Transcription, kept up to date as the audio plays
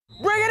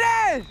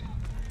win.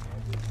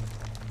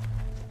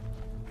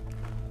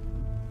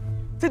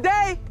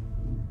 Today,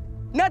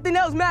 nothing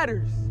else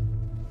matters.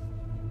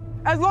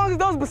 As long as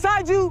those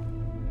beside you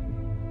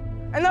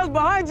and those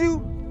behind you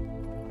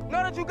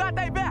know that you got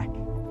their back.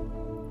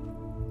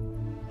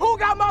 Who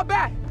got my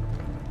back?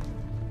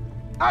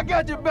 I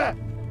got your back.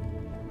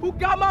 Who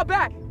got my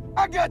back?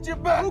 I got your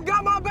back. Who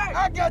got my back?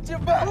 I got your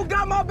back. Who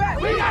got my back?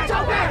 We got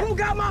your back. Who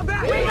got my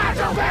back? We got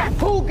your back.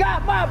 Who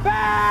got my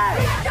back? We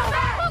got your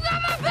back. Who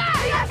got my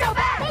back? We got your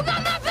back. Who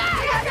got my back?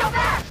 We got your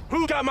back.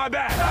 Who got my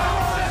back?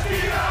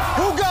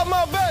 Who got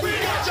my back? We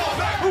got your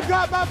back. Who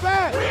got my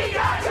back? We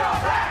got your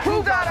back.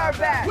 Who got our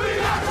back? We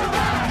got your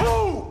back.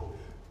 Who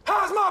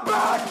has my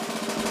back?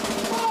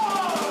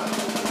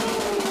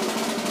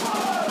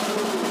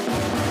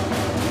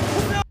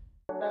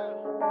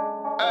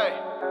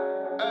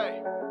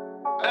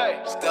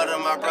 Stutter,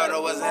 my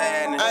brother, what's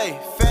happening? Hey,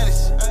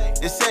 fantasy,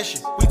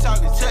 accession. We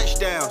talking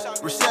touchdowns,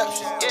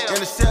 receptions,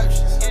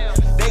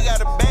 interceptions. They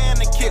got a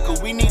band to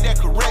kicker, we need that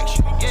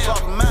correction. Swap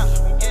them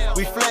out,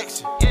 we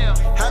flexing.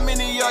 How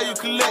many of y'all you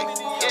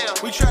collect?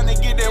 We trying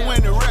to get that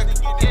winning record.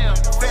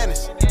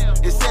 Fantasy,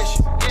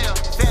 accession,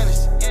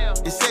 fantasy,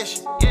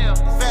 accession,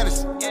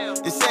 fantasy,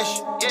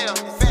 accession,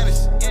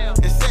 fantasy,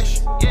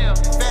 accession,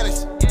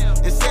 fantasy,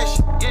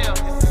 accession.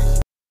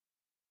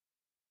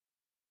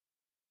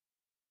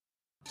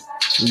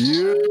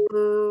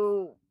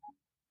 You.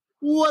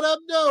 What up,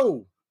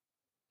 though?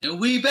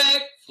 And we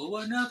back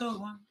for another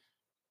one.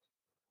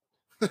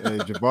 Hey,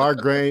 Javar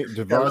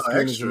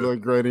Skin is a little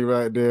grainy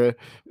right there.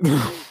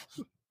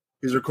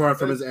 He's recording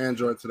from his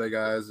Android today,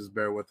 guys. Just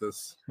bear with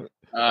us.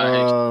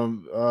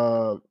 Welcome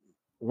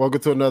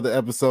to another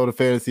episode of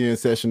Fantasy in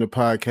Session, the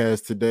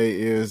podcast.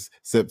 Today is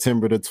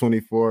September the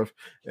 24th,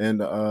 and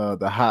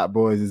the Hot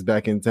Boys is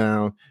back in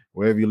town.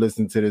 Wherever you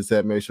listen to this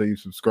at, make sure you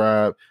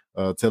subscribe.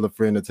 Tell a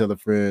friend to tell a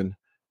friend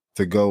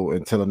to go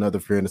and tell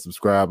another friend to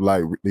subscribe,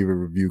 like, leave a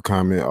review,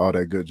 comment, all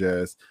that good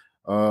jazz.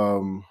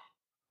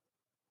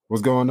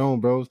 What's going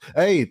on, bros?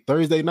 Hey,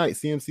 Thursday night,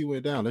 CMC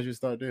went down. Let's just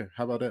start there.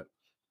 How about that?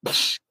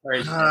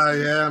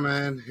 Yeah,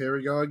 man. Here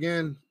we go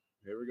again.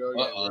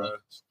 Bro.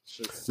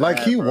 Like,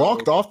 he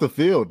walked off the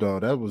field, though.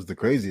 That was the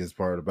craziest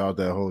part about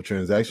that whole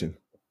transaction.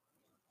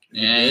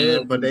 Yeah,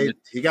 but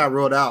he got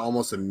ruled out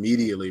almost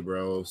immediately,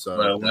 bro.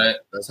 So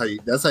that's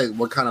how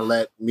what kind of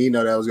let me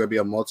know that was gonna be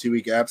a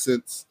multi-week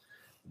absence.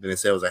 Then they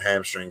said it was a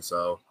hamstring,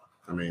 so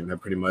I mean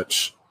that pretty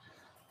much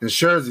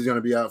ensures he's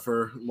gonna be out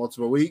for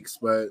multiple weeks.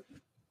 But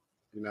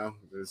you know,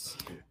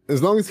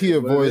 as long as he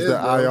avoids the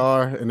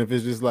IR, and if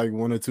it's just like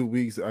 1 or 2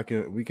 weeks,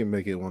 we can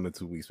make it 1 or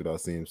 2 weeks without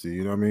CMC.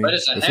 You know what I mean? But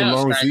it's a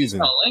long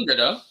season. It's gonna linger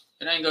though.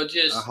 It ain't gonna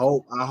just.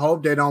 I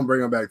hope they don't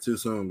bring him back too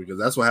soon, because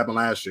that's what happened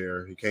last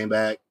year. He came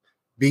back,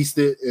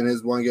 beasted in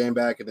his one game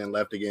back, and then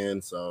left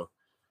again. So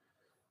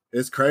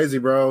it's crazy,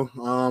 bro.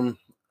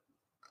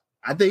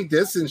 I think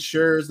this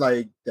ensures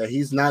like that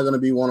he's not going to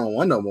be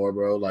one-on-one no more,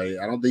 bro. Like,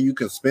 I don't think you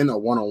can spend a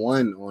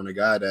one-on-one on a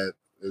guy that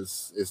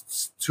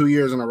is 2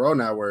 years in a row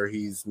now where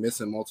he's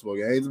missing multiple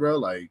games, bro.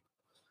 Like,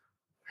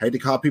 I hate to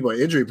call people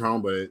injury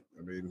prone, but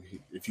I mean,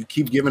 if you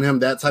keep giving him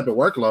that type of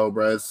workload,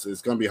 bro, it's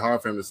going to be hard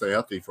for him to stay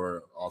healthy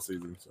for all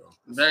season. So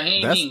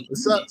it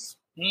sucks.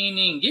 He ain't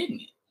even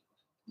getting it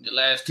the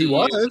last 2 he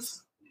years.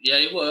 Was. Yeah,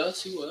 he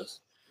was.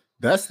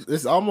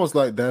 It's almost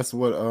like that's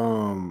what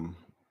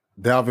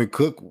Dalvin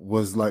Cook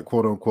was like,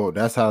 quote unquote.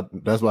 That's why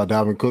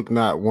Dalvin Cook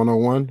not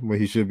 101 when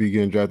he should be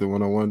getting drafted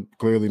 101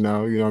 clearly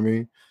now. You know what I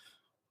me?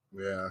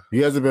 Yeah, he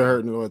hasn't been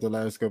hurting the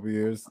last couple of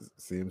years.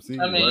 CMC.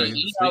 I mean, right.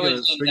 he's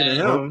always speaking of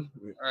him,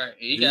 right?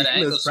 He got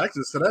an ankle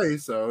practice today,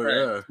 so right.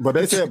 Yeah. But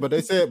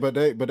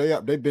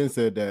they been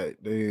said that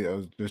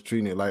they just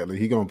treating it lightly.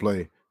 He gonna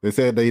play. They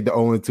said they the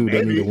only two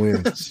that need to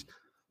win.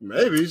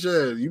 Maybe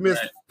you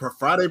missed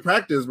Friday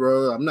practice,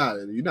 bro.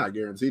 You're not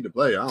guaranteed to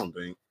play. I don't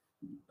think,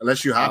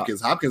 unless you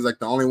Hopkins. Hopkins like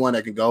the only one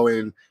that can go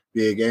in,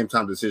 be a game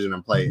time decision,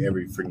 and play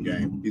every freaking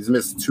game. He's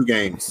missed 2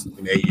 games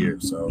in 8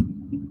 years, so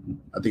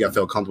I think I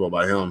feel comfortable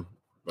about him.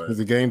 But it's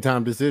a game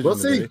time decision. We'll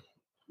see.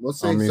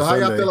 I mean, so how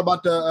y'all feel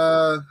about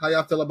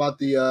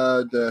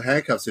the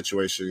handcuff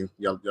situation?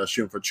 Y'all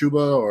shooting for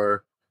Chuba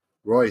or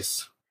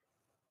Royce?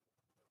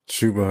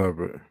 Chuba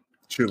Hubbard.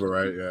 Chuba,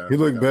 right? Yeah. He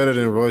looked better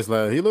than Royce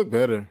last. He looked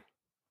better.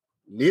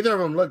 Neither of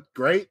them looked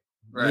great.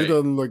 Right. He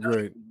doesn't look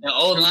great.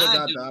 Chuba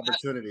got the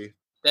opportunity.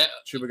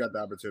 Chuba got the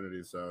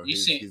opportunity, so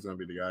he's going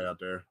to be the guy out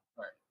there.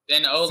 Right.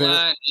 Then the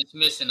O-line is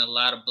missing a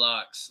lot of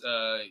blocks.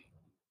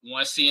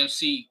 Once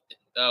CMC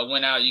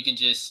went out,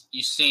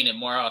 you've seen it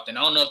more often.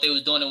 I don't know if they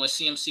was doing it when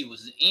CMC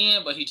was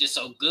in, but he's just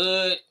so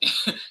good.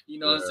 You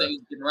know what I'm saying?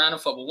 He's getting around him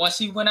for. But once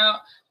he went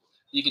out,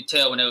 you can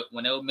tell when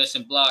they were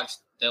missing blocks,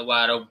 that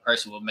wide open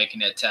person was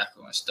making that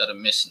tackle instead of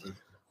missing.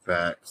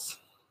 Facts.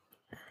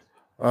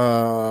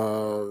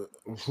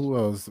 Who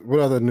else?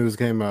 What other news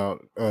came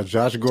out?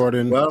 Josh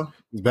Gordon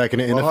is back in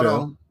the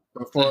NFL.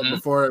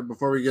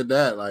 Before we get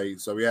that,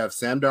 so we have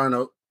Sam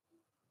Darnold,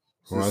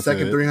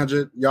 second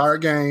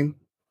 300-yard game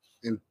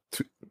in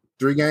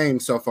 3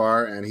 games so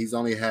far, and he's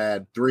only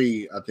had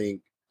 3, I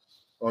think,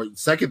 or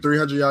second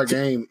 300-yard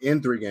game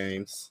in 3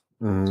 games.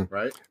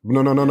 right?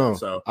 No.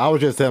 So I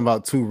was just talking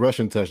about 2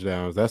 rushing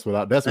touchdowns. That's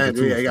what the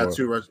 2 he got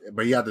 2 rush,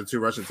 but he got the 2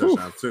 rushing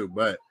touchdowns too.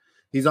 But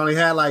he's only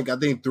had like I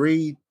think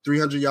 3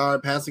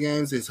 300-yard passing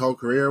games his whole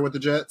career with the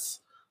Jets.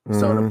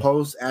 So the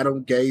post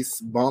Adam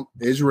Gase bump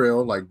is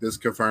real. Like this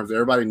confirms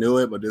everybody knew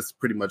it, but this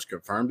pretty much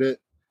confirmed it.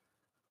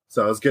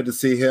 So it's good to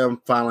see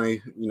him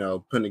finally,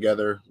 putting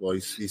together. Well,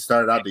 he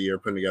started out the year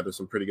putting together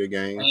some pretty good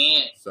games.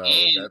 So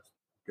that's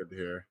good to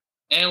hear.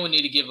 And we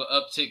need to give an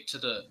uptick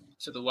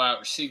to the wide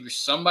receivers.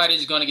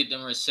 Somebody's going to get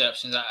them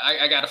receptions.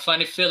 I got a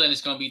funny feeling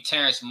it's going to be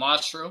Terrace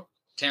Marshall.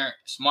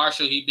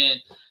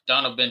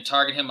 Donald been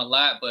targeting him a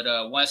lot,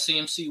 but once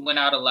CMC went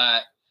out a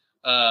lot,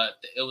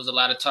 it was a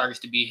lot of targets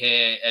to be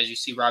had. As you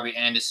see, Robbie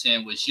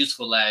Anderson was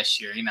useful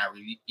last year. He's not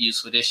really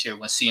useful this year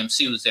when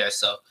CMC was there.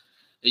 So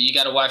you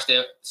got to watch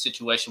that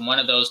situation. One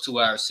of those 2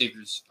 wide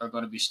receivers are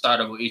going to be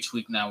startable each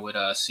week now with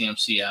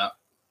CMC out.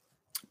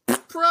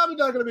 Probably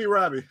not going to be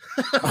Robbie.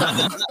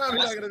 Probably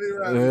not going to be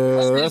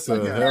Robbie. That's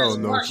a hell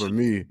no for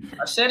me.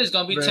 I said it's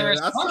going to be Terrace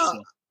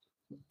Marshall.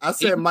 I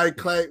said Mike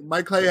Clay.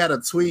 Mike Clay had a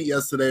tweet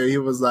yesterday. He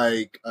was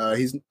like,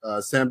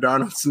 Sam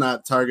Darnold's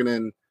not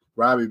targeting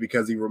Robbie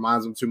because he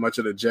reminds him too much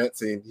of the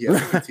Jets, and he has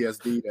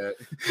PTSD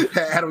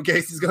that Adam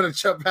Gase is going to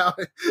jump out.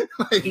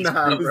 Like,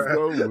 nah,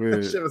 bro.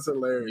 That shit was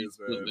hilarious,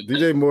 man.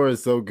 DJ Moore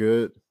is so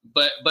good.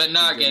 But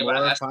nah, Gabe.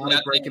 I finally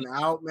breaking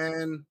out,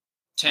 man.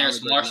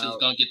 Terrace Marshall's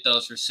going to get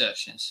those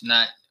receptions,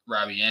 not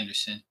Robbie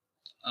Anderson.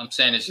 I'm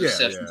saying it's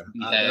receptions.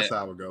 Yeah. That's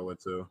how I would go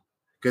with too.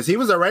 Because he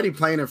was already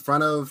playing in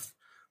front of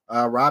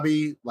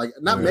Robbie, like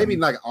maybe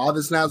like all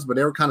the snaps, but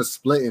they were kind of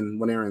splitting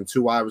when they were in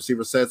 2 wide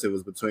receiver sets. It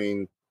was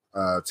between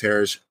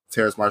Terrace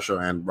Marshall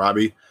and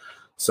Robbie.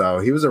 So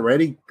he was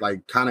already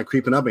like kind of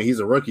creeping up, and he's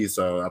a rookie.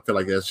 So I feel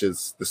like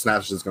the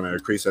snaps just going to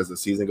increase as the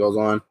season goes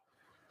on.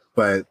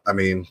 But I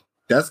mean,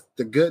 that's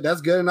good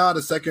and all,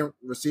 the second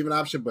receiving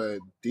option. But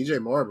DJ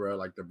Moore, bro,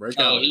 like the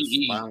breakout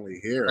is finally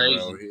here, crazy.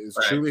 Bro. He's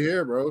truly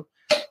here, bro.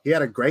 He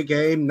had a great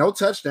game, no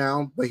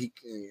touchdown, but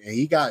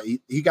he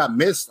got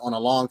missed on a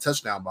long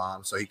touchdown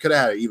bomb, so he could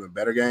have had an even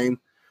better game.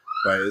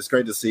 But it's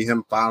great to see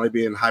him finally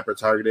being hyper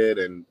targeted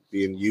and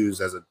being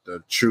used as a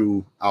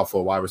true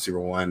alpha wide receiver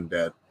 1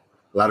 that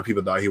a lot of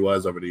people thought he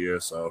was over the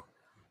years. So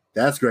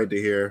that's great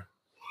to hear.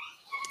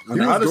 He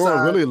was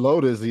going really low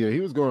this year. He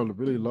was going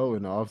really low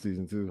in the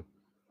offseason too.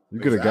 You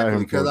could have got him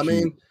because I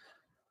mean,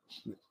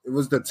 it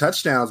was the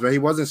touchdowns, but he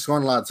wasn't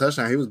scoring a lot of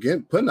touchdowns. He was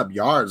putting up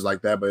yards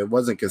like that, but it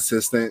wasn't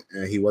consistent,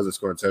 and he wasn't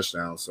scoring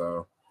touchdowns.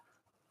 So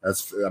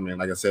that's, I mean,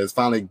 like I said, it's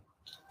finally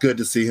good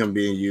to see him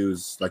being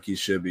used like he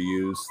should be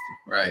used.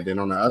 Right. And then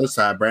on the other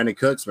side, Brandon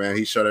Cooks, man,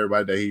 he showed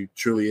everybody that he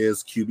truly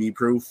is QB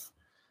proof.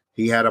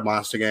 He had a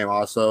monster game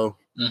also,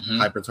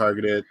 hyper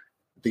targeted.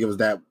 I think it was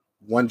that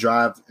one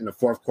drive in the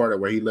 4th quarter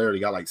where he literally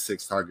got like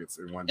 6 targets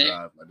in one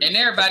drive. Like, and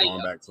everybody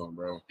going back to him,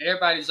 bro.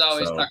 Everybody's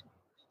always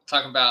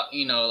talking about,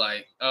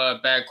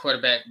 bad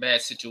quarterback,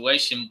 bad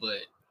situation. But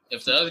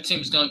if the other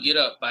team's gonna get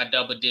up by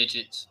double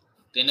digits,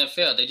 the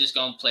NFL, they're just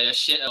gonna play a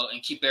shit out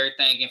and keep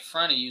everything in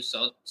front of you.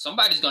 So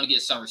somebody's gonna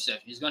get some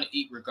reception. He's gonna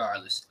eat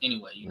regardless,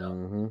 anyway.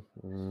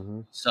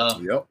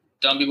 So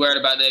don't be worried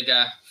about that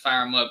guy.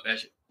 Fire him up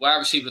as wide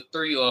receiver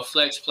 3 or a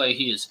flex play.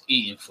 He is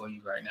eating for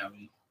you right now,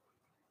 man.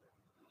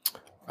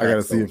 I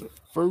gotta see it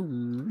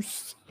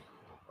first.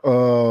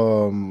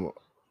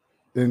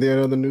 Any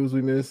other news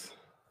we missed?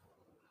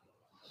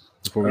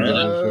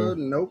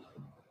 Nope.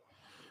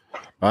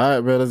 All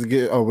right, man. Let's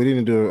get. Oh, we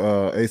didn't do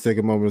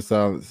 8-second moment of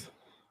silence.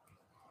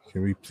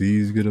 Can we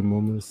please get a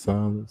moment of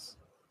silence?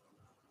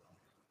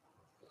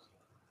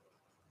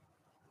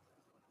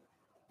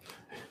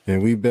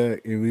 And we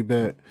back.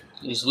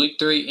 It's week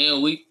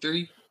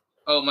 3.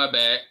 Oh, my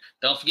bad.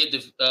 Don't forget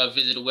to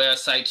visit the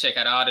website. Check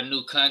out all the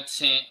new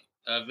content,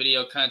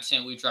 video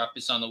content. We drop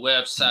this on the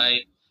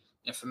website.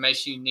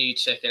 Information you need,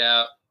 check it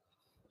out.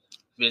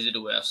 Visit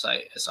the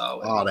website as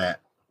always. All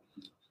that.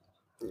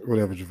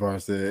 Whatever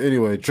Javar said.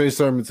 Anyway, Trey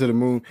Sermon to the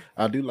moon.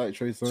 I do like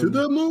Trey Sermon. To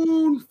the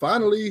moon,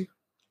 finally.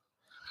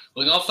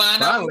 We're gonna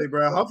find out. Finally,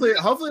 bro.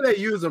 Hopefully they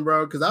use him,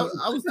 bro. Because I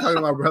was talking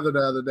to my brother the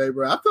other day,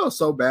 bro. I felt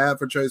so bad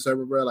for Trey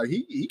Sermon, bro. Like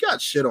he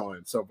got shit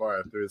on so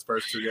far through his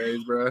first 2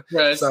 games, bro.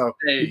 Yes, so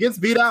he gets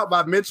beat out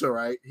by Mitchell,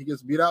 right?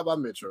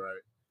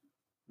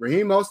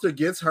 Raheem Mostert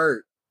gets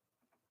hurt.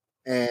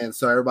 And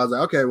so everybody's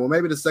like, okay, well,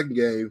 maybe the second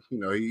game,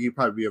 he'd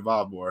probably be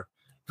involved more.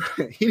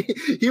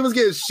 he was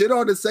getting shit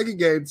on the second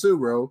game too,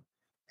 bro.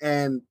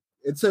 And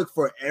it took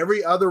for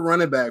every other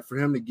running back for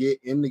him to get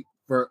in the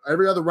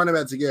every other running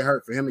back to get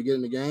hurt for him to get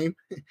in the game.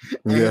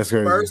 And his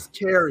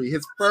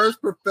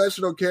first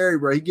professional carry,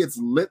 bro, he gets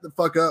lit the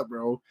fuck up,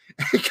 bro.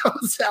 And he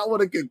goes out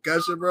with a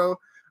concussion, bro.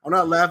 I'm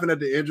not laughing at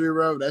the injury,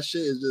 bro. That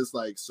shit is just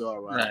like so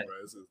ironic, bro.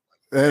 It's just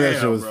like, damn, that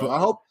shit was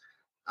bro.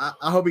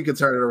 I hope he can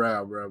turn it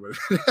around, bro. But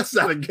that's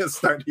not a good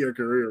start to your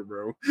career,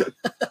 bro.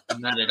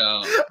 Not at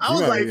all. I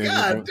was like,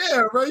 God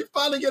damn, bro. You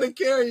finally get a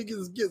carry, he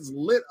just gets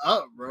lit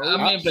up, bro. I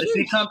mean, but if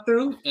he come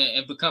through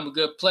and become a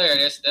good player,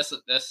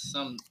 that's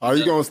some. Are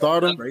you gonna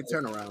start him? Great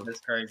turnaround. That's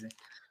crazy.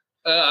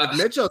 If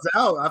Mitchell's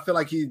out, I feel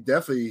like he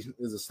definitely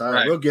is a starter.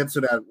 Right. We'll get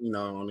to that,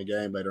 on the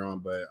game later on.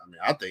 But I mean,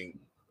 I think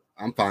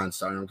I'm fine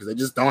starting him because they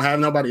just don't have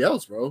nobody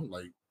else, bro.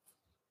 Like,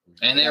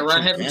 and they're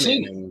run heavy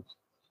team.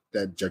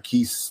 That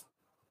Jacquees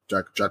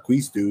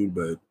dude,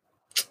 but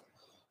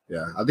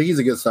yeah, I think he's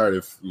a good start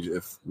if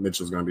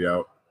Mitchell's gonna be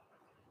out.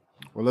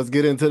 Well, let's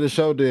get into the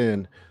show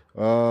then.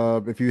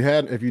 If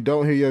you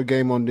don't hear your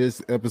game on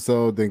this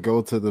episode, then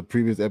go to the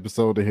previous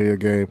episode to hear your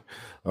game.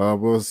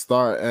 We'll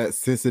start at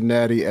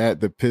Cincinnati at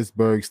the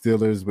Pittsburgh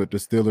Steelers, with the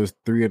Steelers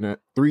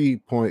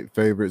 3.5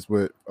 favorites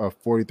with a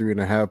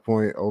 43.5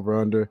 point over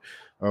under.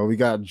 We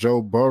got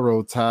Joe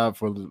Burrow tied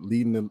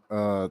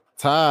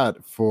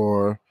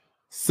for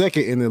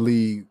second in the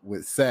league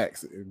with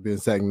sacks. Been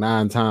sacked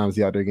 9 times.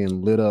 He out there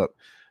getting lit up.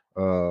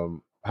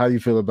 How do you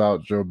feel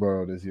about Joe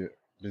Burrow this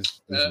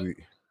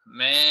week?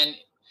 Man,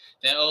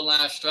 that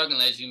O-line struggling,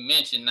 as you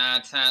mentioned,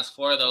 9 times.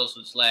 4 of those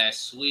was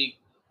last week.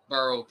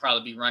 Burrow will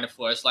probably be running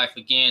for his life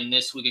again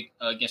this week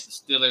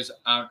against the Steelers.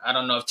 I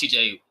don't know if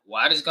TJ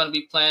Watt is going to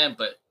be playing,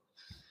 but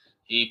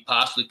he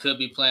possibly could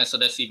be playing, so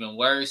that's even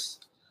worse.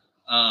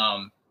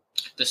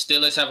 The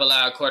Steelers have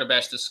allowed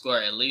quarterbacks to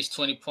score at least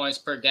 20 points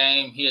per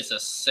game. He is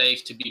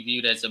safe to be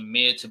viewed as a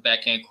mid to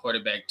back end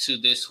quarterback 2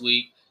 this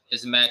week.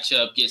 His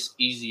matchup gets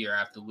easier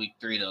after week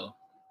 3, though.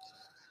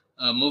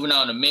 Moving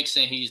on to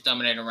Mixon, he's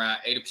dominating around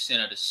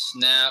 80% of the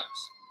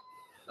snaps.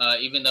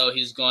 Even though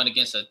he's going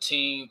against a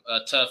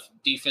tough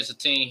defensive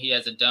team he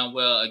hasn't done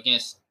well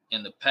against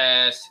in the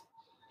past,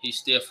 he's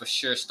still for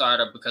sure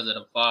starter because of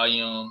the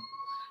volume.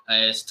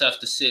 It's tough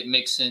to sit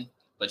Mixon,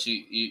 but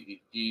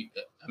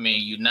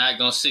you're not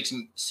going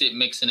to sit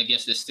Mixon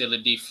against the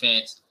Steelers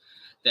defense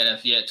that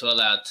have yet to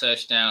allow a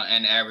touchdown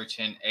and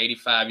averaging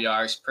 85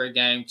 yards per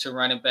game to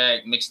running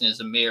back. Mixon is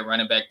a mere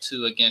running back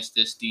 2 against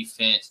this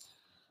defense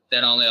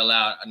that only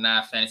allowed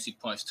 9 fantasy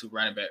points to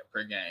running back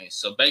per game.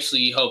 So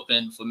basically, you're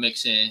hoping for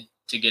Mixon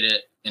to get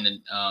it in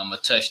a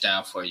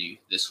touchdown for you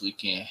this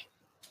weekend.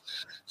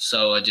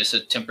 So just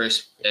a temper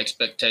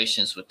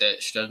expectations with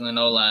that struggling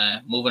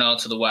O-line. Moving on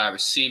to the wide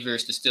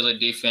receivers, the Steelers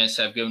defense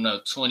have given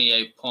up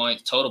 28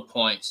 total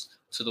points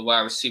to the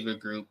wide receiver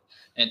group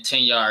and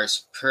 10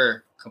 yards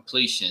per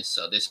completion.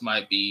 So this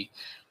might be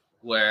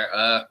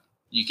where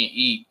you can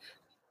eat.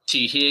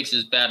 T. Higgs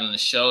is battling a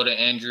shoulder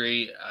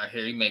injury. I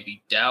hear he may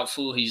be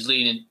doubtful. He's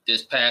leading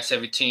this past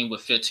every team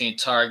with 15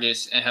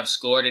 targets and have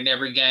scored in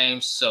every game.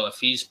 So if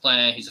he's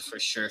playing, he's a for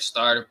sure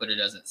starter, but it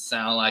doesn't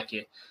sound like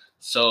it.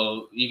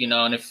 So you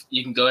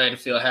can go ahead and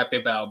feel happy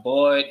about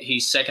Boyd.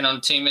 He's second on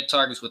the team in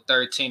targets with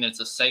 13. It's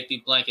a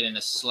safety blanket in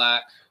a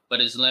slot,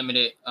 but is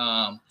limited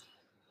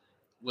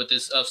with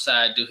his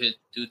upside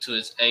due to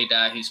his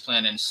A-dot. He's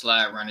playing in the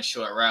slot, running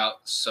short route.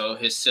 So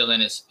his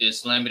ceiling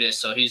is limited.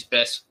 So he's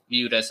best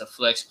viewed as a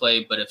flex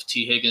play. But if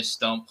T. Higgins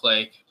don't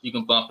play, you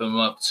can bump him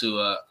up to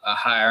a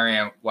higher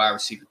end wide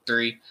receiver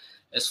 3.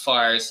 As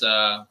far as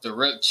the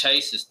Rook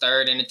Chase is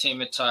third in the team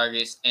in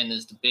targets and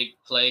is the big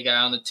play guy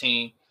on the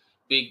team.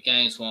 Big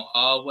games won't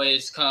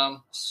always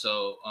come.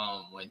 So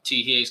when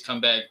T. Higgs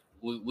come back,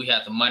 we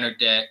have to monitor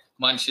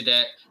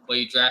that. But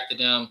you drafted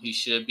him, he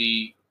should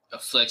be a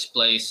flex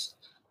place,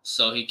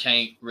 so he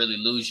can't really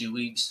lose you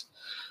weeks.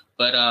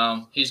 But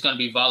he's going to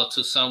be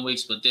volatile some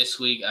weeks. But this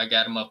week, I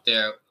got him up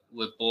there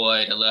with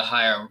Boyd, a little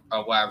higher,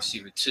 a wide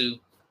receiver 2.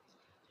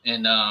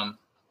 And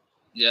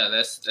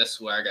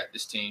that's where I got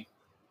this team.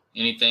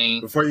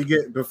 Anything before you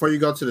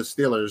go to the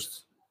Steelers,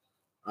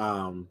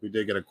 we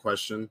did get a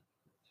question.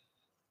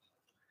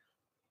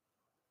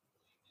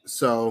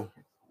 So,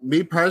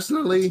 me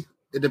personally,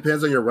 it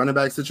depends on your running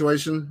back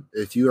situation.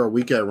 If you are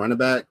weak at running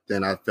back,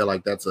 then I feel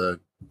like that's a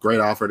great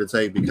offer to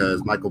take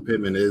because Michael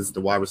Pittman is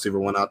the wide receiver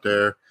 1 out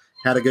there.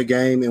 Had a good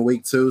game in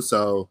week 2,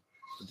 so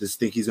I just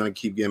think he's going to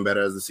keep getting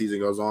better as the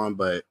season goes on.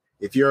 But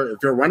if your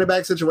running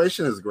back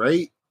situation is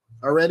great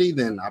already,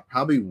 then I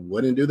probably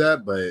wouldn't do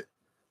that. But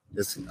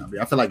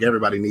I feel like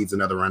everybody needs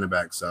another running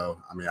back.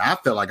 So, I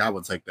feel like I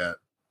would take that.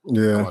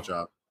 Yeah. Watch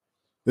out.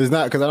 It's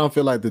not because I don't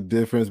feel like the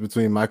difference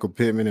between Michael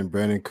Pittman and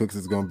Brandon Cooks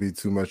is going to be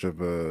too much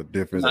of a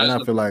difference. And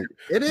I feel like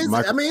it is.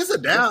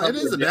 It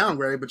is a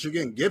downgrade, but you're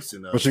getting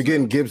Gibson though. But you're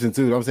getting Gibson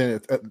too. I'm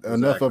saying it's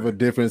enough of a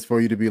difference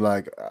for you to be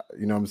like,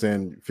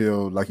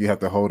 feel like you have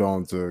to hold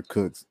on to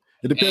Cooks.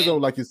 It depends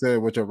on, like you said,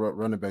 what your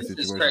running back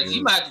situation is. Crazy.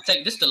 You might have to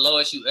take this. The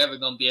lowest you ever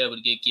gonna be able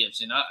to get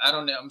Gibson. I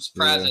don't know. I'm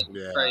surprised.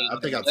 Yeah, I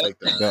think I'll take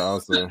that. That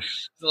also.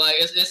 So like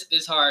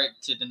it's hard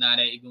to deny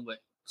that even with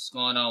what's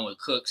going on with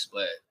Cooks,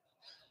 but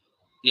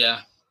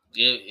yeah.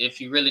 If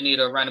you really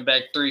need a running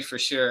back 3 for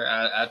sure,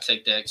 I'd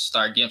take that.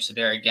 Start Gibson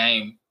there a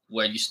game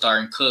where you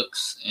starting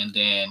Cooks and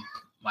then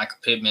Michael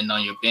Pittman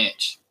on your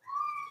bench.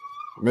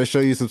 Make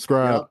sure you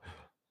subscribe.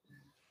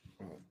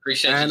 Yep.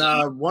 Appreciate it.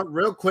 And one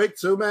real quick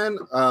too, man.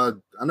 I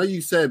know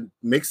you said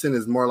Mixon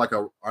is more like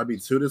a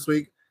RB2 this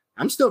week.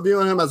 I'm still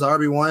viewing him as an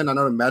RB1. I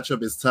know the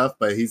matchup is tough,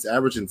 but he's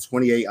averaging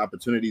 28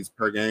 opportunities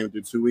per game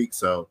through 2 weeks.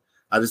 So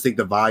I just think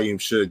the volume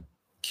should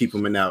keep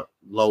him in that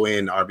low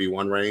end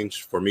RB1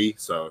 range for me.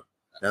 So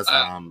that's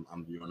how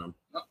I'm viewing him.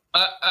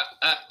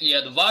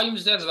 Yeah, the volume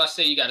is there. As I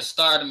say, you got to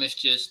start them. It's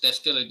just that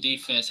still a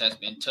defense has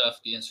been tough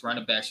against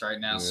running backs right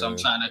now. Yeah. So I'm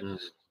trying to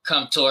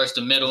come towards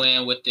the middle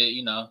end with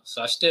it,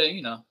 So I still,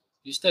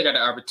 you still got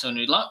the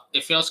opportunity.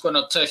 If you don't score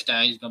no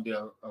touchdown, he's going to be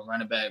a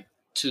running back,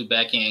 2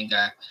 back end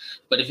guy.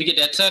 But if you get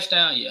that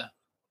touchdown, yeah,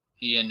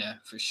 he in there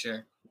for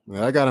sure.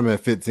 Yeah, I got him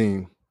at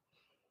 15.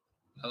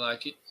 I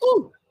like it.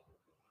 Ooh.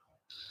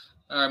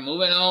 All right,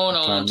 moving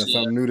on to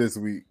something new this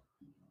week.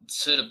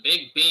 To the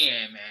Big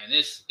Ben, man.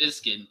 It's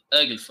getting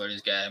ugly for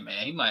this guy,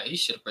 man. He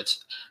should have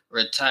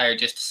retired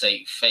just to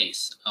save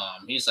face.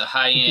 He's a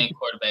high end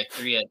quarterback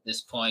 3 at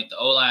this point. The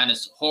O-line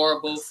is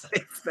horrible.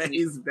 Save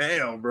face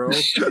down, bro.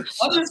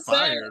 I'm just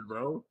fired,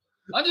 bro.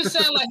 I'm just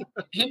saying, like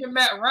him and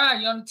Matt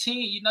Ryan, you're on the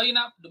team. You're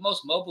not the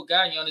most mobile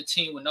guy. You're on the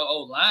team with no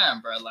O-line,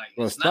 bro. Like,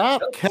 well,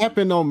 stop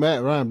capping on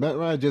Matt Ryan. Matt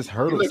Ryan just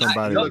hurdled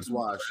somebody.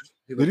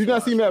 Did you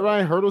not see Matt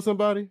Ryan hurdle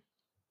somebody?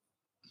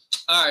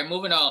 All right,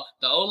 moving on.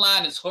 The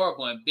O-line is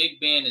horrible, and Big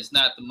Ben is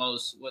not the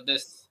most.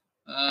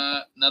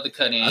 Another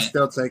cut in. I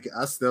still take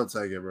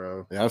it,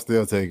 bro. Yeah, I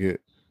still take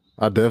it.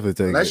 I definitely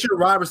take unless your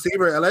wide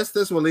receiver, unless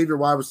this will leave your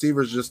wide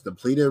receivers just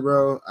depleted,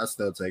 bro. I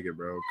still take it,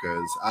 bro,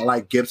 because I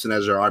like Gibson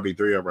as your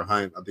RB3 over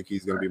Hunt. I think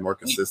he's going to be more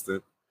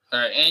consistent. All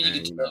right, and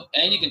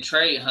you can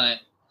trade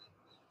Hunt.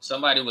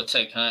 Somebody would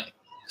take Hunt.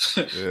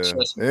 Yeah,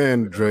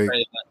 and Drake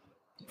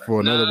for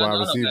another wide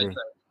receiver.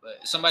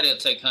 But somebody will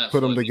take Hunt.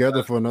 Put them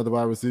together for another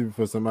wide receiver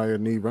for somebody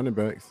that need running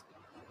backs.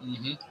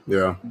 Mm-hmm.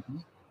 Yeah.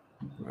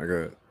 I got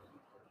it.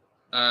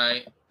 All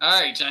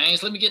right,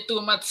 James. Let me get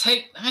through my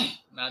take. Hey,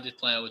 I'm just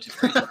playing with you.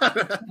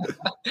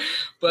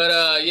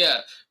 But yeah,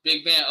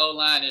 Big Ben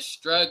O-line is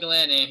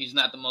struggling, and he's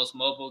not the most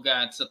mobile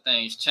guy until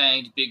things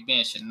change. Big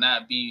Ben should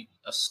not be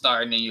a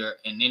starter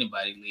in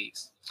anybody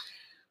leagues.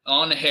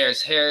 On the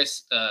Harris,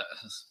 the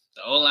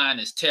O-line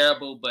is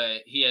terrible,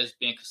 but he has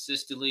been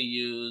consistently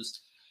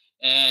used,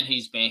 and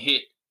he's been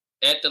hit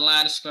at the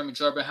line of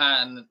scrimmage or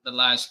behind the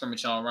line of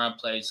scrimmage on run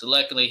plays. So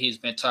luckily, he's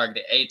been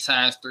targeted 8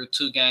 times through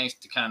 2 games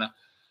to kind of,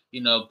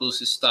 boost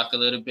his stock a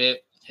little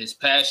bit. His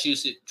pass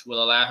usage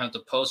will allow him to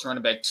post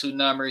running back 2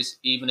 numbers,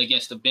 even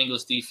against the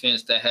Bengals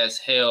defense that has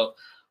held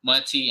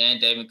Monty and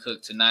Dalvin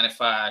Cook to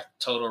 95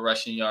 total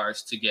rushing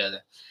yards together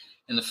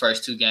in the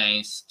first 2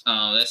 games.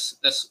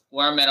 That's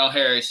where I'm at on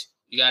Harris.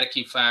 You got to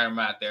keep firing him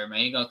out there,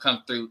 man. He's going to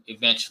come through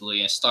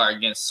eventually and start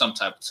against some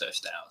type of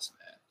touchdowns,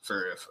 man. For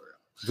real.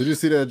 Did you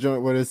see that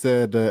joint where it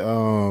said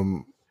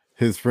that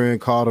his friend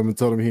called him and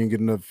told him he didn't get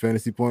enough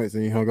fantasy points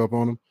and he hung up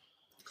on him?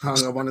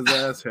 Hung up on his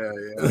ass? Hell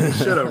yeah.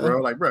 Shut up,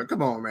 bro. Like, bro,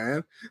 come on,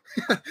 man.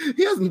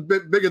 He has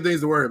bigger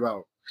things to worry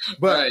about.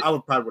 But right. I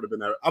probably would have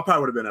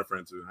been that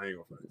friend too. I ain't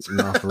gonna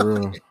fight. No, for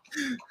real.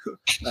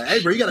 Like,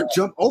 hey, bro, you gotta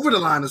jump over the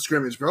line of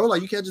scrimmage, bro.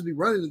 Like, you can't just be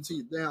running into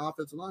your damn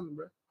offensive lineman,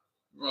 bro.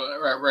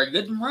 Right.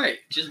 Get them right.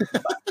 Just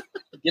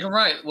get them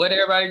right. What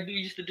everybody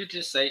used to do,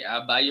 just say,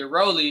 I'll buy your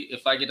Rolly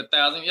if I get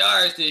 1,000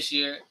 yards this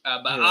year.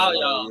 I'll buy all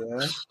y'all.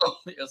 Yeah.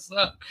 Yes,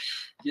 sir.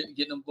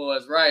 Get them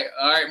boys right.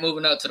 All right,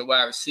 moving up to the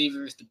wide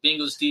receivers. The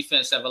Bengals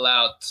defense have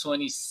allowed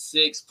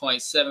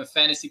 26.7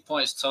 fantasy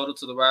points total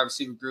to the wide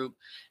receiver group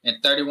and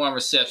 31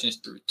 receptions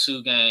through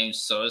 2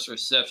 games. So it's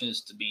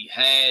receptions to be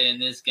had in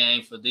this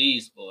game for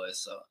these boys.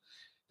 So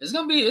it's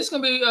gonna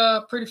be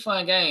a pretty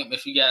fun game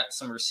if you got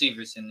some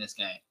receivers in this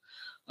game.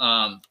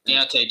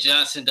 Deontay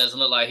Johnson doesn't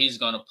look like he's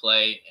going to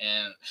play,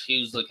 and he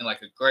was looking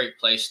like a great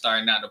play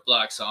starting out the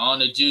block. So on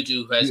the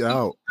Juju, who has he's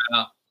out.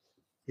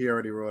 He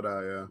already rolled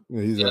out,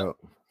 yeah, he's out.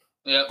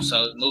 Yep.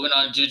 So moving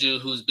on to Juju,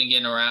 who's been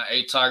getting around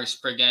 8 targets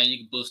per game. You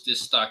can boost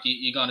this stock.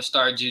 You're going to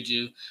start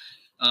Juju.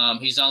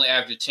 He's only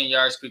averaged 10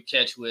 yards per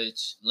catch,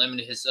 which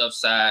limited his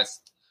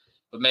upsides,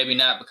 but maybe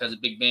not because the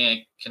Big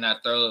Ben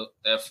cannot throw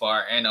that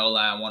far, and the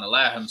O-line won't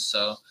allow him.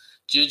 So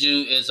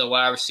Juju is a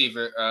wide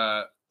receiver,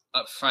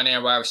 up front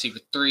end wide receiver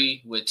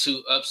 3 with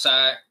 2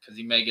 upside because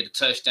he may get a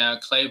touchdown.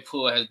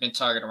 Claypool has been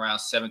targeted around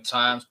 7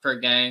 times per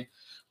game,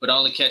 but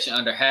only catching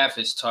under half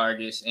his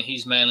targets, and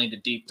he's mainly the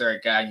deep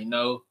threat guy.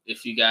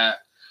 If you got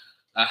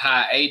a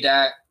high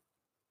ADOT,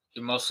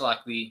 you're most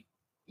likely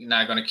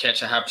not going to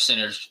catch a high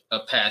percentage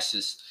of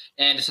passes,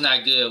 and it's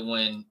not good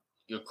when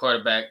your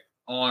quarterback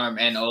arm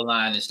and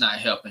O-line is not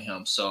helping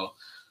him. So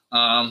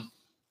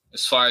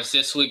as far as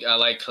this week, I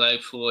like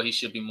Claypool. He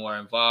should be more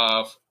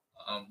involved.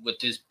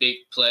 With his big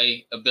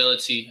play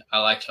ability, I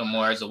like him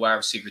more as a wide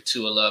receiver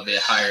 2, a little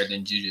bit higher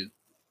than Juju.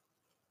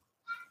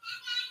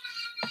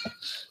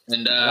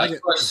 And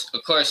of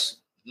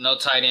course, no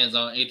tight ends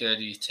on either of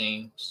these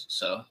teams.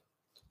 So,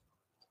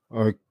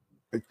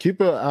 keep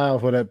an eye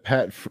out for that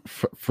Pat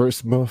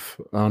Freiermuth.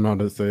 I don't know how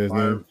to say his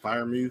name.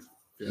 Freiermuth.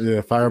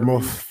 Yeah,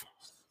 Freiermuth.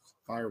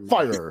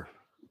 Fire.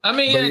 I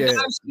mean,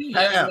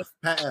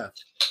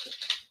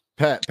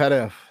 Pat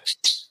F.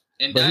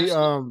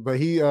 But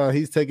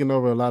he's taking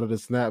over a lot of the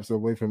snaps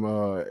away from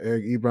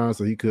Eric Ebron,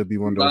 so he could be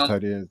one of those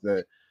tight ends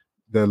that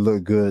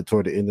look good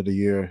toward the end of the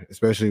year,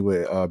 especially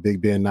with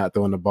Big Ben not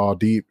throwing the ball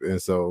deep. And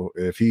so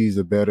if he's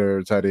a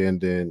better tight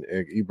end than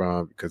Eric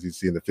Ebron because he's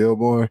seeing the field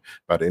more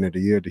by the end of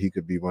the year, that he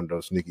could be one of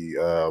those sneaky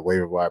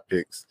waiver wire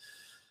picks.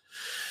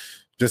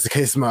 just in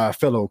case my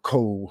fellow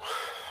Cole.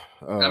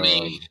 I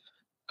mean,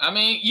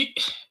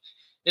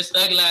 it's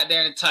ugly out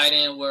there in the tight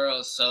end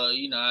world, so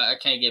I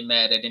can't get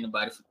mad at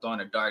anybody for throwing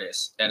a dart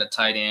at a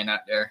tight end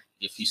out there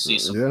if you see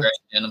some progression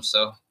in them.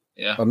 So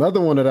yeah. Another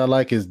one that I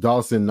like is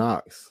Dawson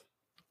Knox.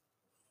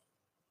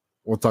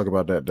 We'll talk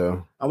about that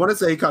though. I want to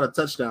say he caught a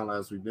touchdown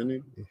last week,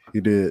 didn't he?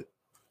 He did.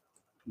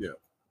 Yeah.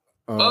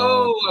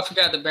 I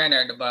forgot the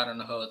banner at the bottom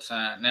the whole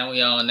time. Now we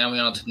on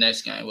to the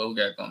next game. What we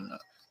got going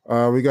up?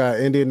 We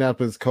got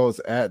Indianapolis Colts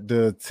at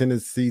the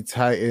Tennessee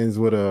Titans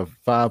with a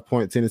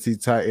 5-point Tennessee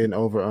Titan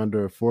over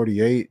under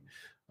 48.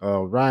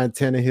 Ryan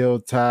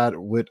Tannehill tied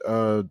with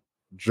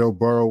Joe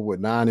Burrow with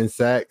 9 in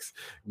sacks,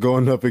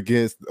 going up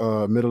against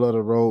middle of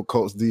the road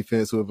Colts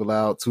defense, who have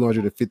allowed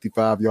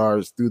 255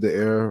 yards through the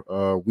air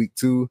week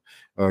 2,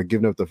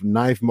 giving up the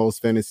 9th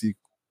most fantasy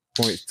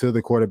points to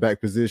the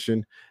quarterback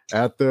position.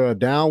 After a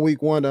down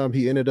week 1,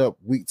 he ended up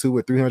week 2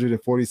 with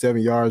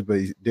 347 yards, but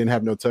he didn't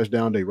have no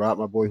touchdown. They robbed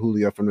my boy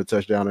Julio from the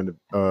touchdown,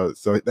 and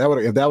so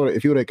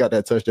if he would have got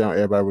that touchdown,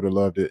 everybody would have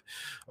loved it.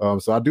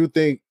 So I do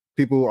think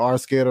people are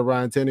scared of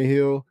Ryan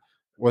Tannehill.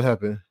 What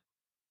happened?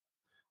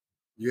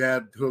 You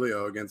had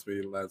Julio against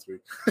me last week.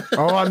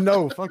 Oh, I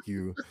know. Fuck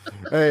you.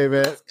 Hey,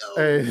 man.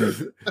 Hey.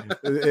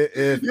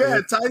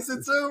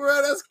 Tyson too,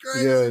 bro. That's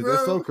crazy. Yeah, bro.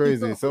 That's so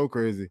crazy. So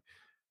crazy.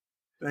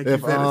 Thank you,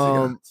 fantasy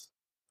gods.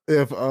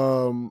 If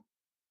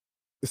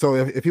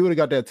he would have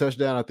got that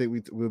touchdown, I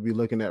think we'll be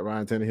looking at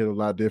Ryan Tannehill a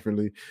lot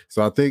differently.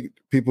 So I think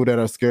people that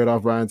are scared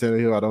off Ryan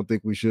Tannehill, I don't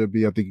think we should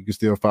be. I think you can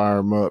still fire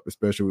him up,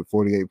 especially with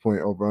 48-point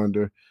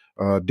over-under.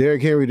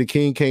 Derrick Henry, the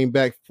King, came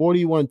back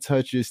 41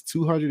 touches,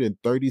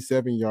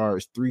 237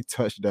 yards, 3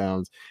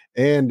 touchdowns.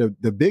 And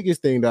the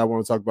biggest thing that I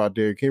want to talk about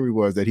Derrick Henry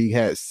was that he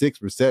had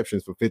 6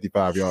 receptions for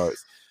 55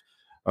 yards.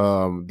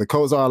 The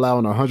Colts are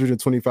allowing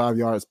 125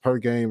 yards per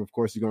game. Of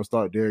course, you're going to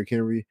start Derrick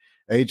Henry.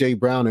 A.J.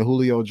 Brown and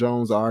Julio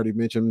Jones, I already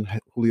mentioned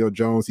Julio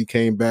Jones. He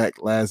came back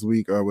last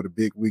week with a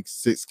big week,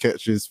 6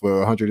 catches for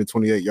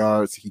 128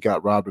 yards. He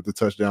got robbed of the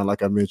touchdown,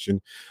 like I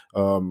mentioned.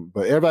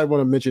 But everybody want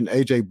to mention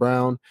A.J.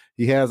 Brown.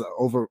 He has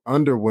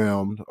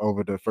underwhelmed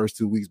over the first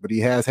 2 weeks, but he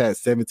has had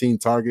 17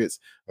 targets.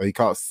 He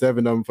caught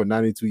 7 of them for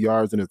 92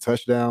 yards and a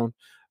touchdown.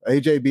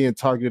 AJ being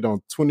targeted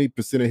on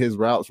 20% of his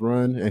routes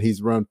run, and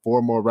he's run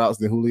 4 more routes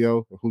than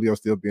Julio. Julio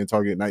still being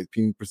targeted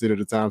 19% of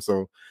the time.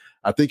 So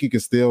I think you can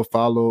still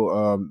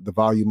follow the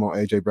volume on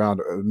AJ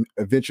Brown.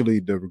 Eventually,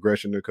 the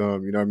regression to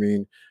come. You know what I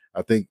mean?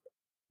 I think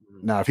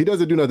now if he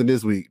doesn't do nothing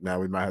this week, now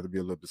we might have to be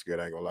a little bit scared.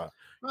 I ain't gonna lie.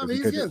 I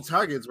mean, he's getting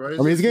targets, right?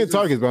 He's getting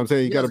targets, but I'm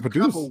saying you got to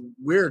produce. A couple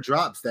weird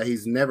drops that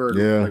he's never.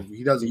 Yeah.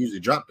 He doesn't usually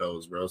drop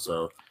those, bro.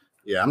 So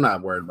yeah, I'm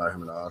not worried about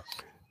him at all.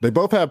 They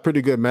both have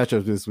pretty good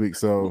matchups this week,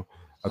 so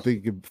I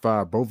think you can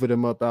fire both of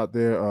them up out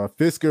there.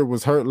 Fisker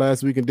was hurt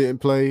last week and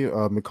didn't play.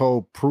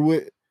 Nicole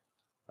Pruitt,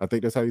 I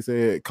think that's how you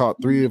say it,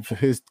 caught 3 of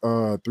his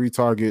 3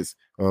 targets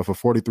for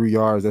 43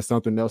 yards. That's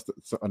something else,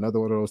 another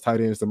one of those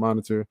tight ends to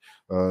monitor.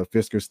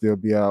 Fisker still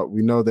be out.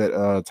 We know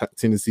that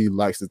Tennessee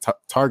likes to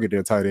target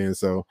their tight ends,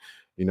 so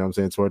you know what I'm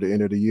saying, toward the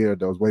end of the year,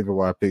 those waiver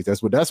wire picks,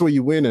 that's where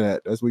you win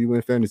at. That's where you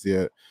win fantasy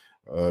at.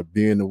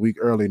 Being a week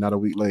early, not a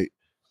week late.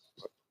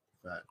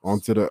 Right. On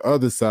to the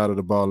other side of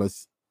the ball,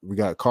 we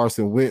got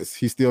Carson Wentz.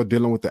 He's still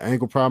dealing with the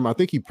ankle problem. I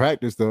think he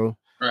practiced though.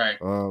 Right.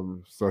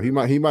 So he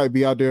might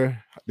be out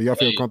there. Do y'all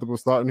feel comfortable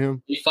starting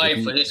him? He's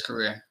fighting for his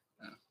career.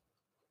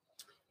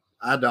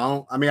 I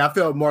don't. I mean, I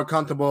feel more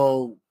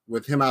comfortable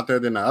with him out there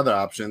than the other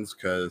options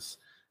because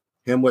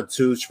him with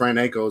 2 sprained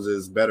ankles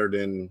is better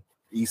than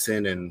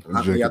Eason and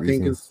Huntley, I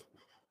think is.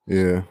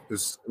 Yeah.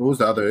 Who was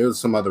the other? It was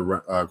some other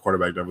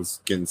quarterback that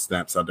was getting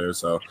snaps out there.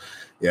 So,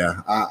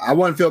 yeah, I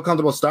wouldn't feel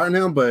comfortable starting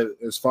him. But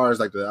as far as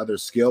like the other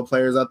skill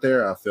players out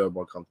there, I feel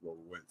more comfortable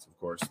with Wentz, of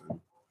course,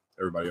 than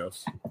everybody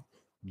else.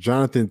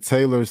 Jonathan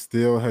Taylor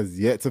still has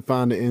yet to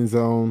find the end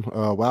zone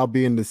while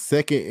being the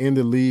second in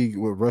the league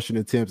with rushing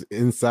attempts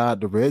inside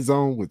the red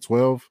zone with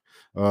 12.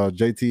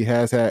 JT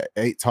has had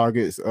 8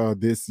 targets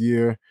this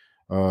year,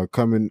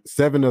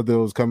 7 of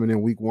those coming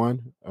in week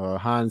 1.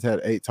 Hines had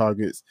 8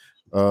 targets.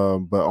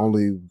 But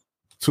only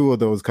 2 of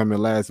those coming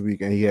last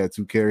week, and he had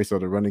 2 carries, so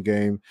the running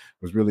game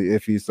was really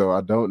iffy. So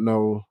I don't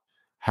know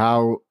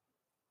how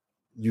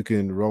you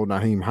can roll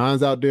Nyheim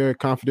Hines out there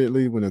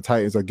confidently when the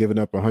Titans are giving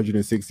up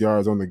 106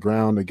 yards on the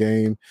ground a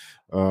game,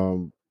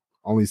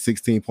 only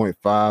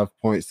 16.5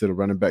 points to the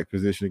running back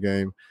position a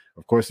game.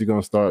 Of course, you're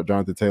going to start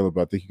Jonathan Taylor,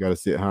 but I think you got to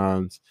sit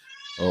Hines.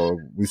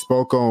 We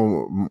spoke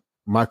on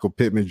Michael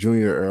Pittman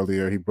Jr.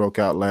 earlier. He broke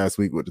out last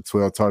week with the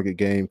 12-target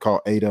game,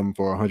 caught 8 of them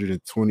for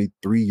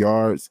 123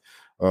 yards.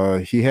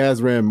 He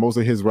has ran most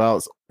of his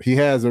routes. He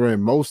has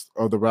ran most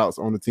of the routes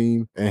on the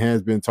team and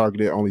has been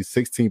targeted only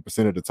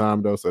 16% of the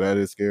time, though, so that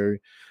is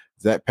scary.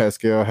 Zach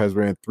Pascal has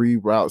ran 3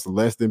 routes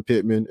less than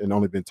Pittman and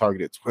only been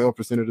targeted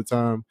 12% of the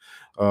time.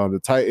 The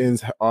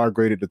Titans are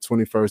graded the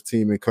 21st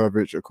team in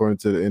coverage according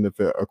to the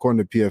NFL,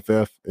 according to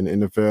PFF in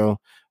the NFL.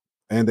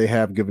 And they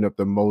have given up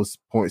the most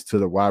points to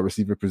the wide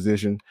receiver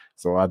position.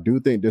 So I do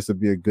think this would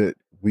be a good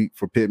week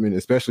for Pittman,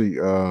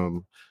 especially I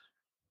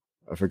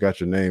forgot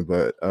your name,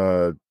 but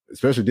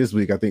especially this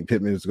week, I think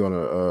Pittman is going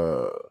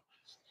to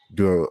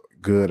do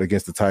good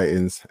against the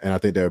Titans, and I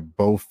think they're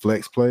both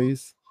flex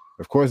plays.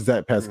 Of course,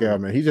 Zach Pascal,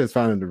 man, he's just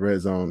finding the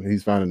red zone.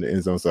 He's finding the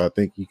end zone, so I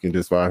think you can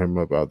just fire him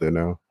up out there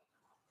now.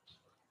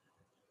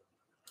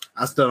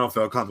 I still don't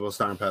feel comfortable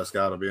starting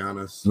Pascal, to be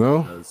honest.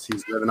 No? Because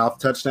he's living off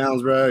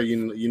touchdowns, bro.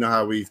 You know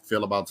how we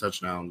feel about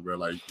touchdowns, bro.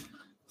 Like,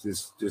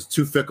 it's just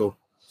too fickle.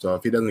 So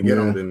if he doesn't get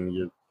them, then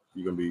you're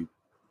going to be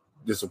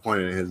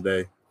disappointed in his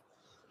day.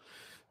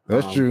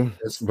 That's true.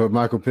 But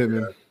Michael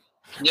Pittman.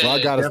 Yeah, well,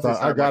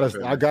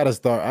 I gotta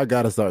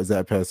start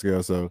Zach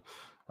Pascal. So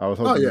I was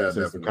hoping you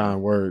say some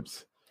kind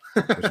words.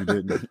 But you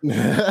didn't.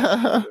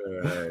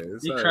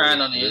 You're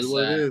crying on the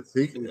inside.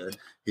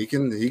 He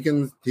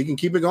can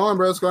keep it going,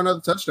 bro. Score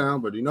another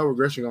touchdown, but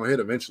regression gonna hit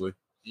eventually.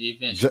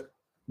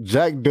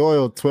 Jack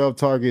Doyle, 12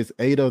 targets,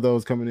 8 of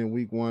those coming in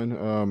week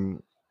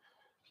 1.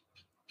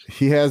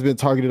 He has been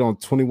targeted on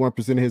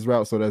 21% of his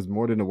routes, so that's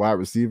more than the wide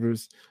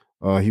receivers.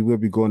 He will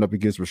be going up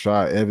against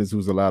Rashad Evans,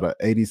 who's allowed a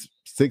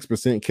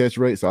 86% catch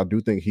rate. So I do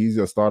think he's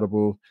a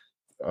startable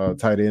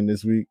tight end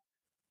this week.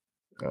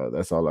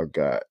 That's all I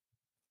got.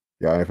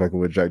 Y'all ain't fucking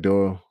with Jack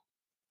Doyle?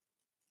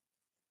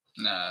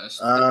 Nah,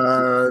 it's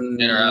not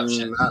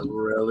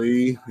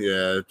really.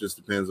 Yeah, it just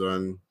depends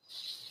on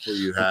who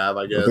you have,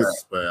 I guess. Okay.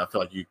 But I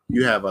feel like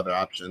you have other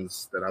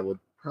options that I would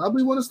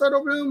probably want to start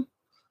over him.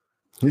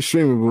 He's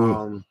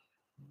streamable.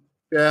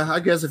 Yeah, I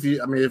guess if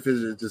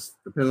it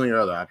just depends on your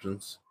other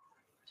options.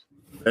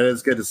 And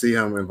it's good to see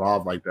him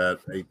involved like that.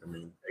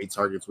 8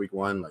 targets week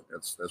 1, like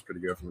that's pretty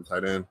good from the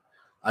tight end.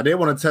 I did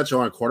want to touch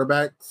on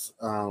quarterbacks.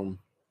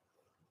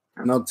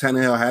 I know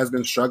Tannehill has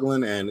been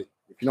struggling, and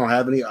if you don't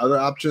have any other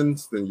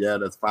options, then yeah,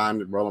 that's fine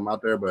to roll him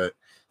out there. But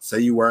say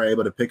you were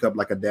able to pick up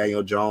like a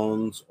Daniel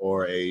Jones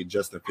or a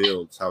Justin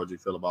Fields, how would you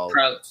feel about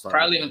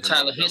probably even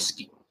Tyler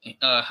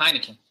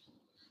Heineken?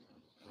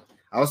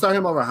 I would start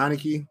him over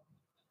Heineke,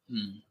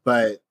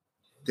 but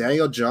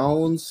Daniel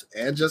Jones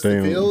and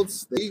Justin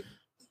Fields, I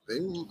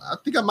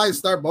think I might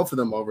start both of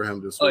them over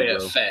him this week.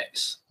 Oh, yeah,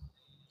 facts.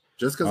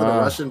 Just because of the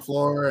rushing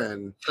floor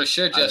and for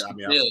sure, Justin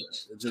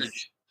Fields.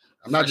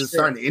 I'm not just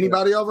starting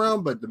anybody over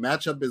them, but the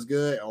matchup is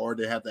good, or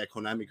they have that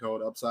Konami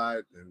code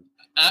upside, and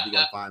you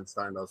got to find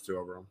starting those two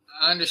over them.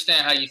 I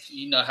understand how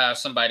how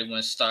somebody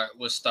would start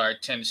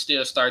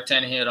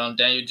Tannehill on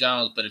Daniel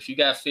Jones, but if you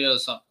got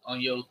Fields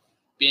on your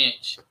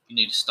bench, you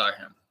need to start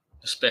him,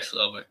 especially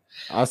over.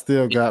 I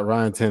still got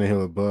Ryan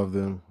Tannehill above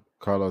them.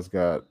 Carlos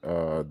got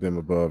them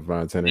above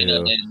Ryan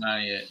Tannehill. Ain't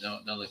mine yet.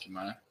 Don't look at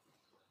mine.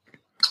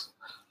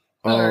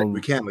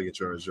 We can't look at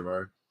yours,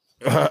 Javar.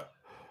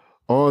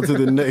 On to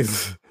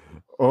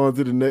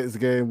the next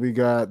game, we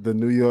got the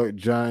New York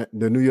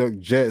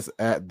Jets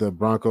at the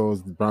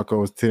Broncos. The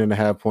Broncos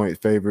 10.5-point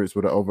favorites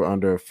with an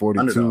over/under 42.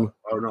 Underdog.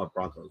 Oh no,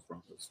 Broncos,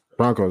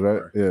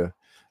 right? Yeah.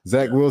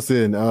 Zach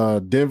Wilson,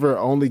 Denver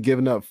only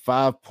giving up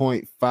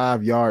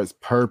 5.5 yards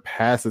per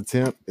pass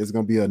attempt. It's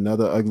going to be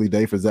another ugly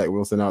day for Zach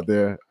Wilson out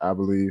there, I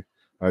believe.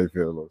 How you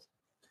feel, Los?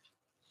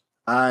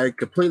 I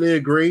completely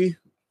agree.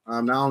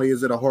 Not only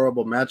is it a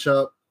horrible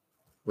matchup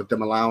with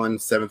them allowing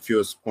 7th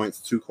fewest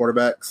points to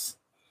quarterbacks,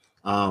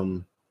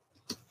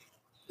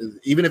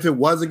 even if it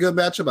was a good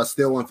matchup, I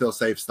still wouldn't feel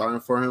safe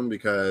starting for him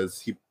because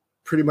he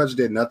pretty much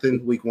did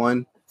nothing week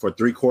 1 for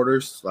 3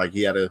 quarters. Like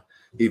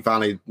he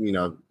finally,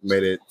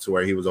 made it to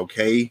where he was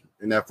okay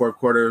in that 4th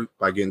quarter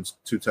by getting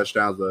 2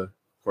 touchdowns to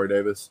Corey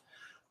Davis.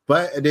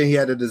 But then he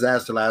had a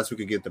disaster last week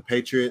against the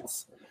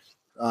Patriots.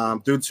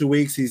 Through 2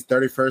 weeks, he's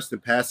 31st in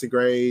passing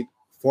grade,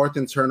 4th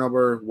in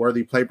turnover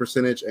worthy play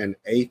percentage, and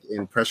 8th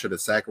in pressure to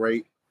sack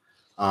rate.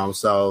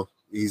 So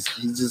he's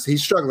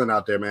struggling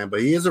out there, man.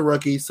 But he is a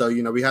rookie, so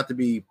we have to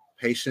be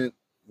patient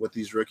with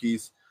these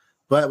rookies.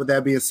 But with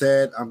that being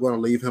said, I'm going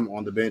to leave him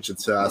on the bench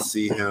until I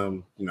see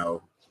him,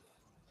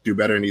 do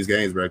better in these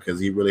games, bro, because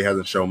he really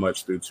hasn't shown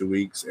much through 2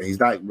 weeks, and he's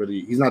not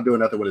doing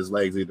nothing with his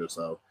legs either.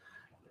 So,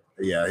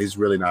 yeah, he's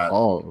really not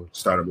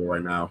startable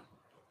right now.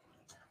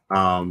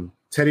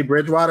 Teddy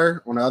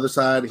Bridgewater on the other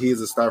side, he is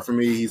a start for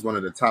me. He's one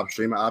of the top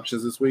streamer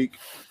options this week.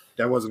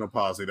 That wasn't a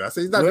pause either. I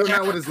said he's not doing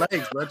that with his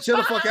legs, bro. Chill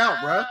the fuck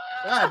out, bro.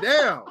 God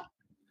damn.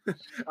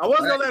 I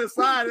wasn't gonna let it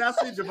slide, and I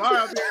see Javar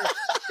up here,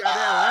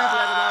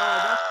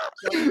 goddamn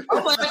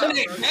laughing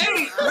at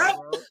it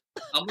all.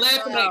 I'm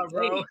laughing at it,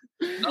 bro.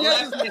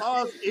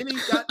 Pause any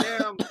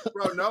goddamn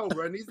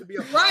bro. It needs to be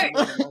a pause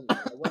worthy moment.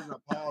 It wasn't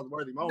a pause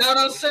worthy moment. No,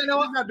 I'm saying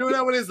he's not doing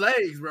that with his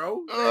legs,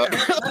 bro.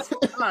 That's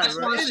why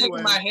I'm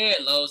shaking my head,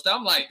 Los.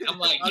 I'm like,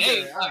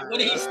 okay, what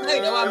did he say?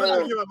 No, I'm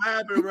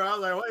laughing, bro. I was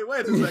like,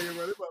 wait a second,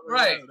 bro.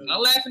 Right,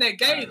 I'm laughing at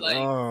Gabe. Like,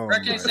 bro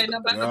can't say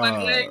nothing about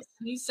nobody's legs.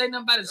 He say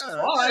nothing about his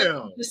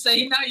quad. Just say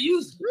he not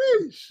using.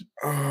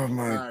 Oh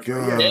my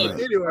god.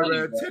 Anyway,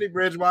 man, Teddy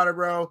Bridgewater,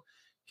 bro.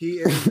 He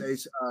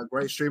is a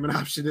great streaming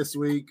option this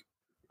week.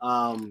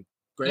 Great.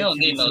 You don't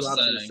need no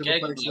son.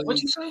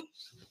 What you say?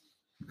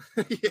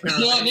 You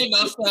don't need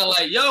no son.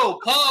 Like, yo,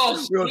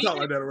 pause. We don't talk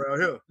like that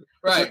around here.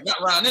 Right, not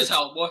around this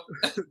house, boy.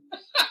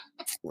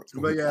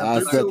 But yeah,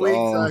 through 2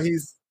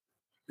 weeks,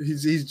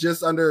 he's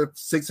just under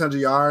 600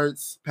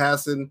 yards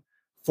passing,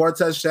 4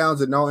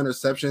 touchdowns and no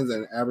interceptions,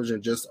 and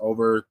averaging just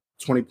over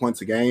 20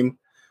 points a game.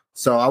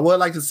 So I would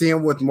like to see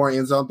him with more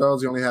end zone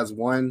throws. He only has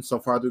 1 so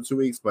far through 2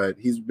 weeks, but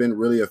he's been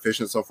really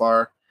efficient so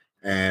far.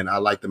 And I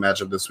like the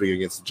matchup this week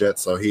against the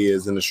Jets. So he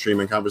is in the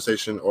streaming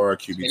conversation or a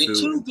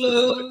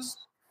QB2.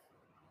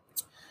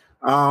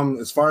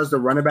 As far as the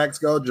running backs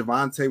go,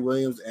 Javonte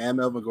Williams and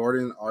Melvin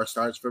Gordon are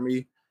starts for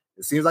me.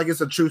 It seems like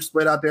it's a true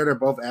split out there. They're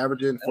both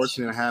averaging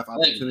 14.5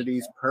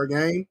 opportunities per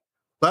game.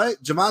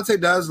 But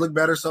Javonte does look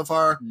better so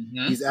far.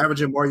 Mm-hmm. He's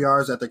averaging more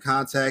yards at the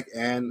contact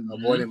and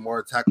avoiding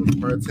more tackles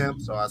per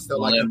attempt. So I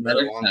still like him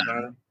better long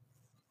term.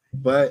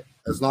 But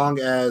as long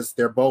as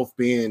they're both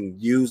being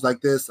used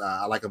like this,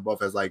 I like them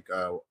both as like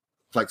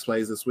flex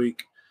plays this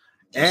week.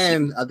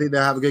 And I think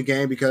they'll have a good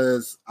game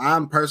because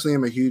I'm personally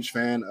am a huge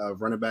fan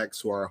of running backs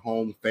who are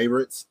home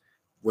favorites.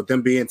 With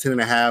them being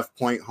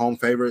 10.5-point home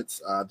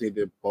favorites, I think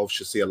they both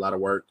should see a lot of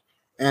work.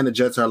 And the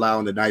Jets are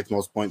allowing the 9th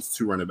most points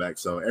to running back.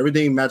 So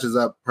everything matches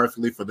up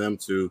perfectly for them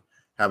to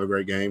have a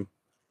great game.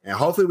 And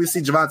hopefully we see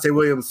Javonte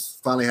Williams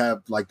finally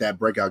have like that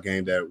breakout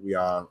game that we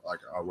are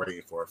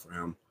waiting for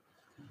him.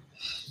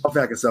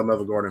 Hopefully I can sell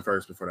Melvin Gordon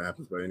first before that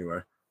happens. But anyway,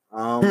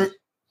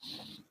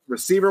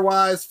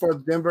 receiver-wise for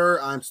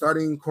Denver, I'm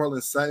starting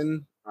Courtland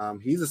Sutton.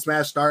 He's a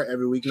smash start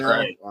every week now.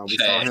 Right. We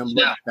saw him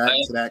look back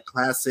to that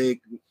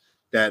classic,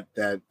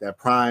 that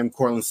prime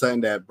Courtland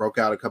Sutton that broke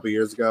out a couple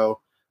years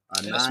ago.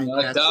 9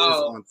 catches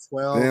on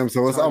 12. Damn,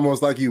 so it's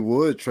almost like you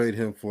would trade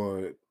him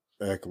for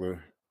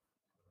Eckler.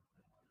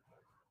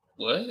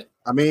 What?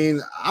 I mean,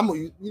 I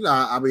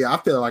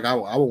feel like I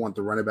would want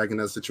the running back in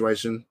that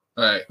situation.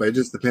 Right. But it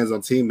just depends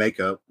on team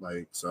makeup.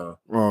 Like, so.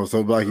 Oh,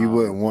 so like you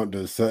wouldn't want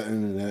the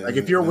Sutton. Like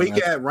if you're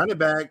weak at running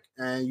back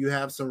and you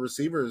have some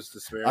receivers to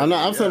spare.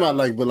 I'm saying about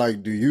like, but like,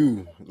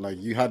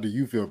 how do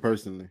you feel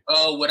personally?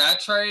 Oh, would I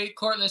trade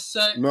Courtland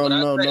Sutton? No.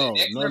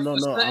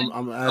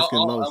 I'm asking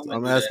Los.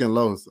 I'm asking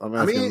Los.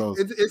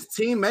 It's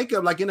team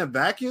makeup. Like in a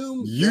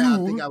vacuum.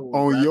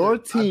 Your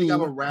team,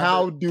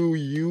 how do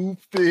you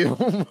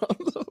feel?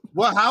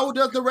 Well, how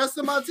does the rest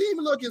of my team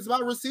look? Is my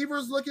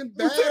receivers looking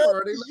bad?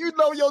 You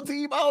know your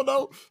team. I don't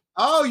know.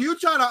 Oh, you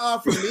trying to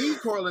offer me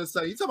Courtland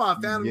Sutton? You talking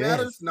about Family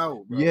Matters?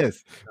 No, bro.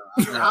 Yes.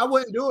 No, I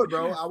wouldn't do it,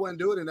 bro. I wouldn't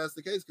do it, and that's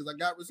the case because I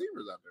got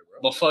receivers out there,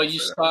 bro. Before you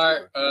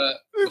start,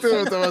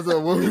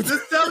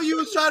 just tell you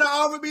was trying to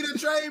offer me the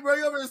trade, bro.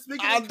 You over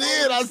speaking. I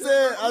did.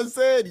 I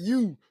said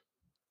you.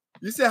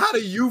 You said, how do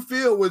you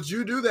feel? Would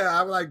you do that?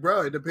 I'm like,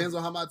 bro, it depends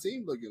on how my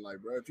team looking like,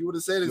 bro. If you would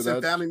have said it's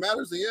in Family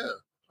Matters, then yeah.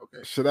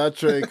 Okay. Should I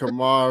trade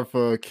Kamar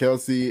for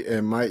Kelsey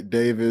and Mike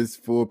Davis,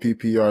 full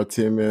PPR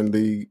 10-man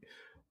league?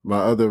 My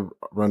other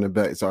running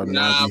backs are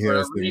Najee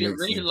Harris and Mixon.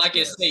 Read it like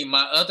it say,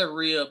 my other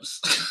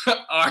ribs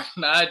are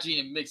Najee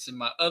and Mixon.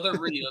 My other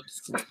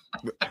ribs.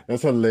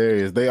 That's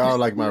hilarious. They are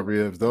like my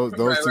ribs. Those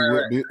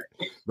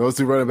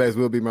two running backs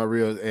will be my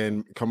ribs,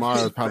 and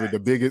Kamara is probably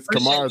the biggest.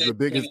 Kamara's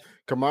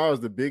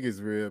the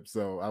biggest rib,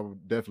 so I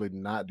would definitely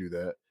not do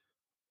that.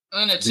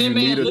 On a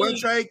 10-man league, one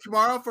trade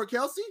Kamara for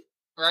Kelsey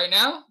right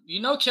now. You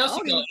know Kelsey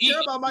don't even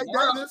care about Mike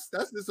Davis.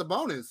 That's just a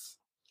bonus,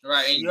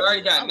 right? And you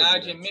already got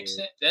Najee and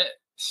Mixon. That.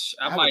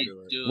 I might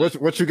do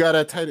it. What you got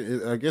at tight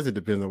end? I guess it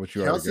depends on what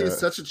you Kelsey is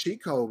such a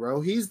cheat code,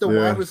 bro. He's the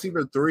wide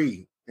receiver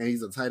 3, and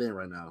he's a tight end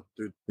right now.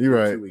 You're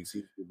right. 2 weeks,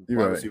 he's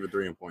wide receiver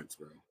 3 in points,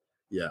 bro.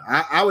 Yeah,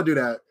 I would do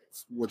that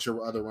with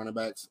your other running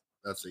backs.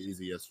 That's the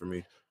easiest for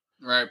me.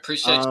 Right.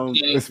 Appreciate you.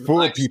 It's full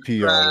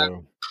PPR.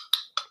 Though.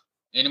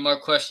 Any more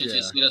questions?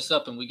 Just hit us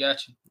up, and we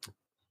got you.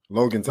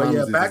 Logan Thomas.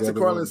 Yeah, back to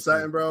Courtland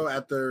Sutton, bro.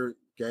 After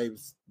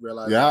Gabe's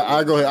realized. Yeah,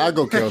 I go ahead. I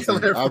go Kelsey. I'll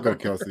go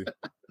Kelsey.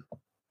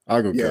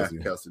 I'll go Kelsey.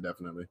 Yeah, Kelsey,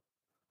 definitely.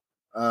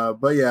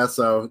 But yeah,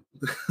 so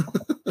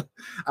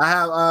I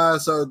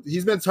have so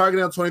he's been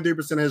targeting on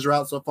 23% of his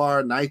routes so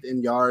far, 9th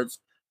in yards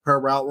per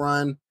route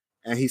run,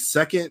 and he's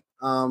second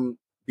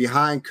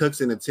behind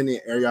Cooks in attending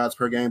air yards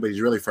per game, but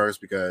he's really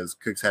first because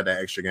Cooks had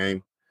that extra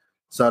game.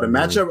 So the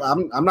matchup,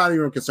 I'm not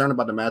even concerned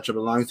about the matchup as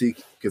long as he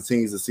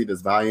continues to see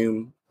this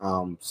volume.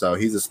 So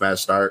he's a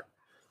smash start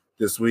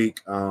this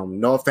week.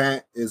 Noah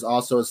Fant is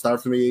also a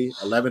start for me,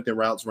 11th in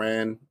routes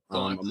ran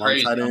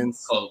among tight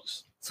ends.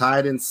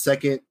 Tied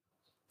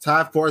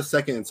for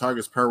second in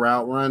targets per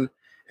route run,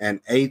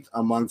 and 8th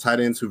among tight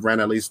ends who've ran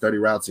at least 30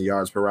 routes and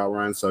yards per route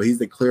run. So he's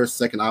the clear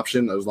second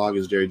option as long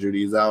as Jerry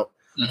Jeudy is out.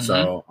 Mm-hmm.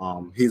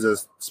 So he's a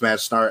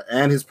smash start.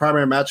 And his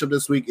primary matchup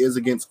this week is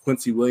against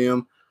Quincy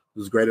Williams,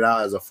 who's graded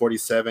out as a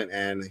 47,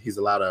 and he's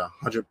allowed a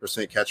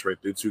 100% catch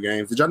rate through 2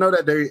 games. Did y'all know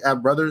that they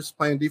have brothers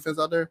playing defense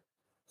out there?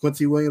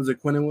 Quincy Williams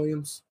and Quinnen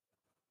Williams?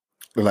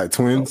 They're like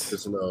twins?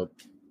 Just a little,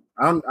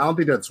 I don't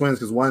think they're twins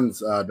because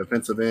one's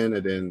defensive end,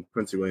 and then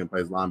Quincy Williams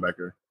plays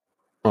linebacker.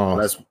 Oh,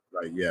 that's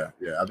like yeah.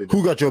 I think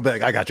who got your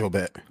back? I got your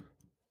back.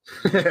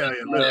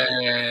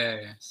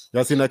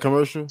 Y'all seen that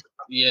commercial?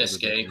 Yes,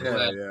 Gabe.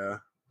 Yeah.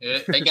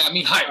 They got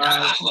me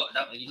hyped.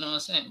 You know what I'm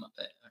saying about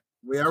that?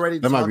 We already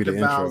talked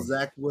about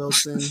Zach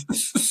Wilson.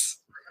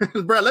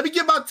 Bro, let me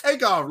get my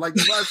takeoff. Like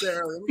I said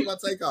earlier, let me get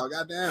my takeoff.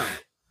 Goddamn.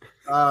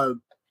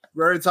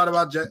 We already talked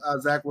about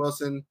Zach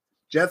Wilson.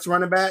 Jets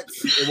running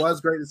backs, it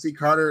was great to see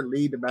Carter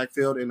lead the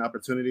backfield in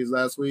opportunities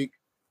last week,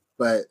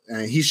 but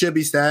he should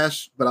be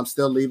stashed, but I'm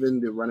still leaving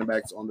the running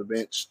backs on the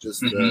bench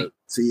just to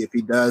see if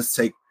he does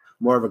take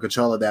more of a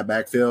control of that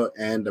backfield.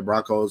 And the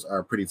Broncos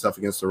are pretty tough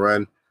against the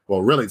run.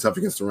 Well, really tough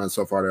against the run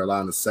so far. They're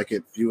allowing the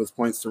second fewest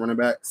points to running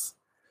backs.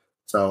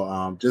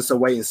 So just a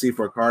wait and see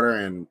for Carter,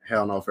 and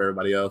hell no for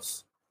everybody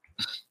else.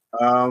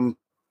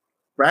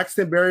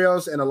 Braxton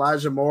Berrios and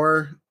Elijah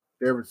Moore.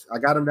 I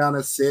got him down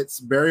at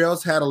 6.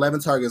 Berrios had 11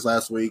 targets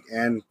last week,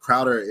 and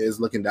Crowder is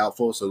looking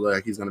doubtful, so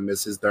like he's going to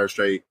miss his third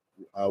straight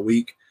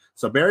week.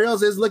 So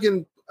Berrios is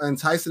looking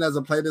enticing as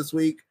a play this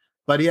week,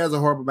 but he has a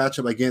horrible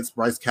matchup against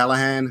Bryce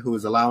Callahan, who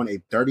is allowing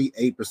a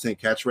 38%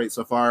 catch rate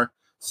so far.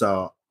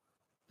 So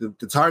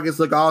the targets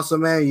look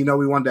awesome, man. You know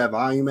we want that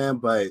volume, man,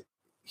 but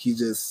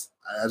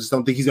I just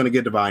don't think he's going to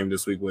get the volume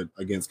this week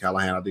against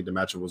Callahan. I think the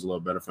matchup was a little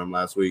better for him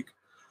last week.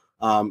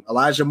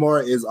 Elijah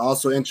Moore is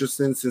also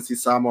interesting since he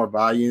saw more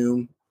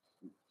volume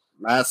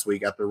last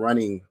week after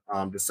running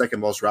the second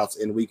most routes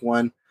in week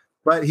 1.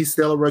 But he's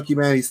still a rookie,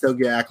 man. He still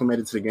get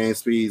acclimated to the game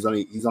speed.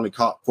 He's only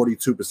caught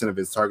 42% of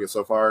his targets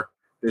so far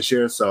this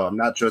year, so I'm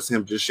not trusting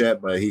him just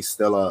yet, but he's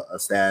still a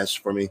stash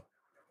for me.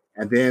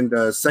 And then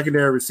the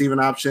secondary receiving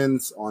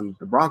options on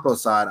the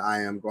Broncos side,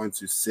 I am going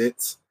to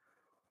sit.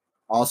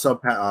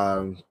 Also,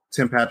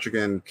 Tim Patrick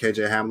and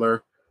KJ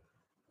Hamler.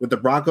 With the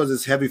Broncos,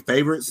 it's heavy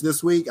favorites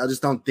this week. I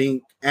just don't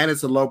think, and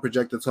it's a low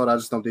projected total. I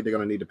just don't think they're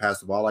going to need to pass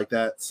the ball like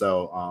that.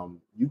 So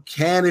you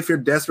can if you're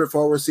desperate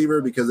for a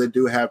receiver because they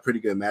do have pretty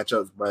good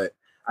matchups, but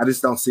I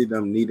just don't see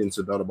them needing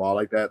to throw the ball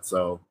like that.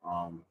 So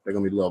they're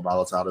going to be a little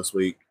volatile this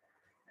week.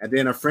 And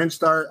then a fringe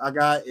start I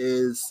got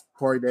is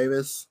Corey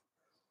Davis.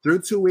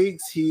 Through 2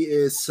 weeks, he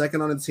is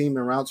second on the team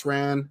in routes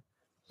ran,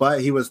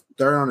 but he was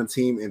third on the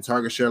team in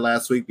target share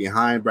last week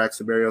behind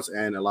Braxton Berrios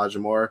and Elijah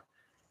Moore.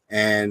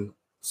 And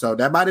so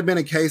that might have been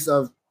a case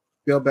of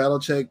Bill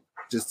Belichick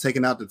just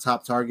taking out the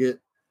top target.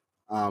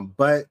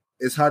 But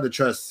it's hard to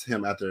trust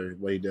him after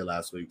what he did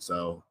last week.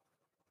 So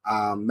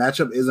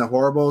matchup isn't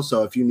horrible.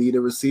 So if you need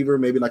a receiver,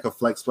 maybe like a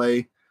flex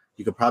play,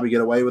 you could probably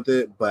get away with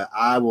it. But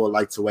I would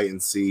like to wait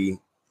and see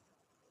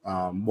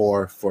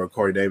more for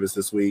Corey Davis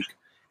this week.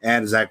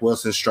 And Zach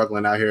Wilson's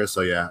struggling out here. So,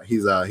 yeah,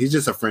 he's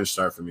just a fringe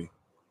start for me.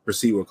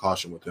 Proceed with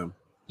caution with him.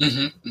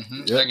 Yep.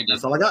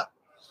 That's all I got.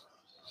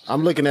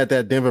 I'm looking at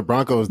that Denver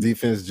Broncos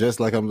defense just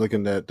like I'm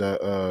looking at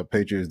the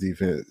Patriots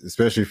defense,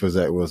 especially for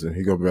Zach Wilson.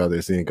 He's going to be out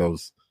there seeing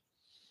ghosts.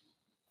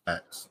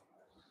 Facts.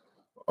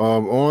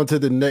 On to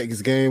the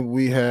next game.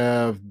 We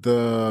have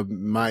the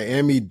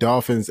Miami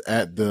Dolphins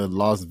at the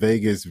Las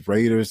Vegas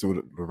Raiders,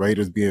 with the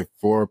Raiders being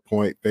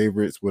 4-point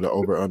favorites with an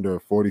over-under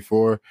of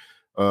 44.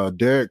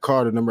 Derek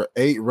Carter, number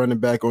 8 running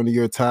back on the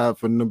year, tied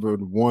for number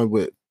 1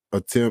 with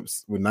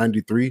attempts with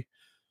 93.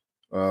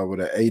 With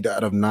an A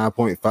dot of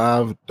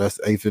 9.5. That's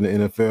 8th in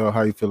the NFL.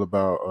 How you feel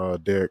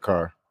about Derek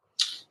Carr?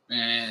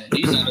 Man,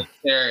 he's not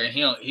care.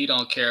 He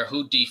don't care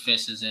who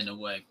defense is in the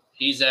way.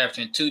 He's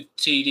averaging 2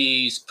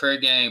 TDs per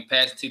game,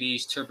 passing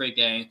TDs per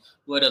game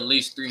with at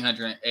least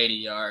 380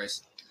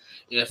 yards.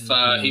 If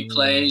he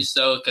plays,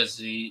 though, because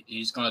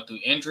he's going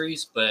through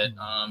injuries, but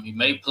he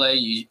may play.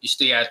 You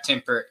still have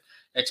tempered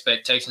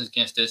expectations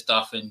against this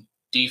Dolphin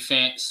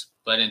defense.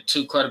 But in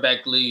 2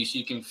 quarterback leagues,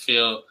 you can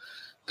feel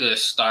good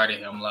starting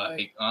him.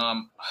 Like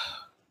I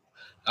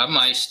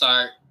might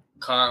start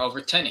Carr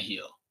over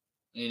Tannehill.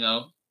 You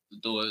know,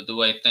 the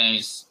way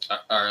things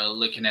are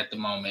looking at the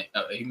moment,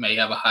 he may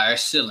have a higher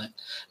ceiling,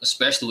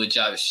 especially with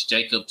Josh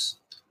Jacobs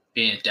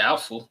being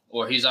doubtful,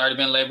 or he's already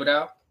been labeled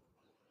out.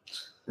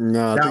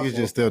 No, I think he's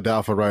just still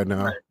doubtful right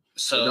now. Right.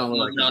 So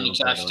moving on to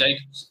Josh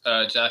Jacobs.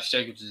 Josh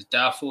Jacobs is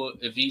doubtful.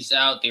 If he's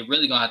out, they're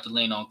really gonna have to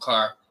lean on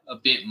Carr a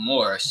bit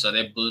more, so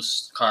they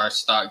boost Carr's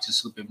stock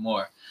just a little bit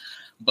more.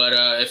 But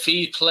if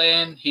he's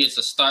playing, he is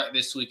a start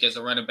this week as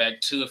a running back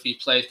too. If he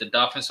plays, the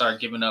Dolphins are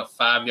giving up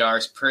 5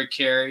 yards per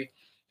carry.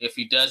 If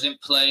he doesn't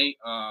play,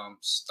 I'm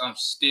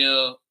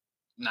still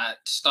not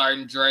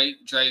starting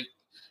Drake. Drake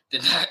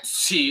did not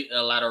see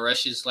a lot of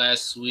rushes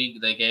last week.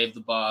 They gave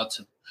the ball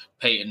to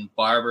Peyton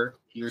Barber.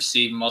 He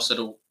received most of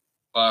the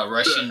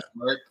rushing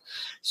work.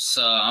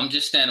 So I'm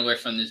just staying away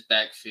from this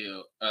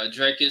backfield.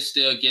 Drake is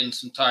still getting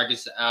some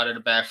targets out of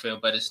the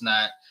backfield, but it's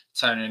not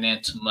turning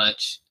into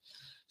much.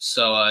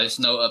 So there's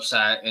no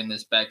upside in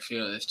this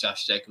backfield if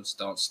Josh Jacobs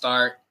don't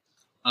start.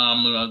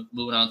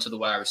 Moving on to the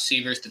wide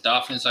receivers. The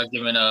Dolphins are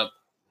giving up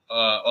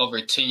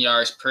over 10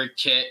 yards per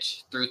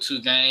catch through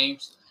 2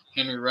 games.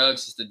 Henry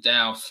Ruggs is the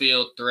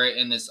downfield threat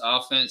in this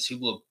offense. He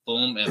will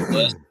boom and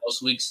bust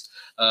most weeks.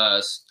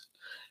 But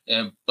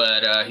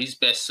he's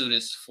best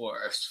suited for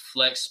a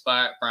flex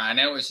spot. Brian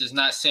Edwards is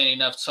not seeing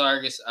enough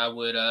targets. I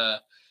would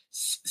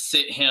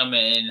sit him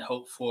and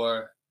hope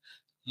for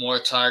more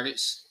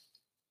targets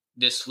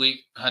this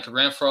week. Hunter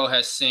Renfrow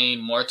has seen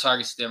more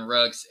targets than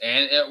Ruggs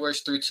and Edwards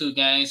through 2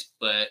 games,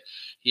 but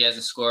he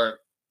hasn't scored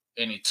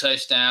any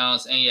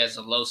touchdowns, and he has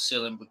a low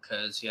ceiling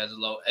because he has a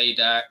low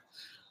ADOT.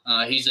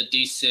 He's a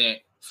decent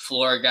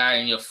floor guy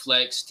in your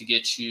flex to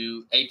get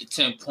you 8 to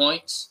 10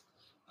 points.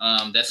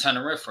 That's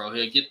Hunter Renfrow.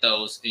 He'll get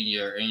those in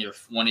your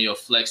one of your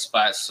flex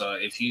spots. So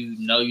if you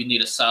know you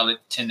need a solid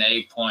 10 to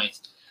 8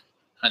 points,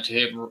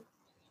 Hunter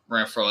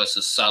Renfrow is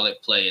a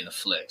solid play in the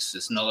flex.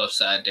 There's no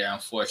upside there,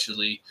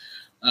 unfortunately.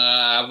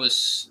 I would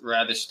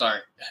rather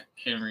start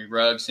Henry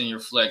Ruggs in your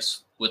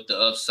flex with the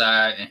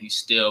upside, and he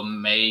still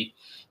may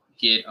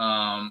get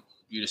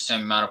you the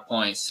same amount of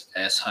points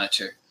as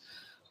Hunter.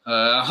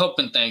 I'm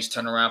hoping things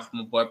turn around for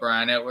my boy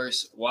Brian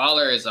Edwards.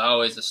 Waller is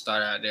always a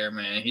starter out there,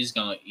 man. He's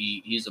going to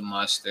eat. He's a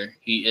monster.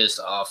 He is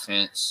the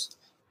offense.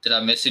 Did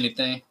I miss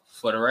anything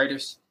for the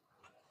Raiders?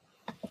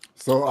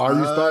 So are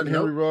you starting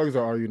nope. Henry Ruggs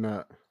or are you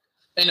not?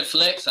 In the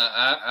flex,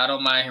 I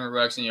don't mind Henry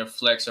Ruggs in your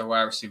flex or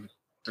wide receiver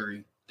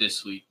 3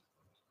 this week.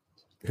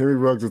 Henry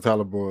Ruggs or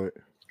Tyler Boyd?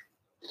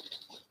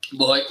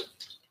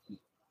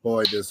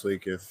 Boyd this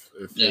week if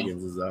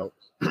Higgins is out.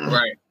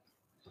 Right.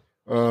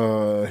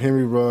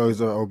 Henry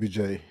Ruggs or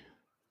OBJ?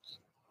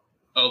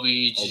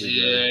 OBJ.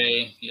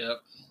 Yep.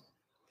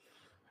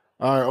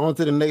 All right, on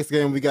to the next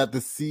game. We got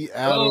the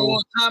Seattle.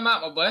 Oh, time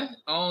out, my boy.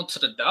 On to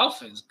the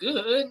Dolphins. Good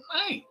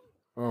night.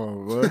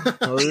 Oh, what?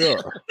 Hurry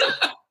up.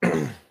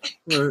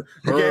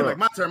 Okay, like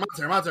my turn.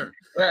 All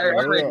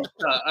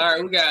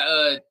right, we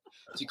got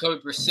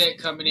Jacoby Brissett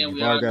coming in. We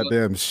got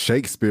damn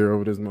Shakespeare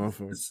over this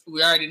motherfucker.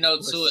 We already know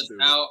Tua's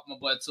out. My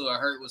boy Tua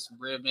hurt with some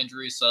rib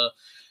injury, so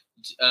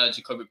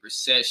Jacoby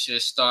Brissett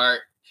should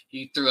start.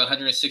 He threw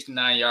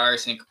 169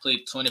 yards and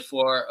completed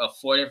 24 of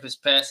 40 of his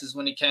passes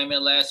when he came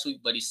in last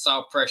week, but he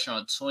saw pressure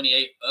on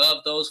 28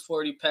 of those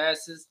 40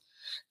 passes.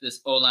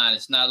 This O-line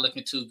is not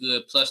looking too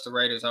good. Plus, the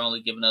Raiders are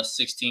only giving us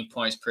 16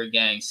 points per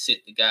game.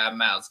 Sit the guy.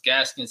 Myles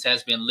Gaskins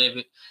has been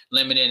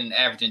limited and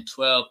averaging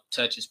 12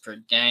 touches per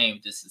game.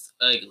 This is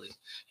ugly.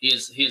 He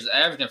is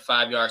averaging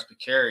 5 yards per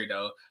carry,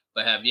 though,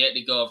 but have yet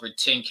to go over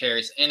 10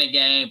 carries in a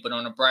game. But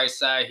on the bright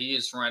side, he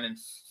has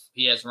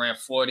ran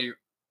 40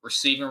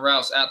 receiving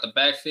routes out the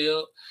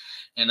backfield.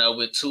 And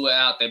with Tua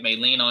out, they may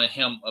lean on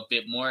him a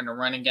bit more in the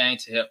running game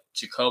to help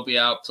Jacoby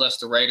out. Plus,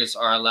 the Raiders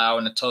are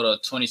allowing a total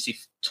of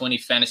 20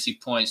 fantasy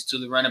points to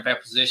the running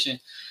back position.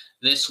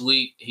 This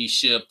week, he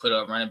should put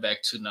up running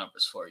back 2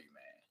 numbers for you,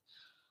 man.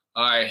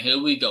 All right,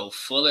 here we go.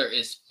 Fuller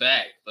is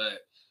back,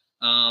 but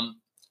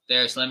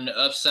there's limited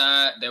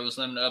upside. There was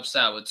limited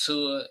upside with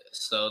Tua,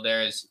 so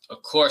there's,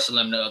 of course, a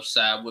limited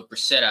upside with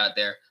Brissett out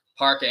there.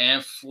 Parker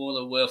and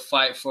Fuller will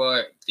fight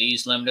for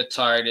these limited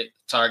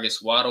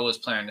targets. Waddle is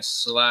playing the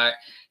slot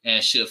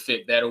and should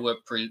fit better with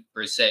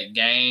Brissett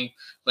game,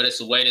 but it's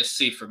a wait and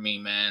see for me,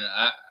 man.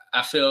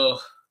 I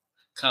feel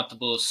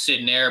comfortable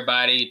sitting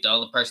everybody. The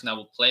only person I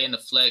will play in the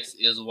flex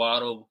is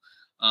Waddle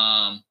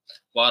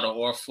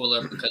or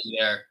Fuller because of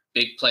their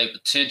big play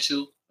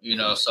potential,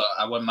 so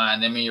I wouldn't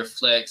mind them in your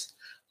flex.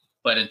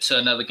 But until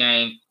another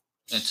game,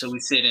 until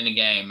we sit in the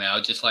game, man, I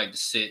would just like to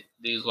sit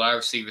these wide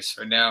receivers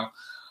for now.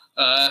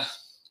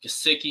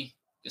 Gesicki,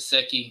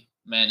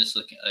 man, it's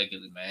looking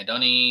ugly, man.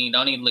 Don't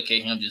even look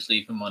at him. Just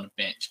leave him on the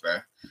bench, bro.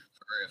 For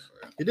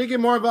real. He did get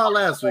more involved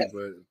last week,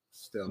 but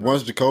still.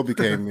 Once Jacoby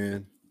came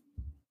in.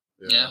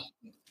 Yeah.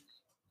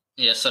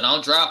 So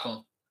don't drop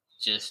him.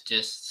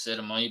 Just sit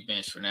him on your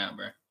bench for now,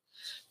 bro.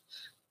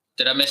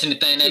 Did I miss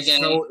anything in that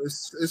game?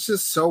 It's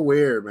just so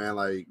weird, man.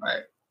 Like,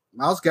 right.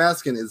 Myles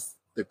Gaskin is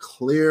the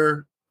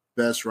clear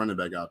best running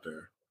back out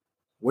there.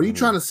 What are you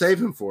trying to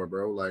save him for,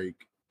 bro? Like,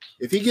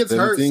 if he gets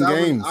hurt,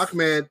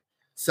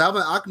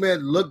 Salvon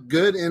Ahmed looked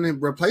good in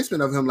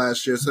replacement of him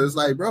last year. So it's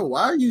like, bro,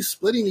 why are you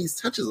splitting these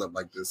touches up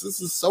like this? This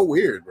is so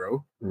weird,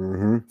 bro.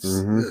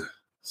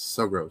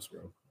 So gross,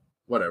 bro.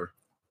 Whatever.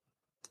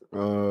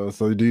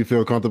 So do you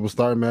feel comfortable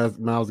starting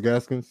Myles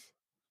Gaskins?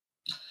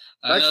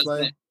 Flex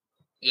play.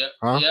 Yep.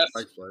 Huh? Yep.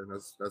 Flex play.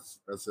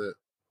 That's it.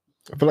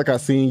 I feel like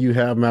I've seen you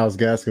have Myles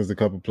Gaskins a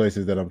couple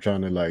places that I'm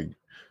trying to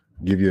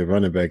give you a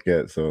running back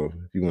at. So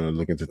if you want to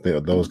look into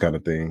those kind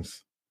of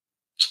things.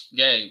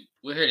 Yeah,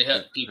 we're here to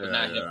help people,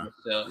 not help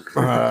ourselves.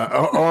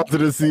 On to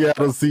the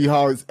Seattle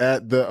Seahawks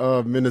at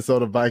the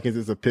Minnesota Vikings.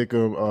 It's a pick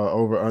 'em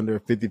over under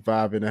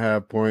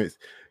 55.5 points.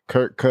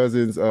 Kirk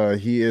Cousins,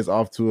 he is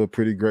off to a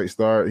pretty great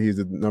start. He's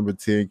a number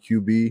 10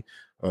 QB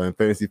in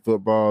fantasy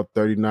football,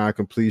 39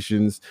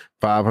 completions,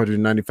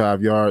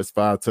 595 yards,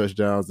 5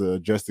 touchdowns, an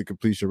adjusted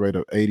completion rate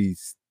of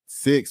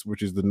 86,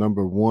 which is the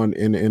number 1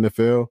 in the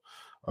NFL.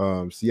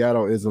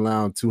 Seattle is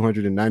allowing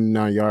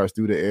 299 yards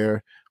through the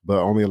air, but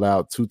only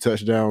allowed 2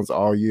 touchdowns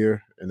all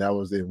year, and that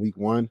was in week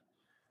 1.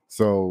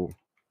 So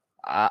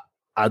I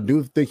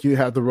do think you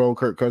have to roll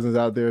Kirk Cousins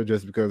out there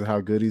just because of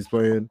how good he's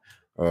playing.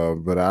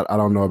 But I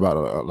don't know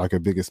about a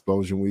big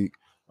explosion week.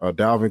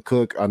 Dalvin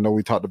Cook, I know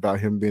we talked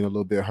about him being a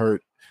little bit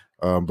hurt,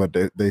 but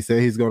they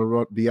say he's going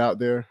to be out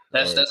there.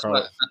 That's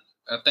what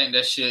I think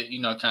that should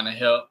kind of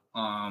help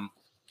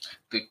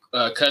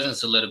the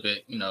Cousins a little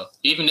bit.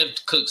 Even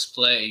if Cooks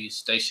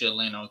plays, they should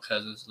lean on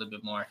Cousins a little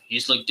bit more.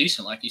 He's looked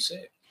decent, like you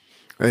said.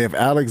 Hey, if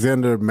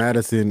Alexander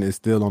Madison is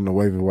still on the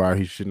waiver wire,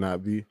 he should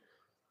not be.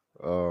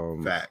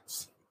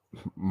 Facts.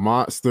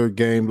 monster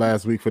game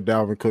last week for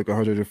Dalvin Cook,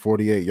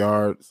 148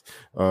 yards,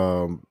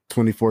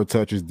 24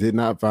 touches. Did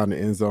not find the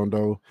end zone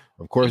though.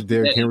 Of course,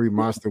 Derrick Henry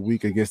monster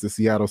week against the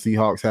Seattle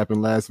Seahawks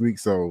happened last week.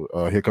 So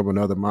here come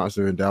another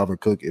monster in Dalvin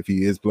Cook if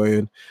he is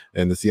playing.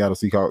 And the Seattle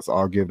Seahawks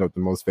all gave up the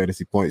most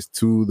fantasy points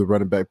to the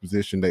running back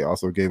position. They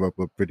also gave up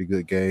a pretty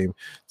good game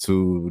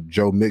to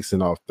Joe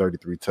Mixon off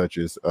 33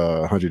 touches,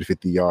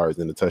 150 yards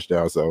and a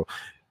touchdown. So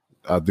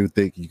I do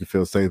think you can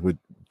feel safe with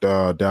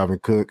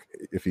Dalvin Cook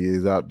if he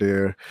is out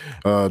there.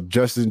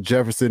 Justin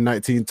Jefferson,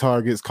 19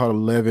 targets, caught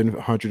 11,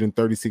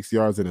 136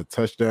 yards and a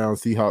touchdown.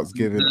 Seahawks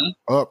giving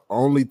up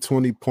only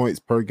 20 points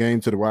per game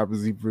to the wide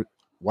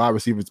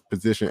receiver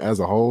position as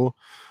a whole.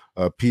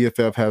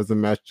 PFF has a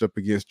matchup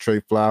against Trey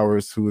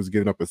Flowers, who is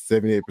giving up a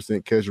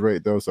 78% catch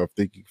rate, though, so I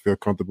think you can feel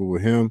comfortable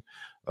with him.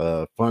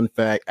 Fun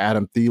fact,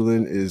 Adam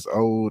Thielen is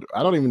old.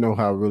 I don't even know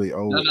how really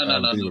old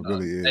Adam Thielen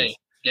really is.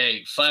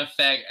 Hey, fun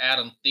fact,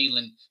 Adam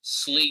Thielen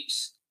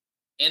sleeps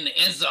in the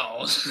end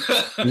zone.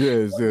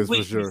 yes,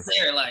 for sure.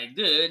 There, like,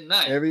 good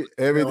night. Every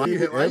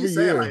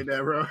year like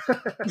that, bro.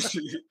 He's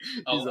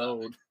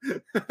old.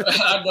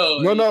 I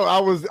know. No,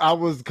 I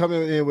was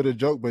coming in with a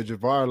joke, but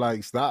Javar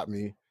like stopped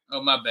me.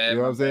 Oh, my bad. You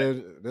know what I'm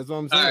saying? That's what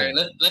I'm saying.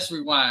 All right, let's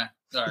rewind.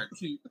 Sorry.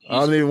 I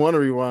don't even want to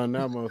rewind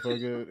now,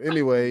 motherfucker.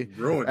 Anyway,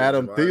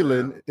 Adam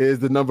Thielen is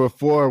the number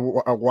 4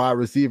 wide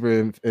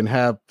receiver in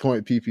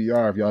half-point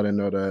PPR, if y'all didn't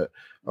know that.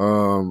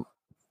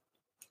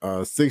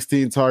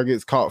 16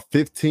 targets, caught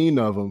 15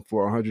 of them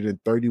for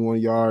 131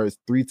 yards,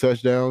 3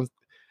 touchdowns.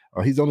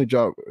 He's only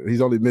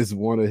missed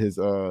one of his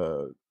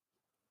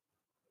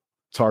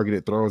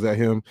targeted throws at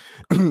him.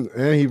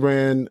 And he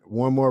ran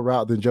one more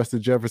route than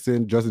Justin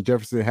Jefferson. Justin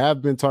Jefferson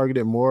have been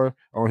targeted more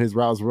on his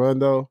routes run,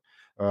 though.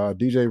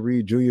 DJ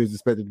Reed Jr. is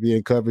expected to be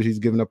in coverage. He's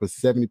giving up a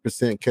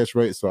 70% catch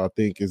rate, so I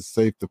think it's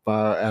safe to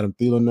fire Adam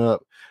Thielen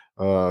up.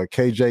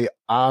 KJ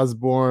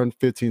Osborne,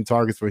 15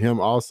 targets for him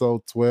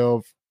also,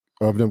 12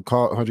 of them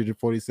caught,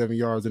 147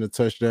 yards and a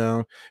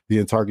touchdown,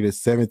 being targeted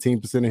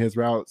 17% of his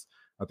routes.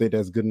 I think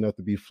that's good enough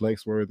to be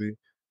flex worthy.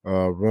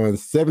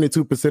 Runs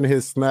 72% of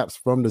his snaps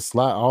from the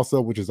slot also,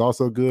 which is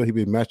also good. He'll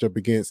be matched up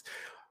against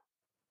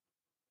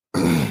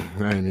I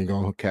ain't even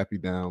gonna cap you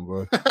down,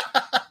 bro.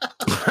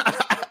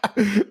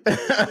 Bro,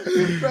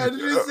 did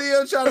you see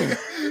him trying to?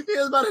 He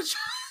was about to.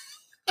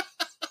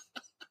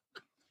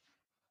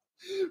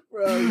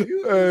 Bro,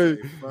 you a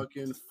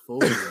fucking fool,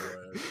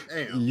 bro.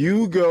 Damn.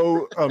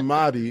 Hugo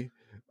Amadi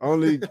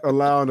only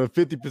allowing a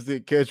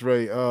 50% catch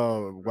rate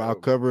while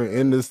covering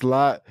in the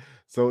slot.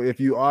 So if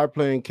you are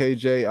playing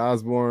KJ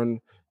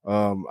Osborne,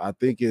 I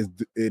think it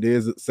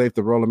is safe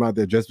to roll him out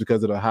there just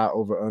because of the high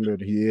over under.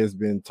 He has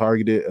been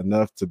targeted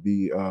enough to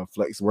be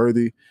flex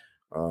worthy.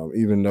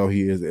 Even though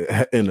he is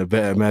in a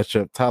bad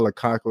matchup. Tyler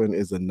Conklin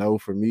is a no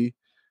for me.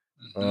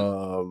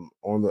 On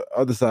the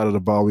other side of the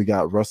ball, we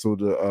got Russell,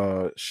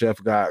 the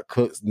chef got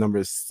Cooks,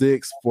 number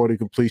 6, 40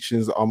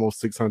 completions,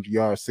 almost 600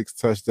 yards, 6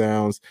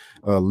 touchdowns,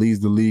 leads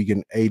the league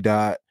in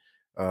ADOT.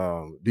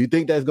 Do you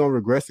think that's going to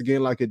regress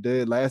again like it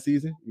did last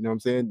season? You know what I'm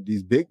saying?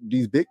 These big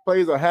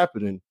plays are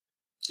happening.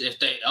 If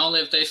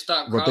they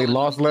stop, but they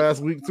lost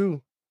last week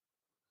too.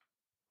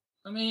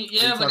 I mean,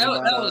 yeah, but that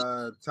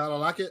was Tyler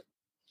Lockett.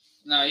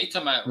 No, you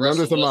talking about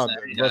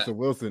Russell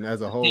Wilson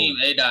as a whole. Team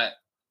ADOT.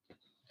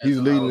 He's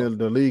leading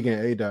the league in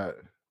ADOT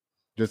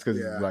just because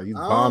he's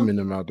bombing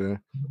them out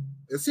there.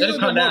 It seems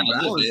like they're more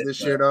balanced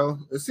this year, though.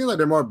 It seems like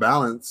they're more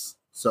balanced.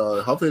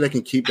 So hopefully they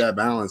can keep that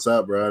balance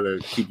up, bro. To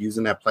keep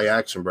using that play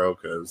action, bro.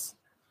 Because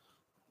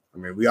I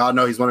mean, we all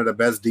know he's one of the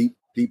best deep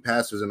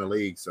passers in the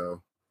league. So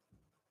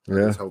I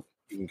just hope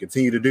he can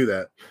continue to do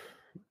that.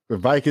 The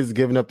Vikings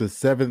giving up the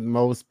 7th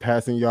most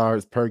passing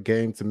yards per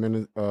game to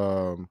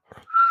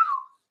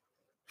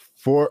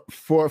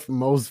fourth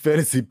most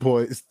fantasy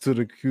points to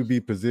the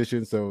QB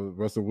position. So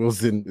Russell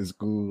Wilson is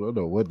cool. I don't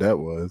know what that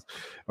was.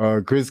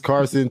 Chris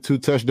Carson, 2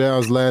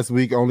 touchdowns last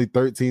week, only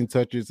 13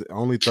 touches,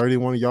 only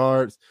 31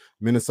 yards.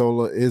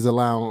 Minnesota is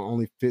allowing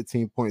only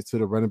 15 points to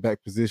the running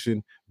back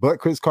position. But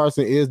Chris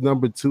Carson is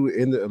number 2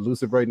 in the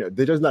elusive right now.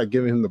 They're just not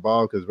giving him the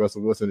ball because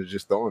Russell Wilson is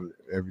just throwing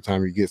it every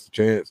time he gets the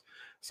chance.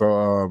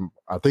 So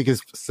I think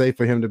it's safe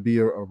for him to be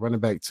a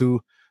running back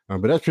too.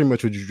 But that's pretty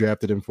much what you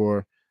drafted him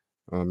for.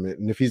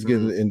 And if he's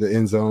getting in the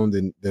end zone,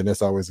 then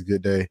that's always a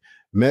good day.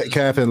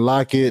 Metcalf and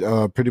Lockett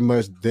pretty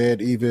much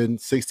dead even,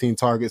 16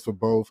 targets for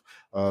both.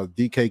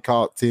 DK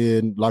caught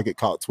 10, Lockett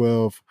caught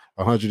 12,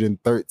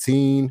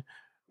 113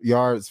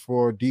 yards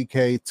for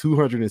DK,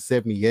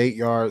 278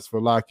 yards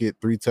for Lockett,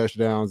 3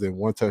 touchdowns and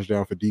 1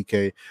 touchdown for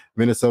DK.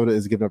 Minnesota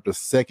is giving up the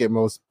 2nd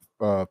most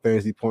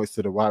fantasy points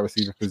to the wide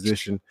receiver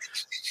position.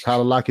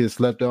 Tyler Lockett is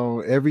slept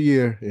on every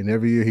year, and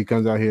every year he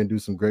comes out here and do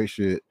some great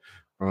shit.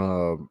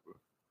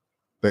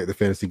 Thank the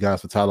fantasy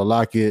guys for Tyler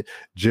Lockett.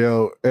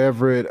 Gerald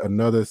Everett,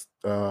 another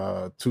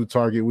 2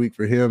 target week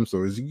for him.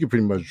 So you can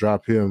pretty much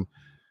drop him.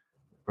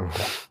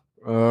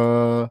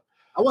 I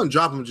wouldn't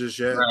drop him just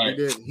yet. Right.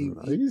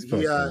 He's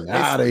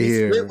out of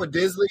here. Split with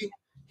Disley.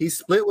 He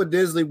split with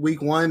Disley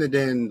week 1, and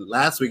then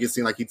last week it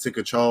seemed like he took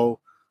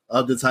control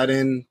of the tight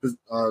end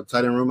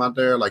room out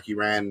there. Like he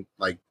ran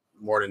like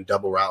more than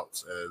double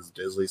routes as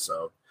Disley.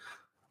 So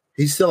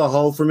he's still a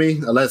hold for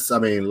me,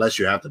 unless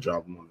you have to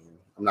drop him.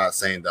 I'm not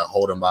saying to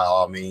hold him by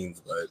all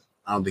means, but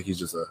I don't think he's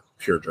just a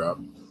pure drop.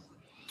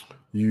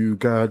 You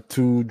got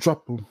to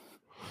drop him.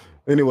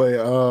 Anyway,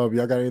 y'all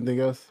got anything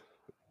else?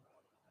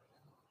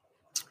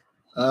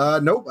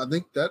 Nope. I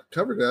think that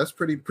covered it. That's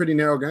pretty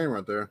narrow game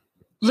right there.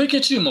 Look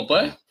at you, my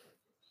boy.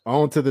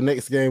 On to the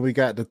next game. We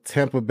got the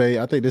Tampa Bay.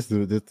 I think this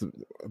is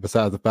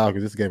besides the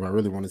Falcons, this game I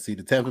really want to see.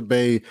 The Tampa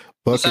Bay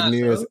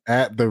Buccaneers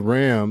at the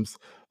Rams.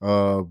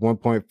 1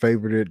 point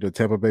favored. The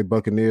Tampa Bay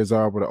Buccaneers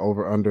are with an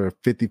over under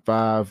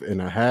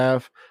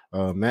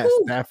 55.5. Matt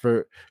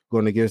Stafford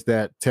going against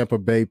that Tampa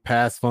Bay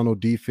pass funnel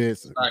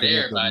defense.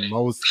 The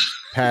most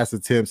pass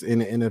attempts in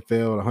the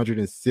NFL,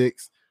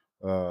 106.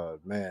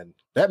 Man,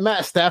 that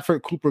Matt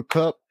Stafford Cooper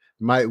Kupp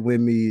might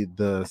win me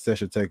the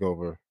session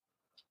takeover.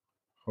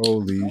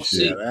 Holy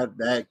shit! Yeah,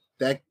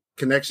 that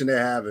connection they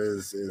have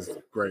is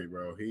great,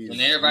 bro.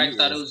 And everybody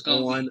thought it was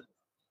going to be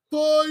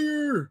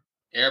fire.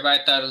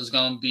 Everybody thought it was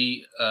going to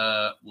be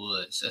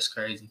Woods. That's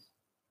crazy.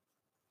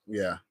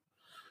 Yeah.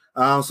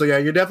 So yeah,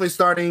 you're definitely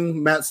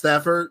starting Matt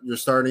Stafford. You're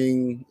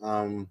starting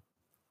Tom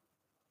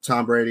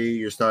Brady.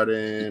 You're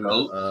starting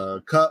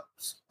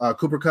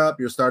Cooper Kupp.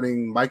 You're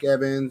starting Mike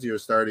Evans. You're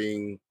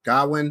starting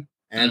Godwin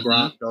and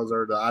Gronk. Those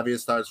are the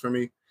obvious starts for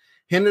me.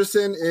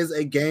 Henderson is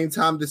a game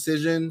time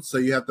decision, so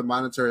you have to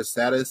monitor his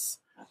status.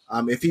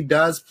 If he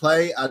does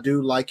play, I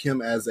do like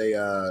him as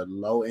a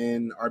low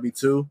end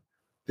RB2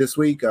 this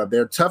week.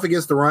 They're tough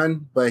against the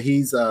run, but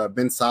he's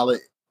been solid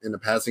in the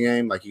passing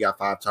game. Like he got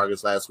 5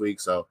 targets last week,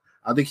 so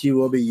I think he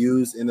will be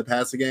used in the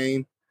passing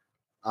game.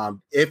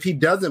 If he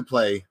doesn't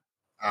play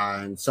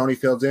and Sony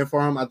fills in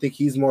for him, I think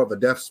he's more of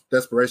a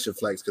desperation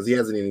flex because he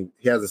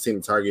hasn't seen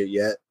a target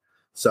yet.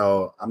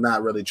 So I'm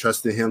not really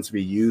trusting him to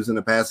be used in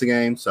the passing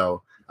game.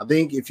 So I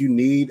think if you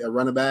need a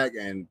running back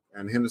and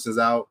Henderson's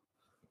out,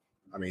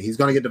 I mean, he's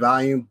going to get the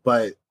volume,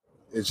 but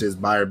it's just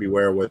buyer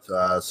beware with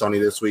Sony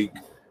this week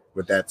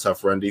with that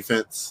tough run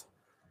defense.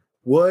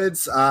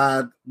 Woods,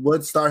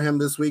 would start him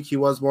this week. He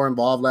was more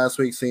involved last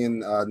week, seeing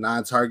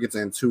 9 targets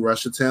and 2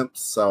 rush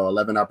attempts, so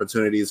 11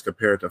 opportunities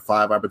compared to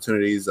 5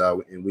 opportunities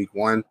in week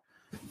 1.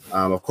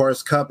 Of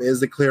course, Kupp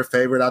is the clear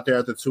favorite out there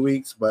after 2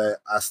 weeks, but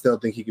I still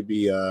think he could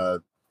be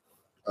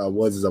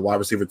Woods is a wide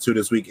receiver 2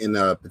 this week in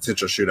the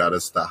potential shootout.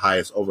 It's the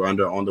highest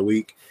over-under on the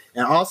week.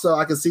 And also,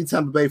 I can see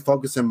Tampa Bay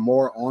focusing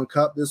more on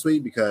Kupp this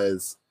week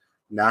because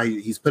now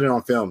he's put it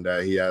on film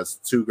that he has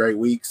 2 great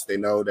weeks. They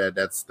know that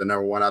that's the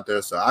number 1 out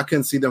there. So I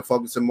can see them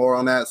focusing more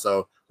on that.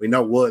 So we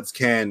know Woods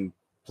can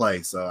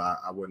play. So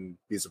I wouldn't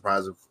be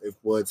surprised if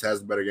Woods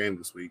has a better game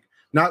this week.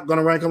 Not going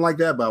to rank him like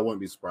that, but I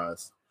wouldn't be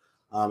surprised.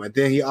 And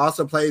then he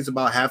also plays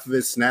about half of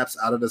his snaps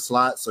out of the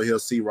slot. So he'll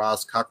see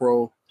Ross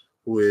Cockrell,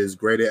 who is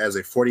graded as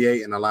a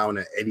 48 and allowing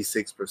an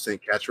 86%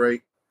 catch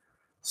rate.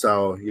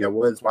 So, yeah,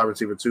 Woods, wide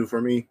receiver 2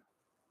 for me.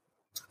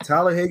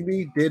 Tyler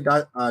Higbee did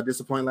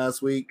disappoint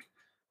last week.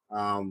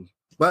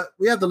 But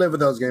we have to live with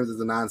those games as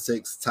a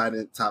 9-6 tight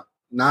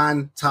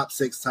end, top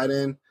 6 tight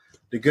end.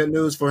 The good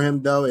news for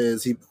him, though,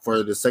 is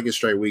for the second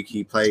straight week,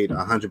 he played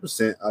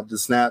 100% of the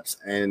snaps,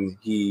 and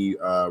he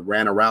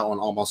ran a route on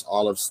almost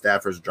all of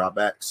Stafford's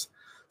dropbacks.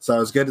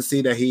 So it's good to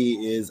see that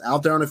he is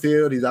out there on the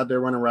field. He's out there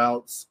running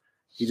routes.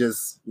 He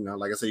just,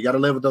 like I said, you got to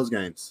live with those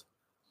games.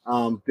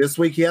 This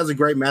week, he has a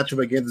great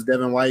matchup against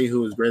Devin White,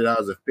 who is graded out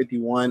as a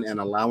 51 and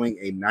allowing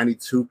a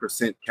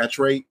 92% catch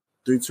rate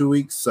through 2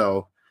 weeks.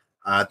 So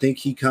I think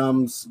he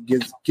it's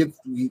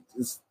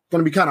going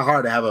to be kind of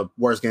hard to have a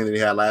worse game than he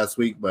had last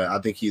week, but I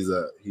think he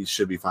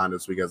should be fine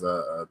this week as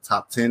a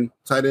top 10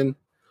 tight end.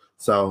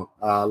 So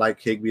I like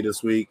Higbee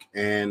this week.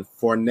 And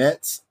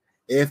Fournette,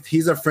 if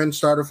he's a fringe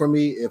starter for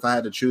me, if I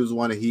had to choose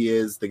one, he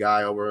is the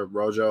guy over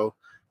Rojo.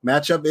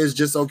 Matchup is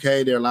just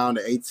okay. They're allowing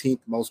the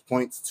 18th most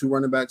points to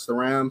running backs, the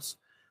Rams.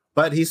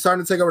 But he's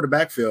starting to take over the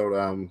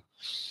backfield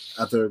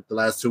after the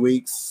last 2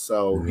 weeks.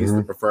 So he's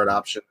the preferred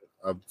option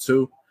of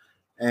 2.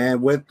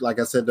 And with, like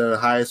I said, the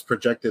highest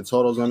projected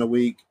totals on the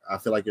week, I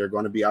feel like there are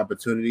going to be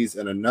opportunities.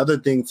 And another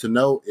thing to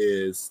note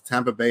is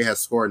Tampa Bay has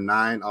scored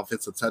 9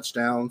 offensive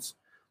touchdowns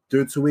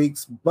through 2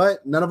 weeks,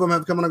 but none of them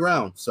have come on the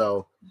ground.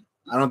 So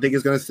I don't think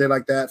it's going to stay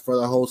like that for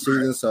the whole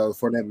season. So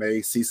Fournette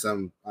may see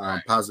some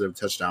positive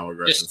touchdown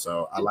regression.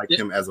 So I like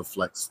him as a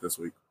flex this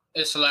week.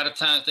 It's a lot of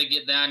times they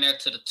get down there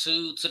to the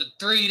 2, to the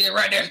 3. They're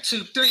right there,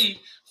 2,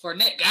 3.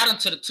 Fournette got him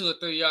to the 2 or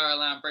 3 yard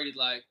line. Brady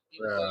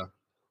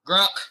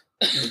Gronk.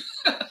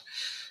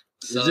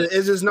 So,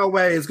 it's just no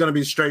way it's going to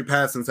be straight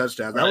passing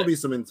touchdowns. That would be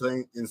some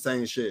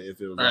insane shit if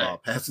it was all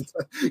passing.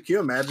 Can you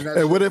imagine that?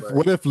 Hey, what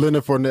if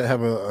Leonard Fournette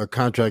have a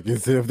contract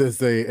instead they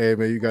say, "Hey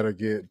man, you got to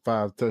get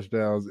 5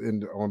 touchdowns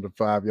on the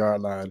 5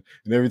 yard line,"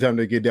 and every time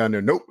they get down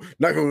there, nope,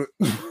 not going.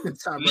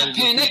 Not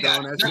paying that guy.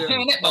 Not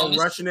paying that bonus.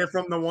 Rushing it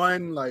from the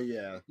 1, like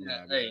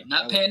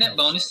not paying that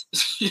bonus.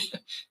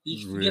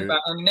 You forget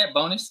about earning that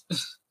bonus.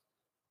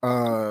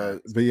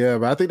 But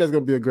I think that's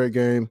gonna be a great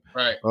game,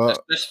 right?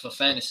 Especially for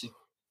fantasy.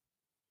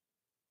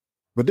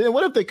 But then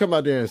what if they come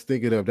out there and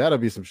stink it up? That'll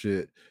be some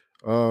shit.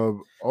 I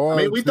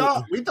mean, we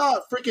thought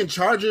freaking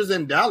Chargers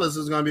and Dallas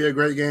was gonna be a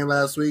great game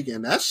last week,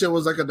 and that shit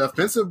was like a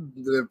defensive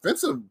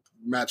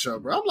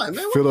matchup, bro. I'm like,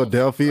 man,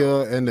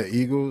 Philadelphia and the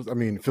Eagles. I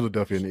mean,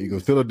 Philadelphia and the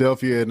Eagles.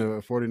 Philadelphia and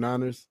the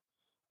 49ers.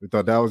 We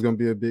thought that was gonna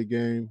be a big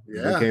game.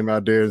 Yeah, they came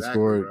out there and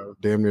scored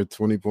damn near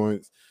 20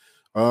 points.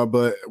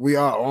 But we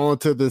are on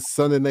to the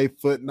Sunday night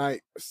foot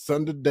night.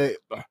 Sunday.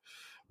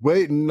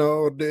 Waiting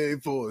all day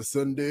for a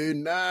Sunday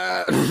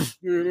night.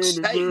 Waiting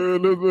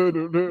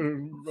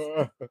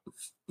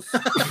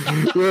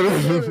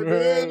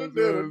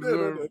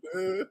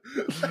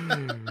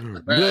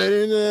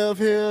up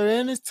here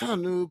and it's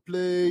time to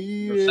play.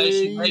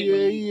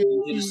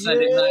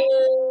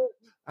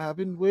 I've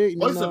been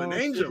waiting all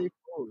day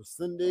for a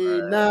Sunday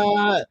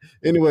night.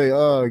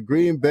 Anyway,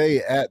 Green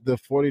Bay at the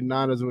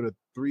 49ers with a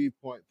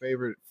 3-point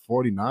favorite.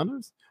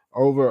 49ers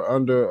over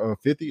under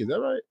 50. Is that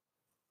right? Is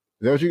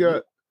that what you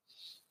got?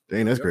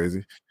 Dang, that's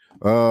crazy.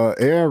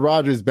 Aaron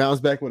Rodgers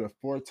bounced back with a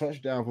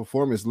 4-touchdown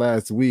performance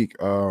last week.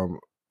 How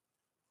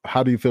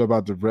do you feel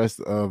about the rest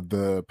of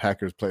the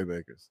Packers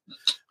playmakers?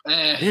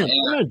 Damn,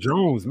 Aaron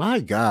Jones, my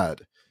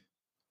God.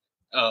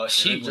 Oh,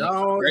 she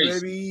Jones,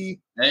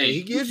 baby. Hey,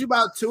 he gives you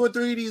about 2 or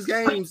 3 of these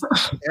games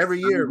every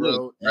year,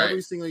 bro. Right.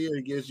 Every single year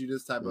he gives you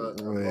this type of.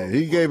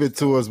 He gave it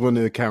to us when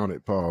it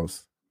counted.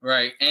 Pause.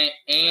 Right,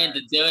 and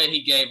the deal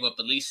he gave up,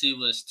 at least it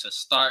was to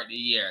start the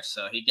year,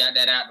 so he got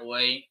that out of the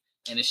way.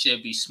 And it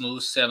should be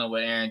smooth sailing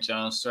with Aaron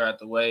Jones throughout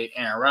the way.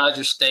 Aaron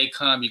Rodgers, stay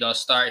calm. You're going to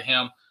start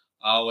him.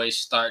 Always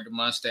start the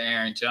monster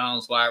Aaron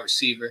Jones, wide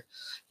receiver.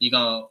 You're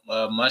going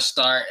to must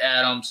start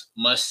Adams,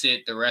 must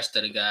sit the rest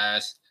of the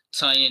guys.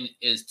 Tunyon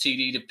is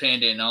TD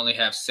dependent and only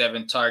have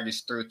 7 targets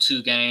through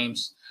 2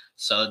 games.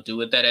 So do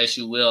with that as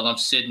you will. I'm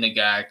sitting the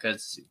guy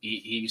because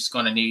he's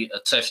going to need a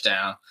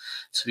touchdown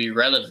to be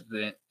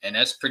relevant. And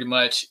that's pretty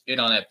much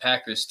it on that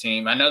Packers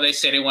team. I know they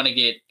say they want to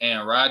get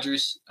Aaron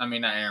Rodgers. I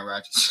mean, not Aaron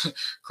Rodgers. Of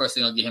course,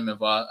 they're going to get him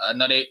involved. I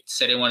know they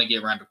said they want to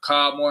get Randall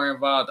Cobb more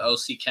involved. The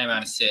OC came out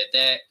and said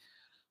that.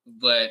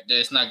 But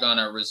it's not going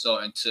to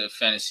result into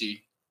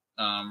fantasy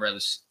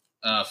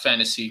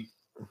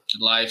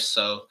life.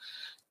 So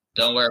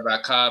don't worry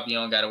about Cobb. You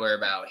don't got to worry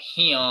about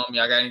him.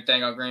 Y'all got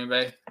anything on Green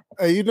Bay?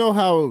 Hey, you know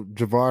how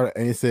Javard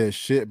ain't said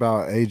shit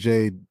about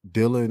AJ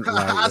Dillon?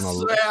 Like, I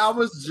swear, I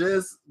was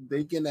just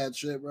thinking that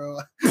shit, bro.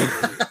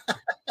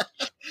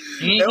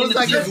 It was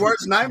like his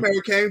worst nightmare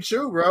came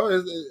true, bro.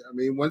 I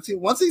mean, once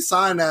he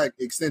signed that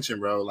extension,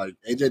 bro, like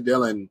AJ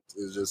Dillon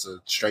is just a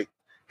straight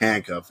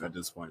handcuff at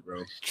this point,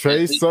 bro.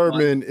 Trey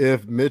Sermon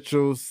if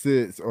Mitchell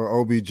sits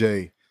or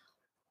OBJ.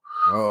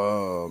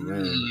 Oh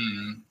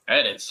man,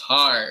 that is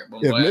hard.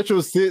 If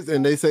Mitchell sits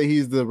and they say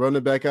he's the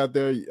running back out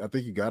there, I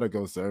think you gotta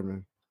go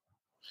Sermon.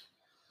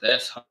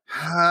 That's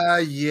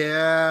hard.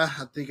 Yeah,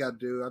 I think I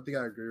do. I think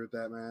I agree with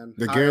that, man.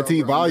 The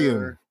guaranteed volume.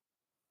 Under.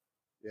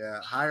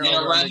 Yeah, higher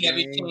run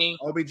heavy team.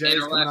 OBJ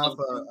is coming off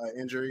an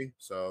injury,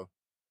 so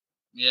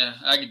yeah,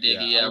 I can dig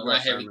it. Yeah,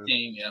 run heavy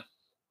team. Yeah.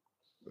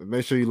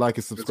 Make sure you like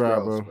and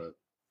subscribe, bro.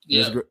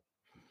 Yeah.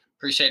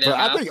 Appreciate that. But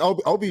I think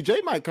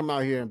OBJ might come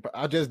out here, and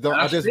I just don't.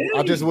 I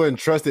just wouldn't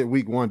trust it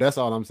week 1. That's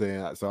all I'm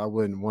saying. So I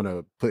wouldn't want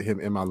to put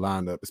him in my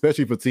lineup,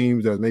 especially for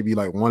teams that maybe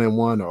like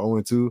 1-1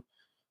 or 0-2.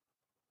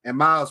 And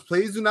Miles,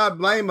 please do not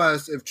blame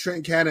us if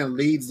Trent Cannon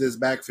leads this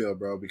backfield,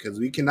 bro, because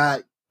we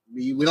cannot.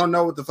 We don't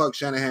know what the fuck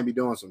Shanahan be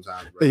doing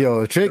sometimes, bro.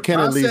 Yo, Trent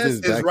Cannon leads this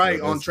backfield. Is right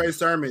on Trey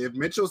Sermon. If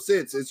Mitchell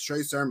sits, it's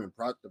Trey Sermon.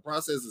 The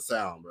process is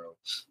sound, bro.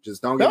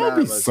 Just don't get that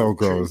would be so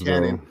gross,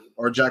 bro.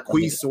 Or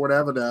Jacqueise or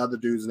whatever the other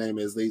dude's name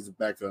is leads the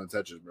backfield and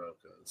touches, bro.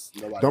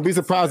 Don't be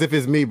surprised if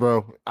it's me,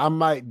 bro. I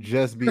might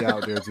just be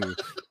out there too.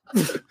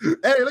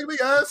 Hey, look at me,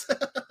 guys.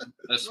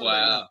 That's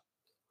wild.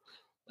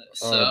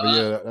 So, but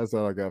yeah, that's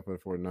all I got for the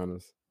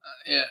 49ers.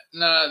 Yeah,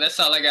 no, that's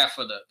all I got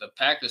for the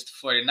Packers, the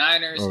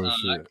 49ers. Oh,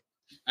 shit.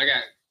 I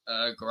got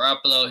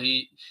Garoppolo.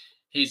 He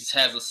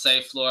has a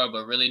safe floor,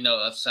 but really no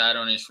upside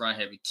on his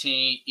run-heavy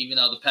team. Even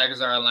though the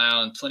Packers are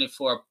allowing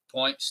 24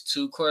 points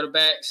to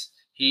quarterbacks,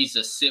 he's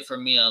a sit for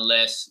me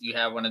unless you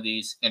have one of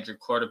these injured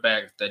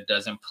quarterbacks that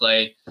doesn't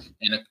play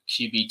in a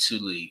QB2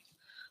 league.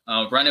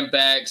 Running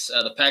backs,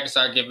 the Packers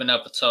are giving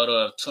up a total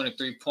of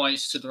 23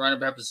 points to the running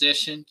back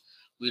position.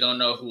 We don't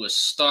know who is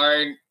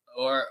starting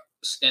or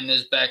in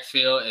this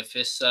backfield. If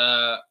it's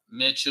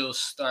Mitchell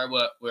start,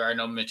 we already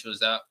know Mitchell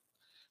is out.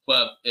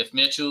 Well, if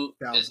Mitchell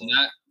is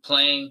not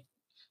playing,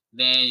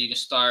 then you can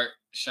start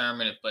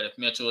Sherman. But if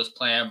Mitchell is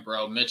playing,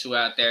 bro, Mitchell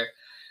out there.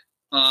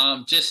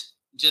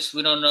 Just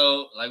we don't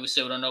know. Like we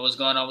said, we don't know what's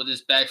going on with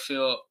this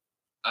backfield.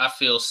 I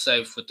feel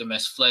safe with them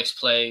as flex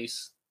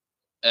plays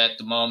at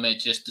the moment,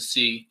 just to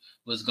see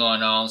what's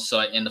going on.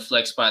 So in the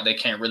flex spot, they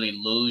can't really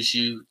lose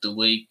you the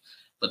week,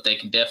 but they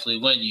can definitely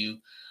win you.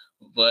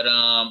 But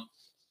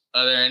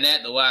other than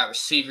that, the wide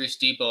receivers,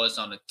 Debo is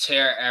on a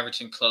tear,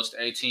 averaging close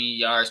to 18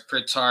 yards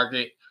per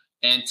target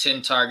and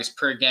 10 targets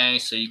per game.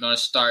 So you're going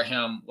to start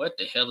him. What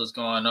the hell is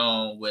going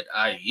on with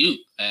Ayuk?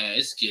 Man,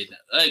 it's getting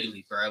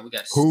ugly, bro. We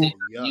got to sit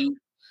Ayuk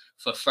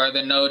for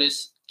further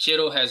notice.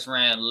 Kittle has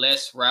ran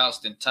less routes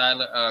than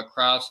Tyler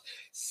Kroft,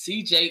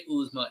 CJ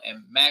Uzomah,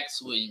 and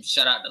Max Williams.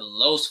 Shout out to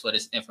Los for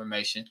this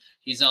information.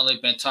 He's only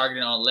been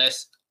targeted on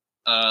less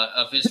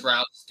of his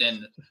routes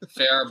than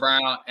Farrah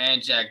Brown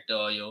and Jack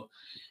Doyle.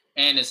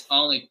 And it's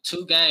only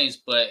 2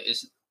 games, but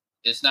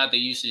it's not the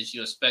usage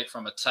you expect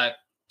from a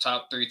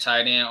top 3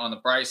 tight end. On the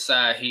bright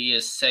side, he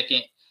is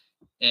second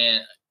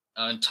in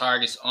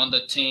targets on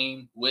the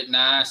team with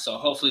 9. So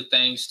hopefully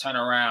things turn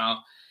around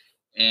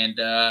and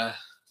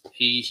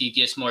he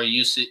gets more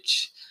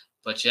usage.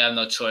 But you have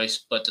no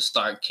choice but to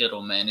start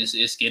Kittle, man.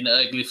 It's getting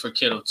ugly for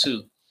Kittle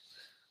too.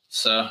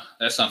 So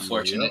that's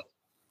unfortunate. Yep.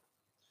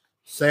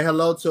 Say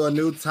hello to a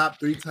new top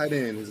 3 tight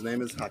end. His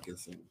name is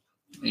Hockenson.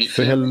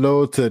 Say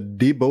hello to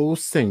Deebo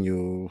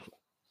Samuel.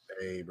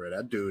 Hey, bro,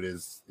 that dude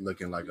is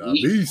looking like a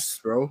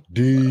beast, bro.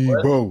 Deebo.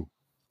 All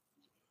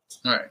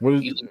right. What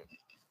is,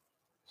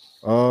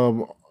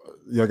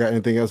 y'all got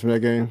anything else from that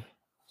game?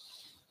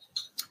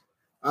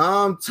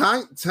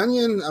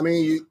 Tonyan, I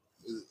mean,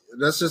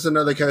 that's just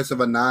another case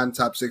of a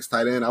non-top 6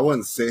 tight end. I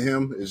wouldn't sit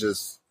him. It's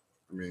just,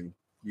 I mean,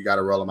 you got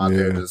to roll him out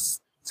there.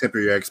 Just temper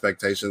your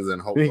expectations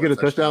and hope. Did he get a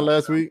touchdown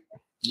last week?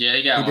 Yeah,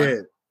 he got one.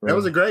 Did. It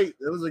was a great,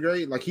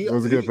 like it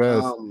was a good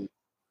pass.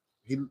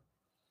 He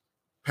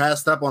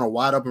passed up on a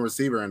wide open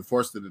receiver and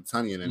forced it to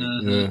Tonyan,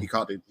 and he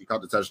caught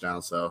the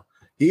touchdown. So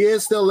he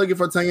is still looking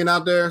for Tonyan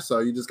out there. So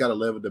you just got to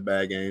live with the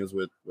bad games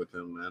with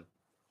him, man.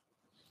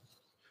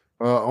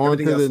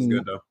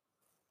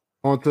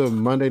 On to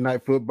Monday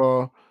Night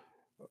Football.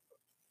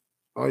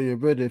 Are you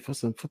ready for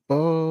some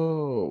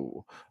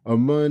football? A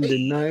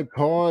Monday night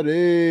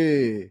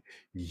party.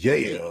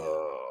 Yeah.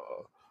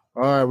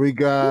 All right, we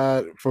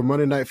got for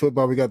Monday Night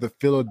Football, we got the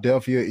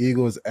Philadelphia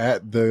Eagles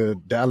at the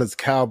Dallas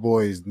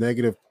Cowboys,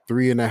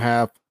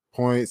 -3.5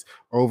 points,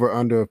 over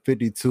under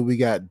 52. We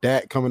got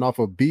Dak coming off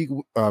a big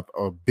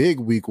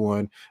week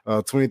 1,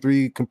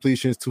 23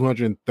 completions,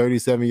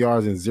 237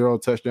 yards, and 0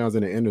 touchdowns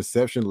and an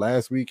interception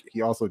last week.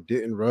 He also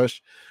didn't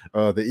rush.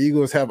 The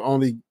Eagles have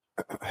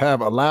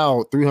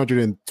allowed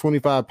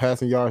 325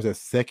 passing yards, that's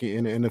second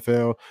in the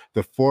NFL,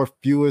 the 4th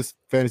fewest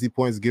fantasy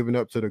points given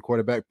up to the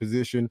quarterback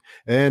position,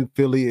 and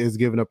Philly is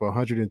giving up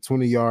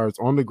 120 yards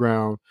on the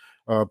ground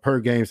per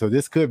game. So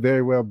this could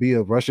very well be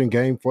a rushing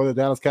game for the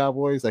Dallas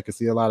Cowboys. I could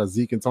see a lot of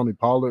Zeke and Tony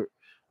Pollard.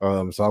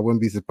 So I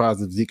wouldn't be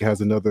surprised if Zeke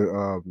has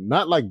another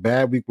not like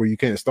bad week where you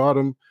can't start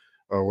him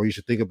or where you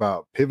should think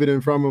about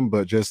pivoting from him,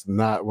 but just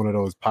not one of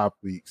those pop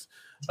weeks.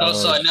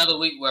 So another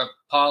week where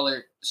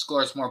Pollard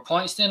scores more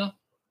points than him?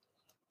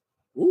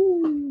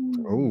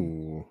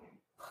 Ooh.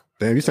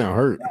 Damn, you sound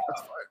hurt.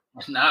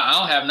 Nah, I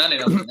don't have none of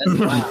them. That's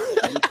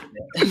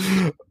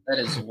wild. That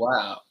is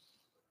wild.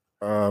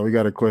 We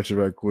got a question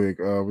right quick.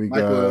 We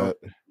got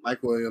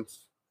Mike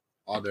Williams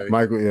all day.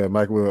 Mike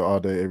Williams all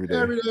day, every day.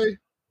 Every day.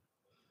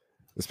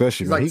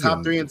 Especially he's like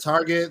top 3 in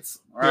targets.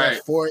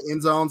 Right. 4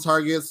 end zone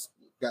targets.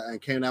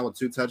 And came out with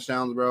 2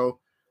 touchdowns, bro.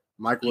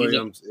 Mike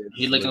Williams.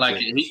 He looking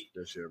like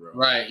this year, bro.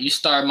 Right. You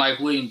start Mike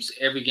Williams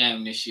every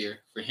game this year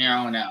for here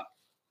on out.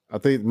 I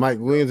think Mike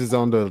Williams is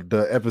on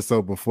the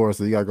episode before,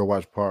 so you gotta go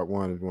watch part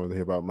 1 if you want to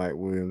hear about Mike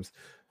Williams.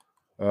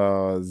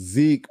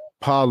 Zeke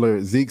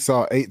Pollard. Zeke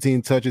saw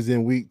 18 touches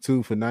in week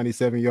 2 for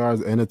 97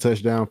 yards and a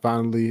touchdown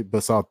finally,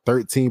 but saw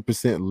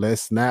 13%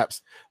 less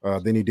snaps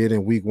than he did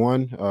in week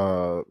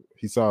 1.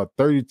 He saw a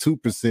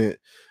 32%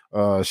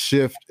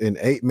 shift in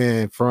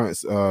 8-man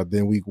fronts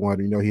than week 1.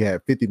 You know, he had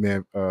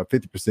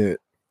 50%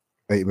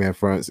 8-man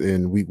fronts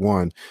in week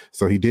 1.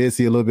 So he did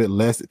see a little bit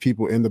less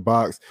people in the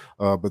box.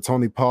 But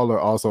Tony Pollard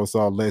also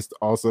saw less,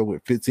 also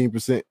with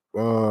 15%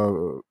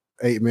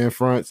 8-man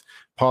fronts.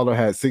 Pollard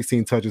had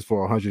 16 touches for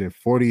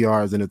 140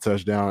 yards and a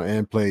touchdown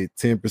and played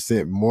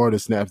 10% more of the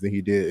snaps than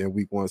he did in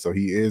week 1. So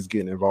he is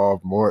getting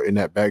involved more in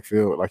that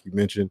backfield, like you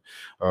mentioned.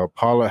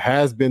 Pollard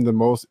has been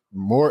the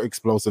more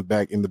explosive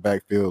back in the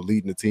backfield,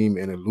 leading the team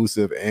in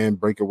elusive and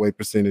breakaway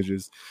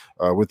percentages.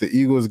 With the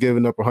Eagles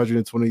giving up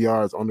 120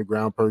 yards on the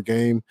ground per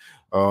game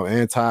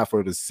and tied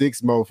for the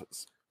 6th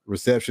most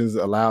receptions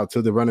allowed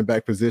to the running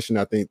back position.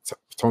 I think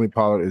Tony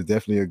Pollard is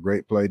definitely a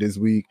great play this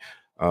week.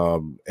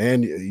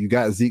 And you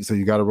got Zeke, so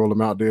you got to roll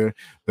him out there.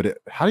 But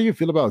how do you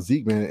feel about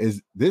Zeke,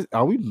 man?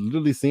 Are we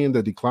literally seeing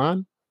the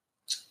decline?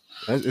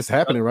 It's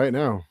happening right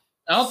now.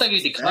 I don't think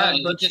he's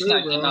declining. He's just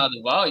not getting all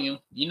the volume.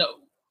 You know,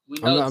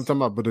 I'm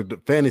talking about the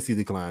fantasy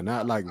decline,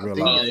 not like real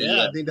life.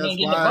 Yeah, I think that's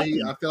why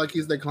I feel like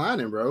he's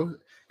declining, bro.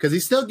 Because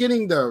he's still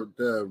getting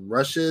the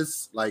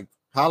rushes. Like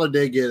Pollard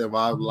did get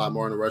involved a lot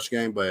more in the rush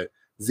game, but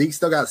Zeke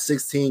still got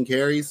 16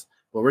 carries.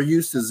 But we're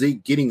used to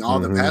Zeke getting all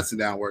the passing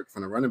down work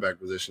from the running back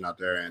position out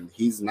there, and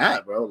he's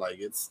not, bro. Like,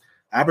 it's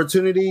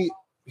opportunity.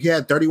 He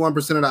had 31%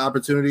 of the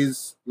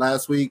opportunities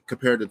last week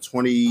compared to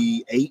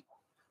 28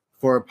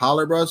 for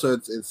Pollard, bro. So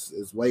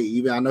it's way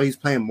even. I know he's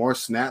playing more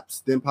snaps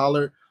than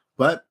Pollard,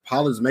 but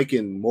Pollard's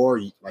making more.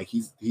 Like,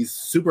 he's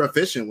super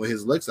efficient with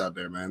his looks out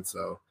there, man.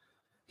 So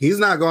he's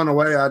not going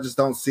away. I just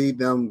don't see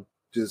them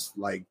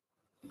I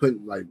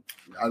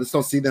just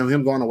don't see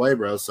him going away,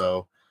 bro.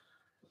 So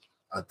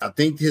I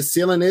think his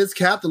ceiling is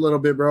capped a little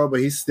bit, bro, but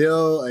he's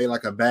still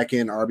a back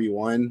end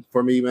RB1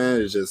 for me,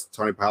 man. It's just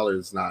Tony Pollard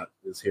is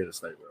here to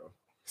stay, bro.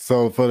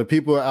 So for the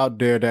people out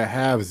there that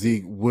have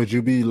Zeke, would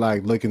you be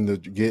like looking to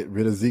get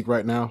rid of Zeke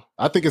right now?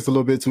 I think it's a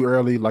little bit too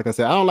early. Like I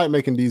said, I don't like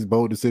making these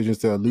bold decisions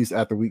till at least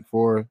after week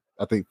 4.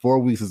 I think 4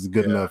 weeks is a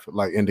good enough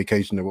like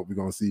indication of what we're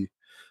gonna see.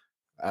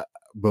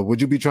 But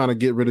would you be trying to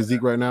get rid of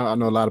Zeke right now? I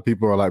know a lot of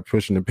people are like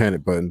pushing the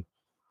panic button.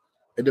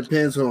 It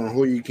depends on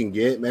who you can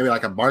get. Maybe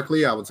like a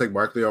Barkley, I would take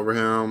Barkley over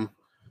him.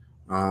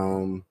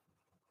 Najee,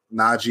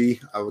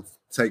 I would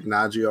take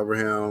Najee over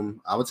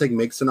him. I would take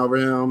Mixon over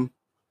him.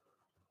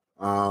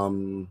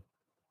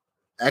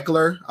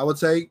 Eckler, I would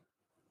take.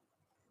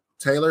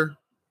 Taylor,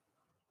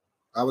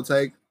 I would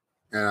take.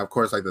 And of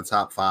course, like the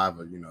top 5,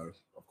 of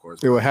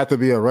course. It would have to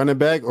be a running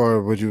back,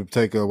 or would you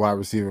take a wide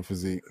receiver for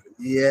Zeke?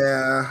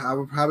 Yeah, I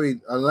would probably,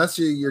 unless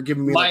you're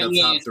giving me like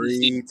a top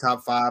 3,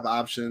 top 5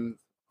 option.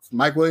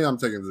 Mike Williams, I'm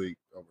taking Zeke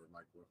over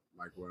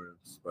Mike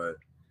Williams, but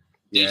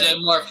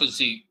DJ Moore for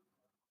Zeke.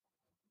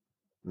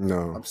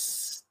 No, I'm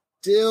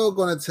still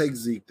gonna take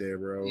Zeke there,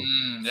 bro.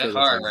 That's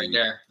hard right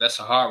there. That's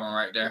a hard one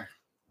right there.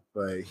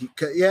 But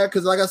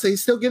because like I say,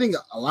 he's still getting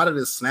a lot of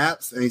his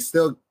snaps, and he's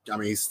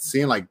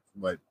seeing like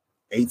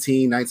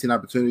 18, 19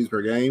 opportunities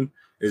per game.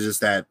 It's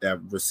just that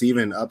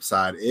receiving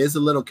upside is a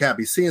little cap.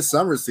 He's seeing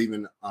some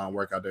receiving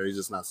work out there. He's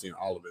just not seeing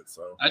all of it.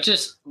 So he's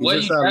just a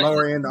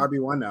lower end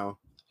RB1 now.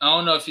 I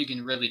don't know if you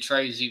can really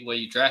trade Zeke where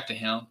you drafted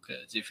him,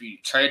 because if you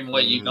trade him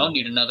where you don't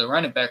need another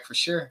running back for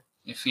sure.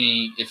 If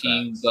you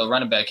go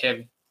running back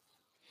heavy.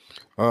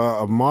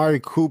 Amari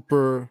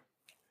Cooper.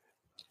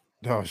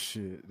 Oh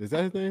shit. Is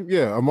that his name?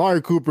 Yeah,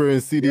 Amari Cooper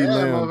and CD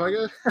Lamb.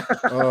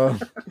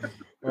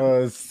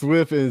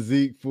 Swift and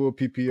Zeke full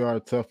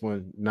PPR, tough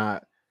one.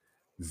 Not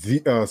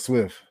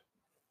Swift.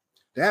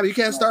 Damn, you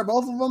can't start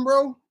both of them,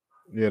 bro.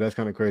 Yeah, that's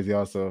kind of crazy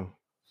also.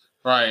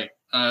 Right.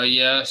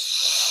 Yeah.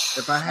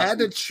 If I had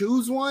to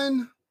choose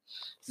one,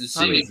 Zeke.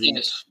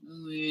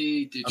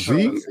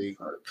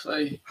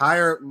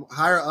 Higher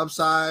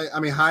upside. I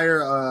mean,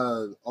 higher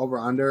over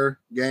under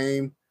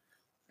game,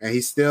 and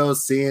he's still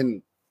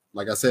seeing,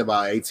 like I said,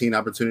 about 18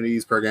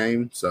 opportunities per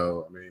game.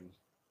 So I mean,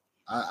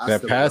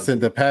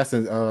 the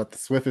passing.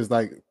 Swift is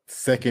like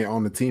second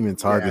on the team in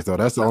targets, though.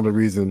 That's the only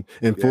reason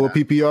in full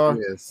PPR.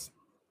 Yes,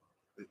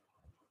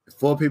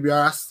 full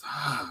PPR.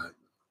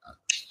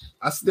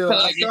 I still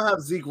have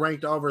Zeke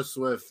ranked over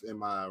Swift in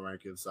my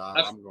rankings, so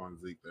I'm going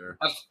Zeke there.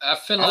 I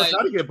feel I was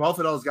trying to get both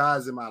of those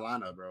guys in my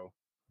lineup, bro.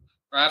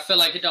 I feel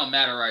like it don't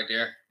matter right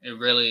there. It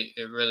really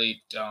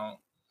don't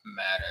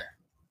matter.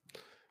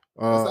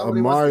 That's not what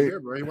he wants to hear,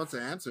 bro. He wants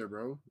to answer,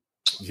 bro.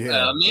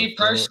 Yeah, me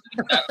personally,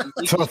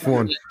 tough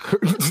one.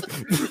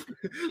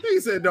 He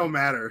said, "Don't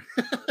matter."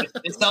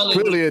 It's only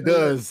clearly it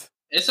does.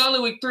 It's only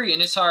week 3,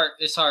 and it's hard.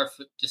 It's hard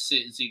to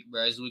sit Zeke,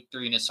 bro. It's week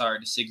 3, and it's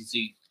hard to sit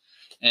Zeke.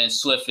 And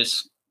Swift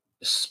is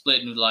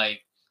splitting like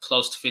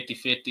close to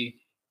 50-50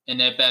 in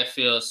that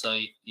backfield. So,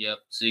 yep,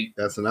 Zeke.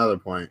 That's another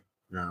point.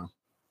 No.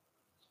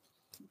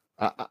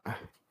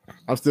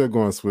 I'm still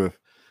going Swift.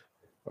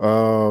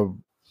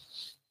 On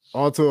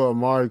to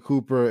Amari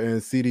Cooper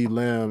and CD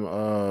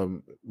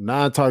Lamb.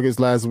 9 targets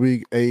last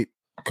week, 8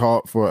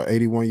 caught for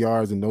 81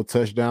 yards and no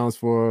touchdowns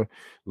for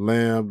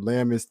Lamb.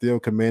 Lamb is still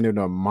commanding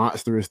a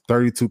monstrous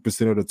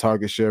 32% of the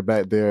target share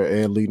back there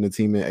and leading the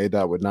team in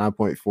ADOT with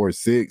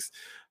 9.46.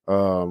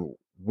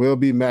 Will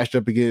be matched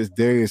up against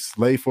Darius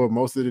Slay for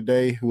most of the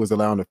day, who was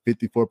allowing a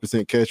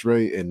 54% catch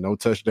rate and no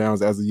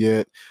touchdowns as of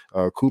yet.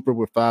 Cooper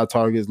with 5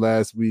 targets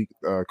last week,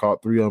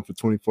 caught 3 of them for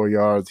 24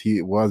 yards.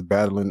 He was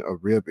battling a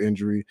rib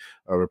injury.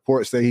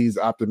 Reports say he's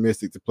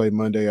optimistic to play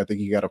Monday. I think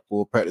he got a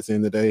full practice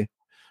in today.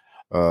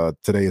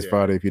 Today is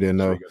Friday, if you didn't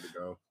know.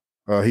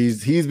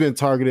 He's been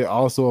targeted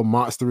also a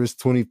monstrous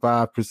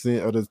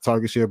 25% of the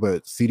target share,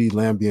 but CD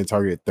Lamb being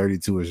targeted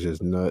 32 is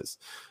just nuts.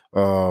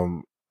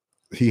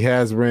 He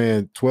has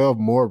ran 12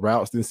 more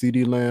routes than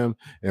CD Lamb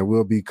and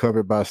will be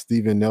covered by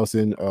Steven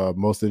Nelson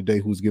most of the day,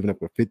 who's giving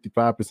up a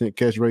 55%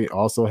 catch rate,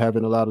 also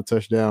having a lot of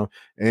touchdown,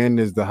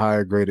 and is the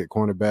higher graded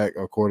cornerback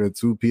according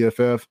to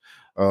PFF.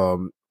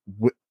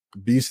 But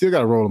you still got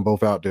to roll them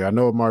both out there. I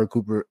know Amari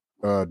Cooper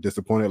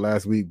disappointed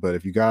last week, but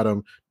if you had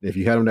him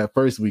that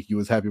first week, you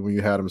was happy when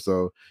you had him.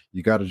 So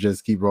you got to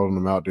just keep rolling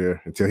him out there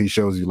until he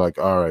shows you, like,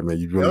 all right, man,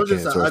 you really. It was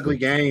just an ugly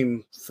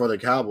game for the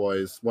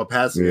Cowboys,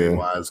 passing game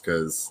wise,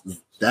 because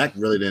Dak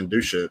really didn't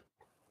do shit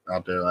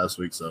out there last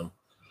week. So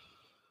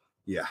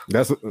yeah,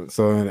 that's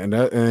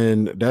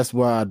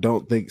why I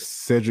don't think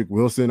Cedric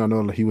Wilson. I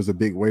know he was a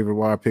big waiver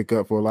wire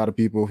pickup for a lot of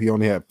people. He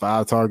only had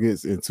 5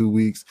 targets in 2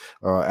 weeks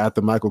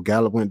after Michael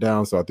Gallup went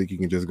down. So I think you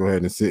can just go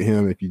ahead and sit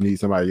him. If you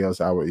need somebody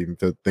else, I would even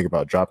think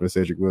about dropping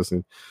Cedric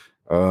Wilson.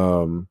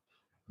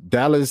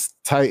 Dallas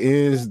tight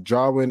ends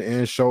Jarwin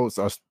and Schultz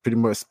are pretty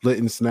much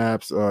splitting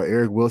snaps.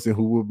 Eric Wilson,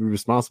 who will be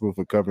responsible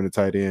for covering the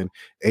tight end,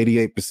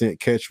 88%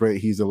 catch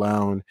rate he's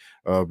allowing,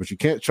 but you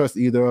can't trust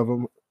either of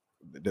them.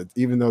 that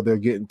even though they're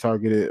getting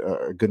targeted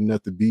good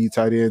enough to be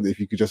tight ends, if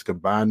you could just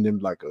combine them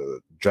like a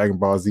Dragon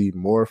Ball Z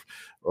morph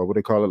or what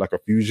they call it, like a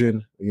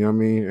fusion, you know what I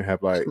mean? And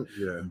have like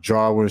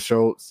Jarwin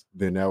Schultz,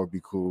 then that would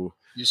be cool.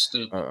 You're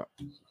stupid.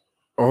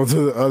 On to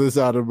the other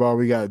side of the ball,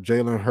 we got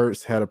Jalen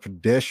Hurts had a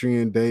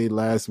pedestrian day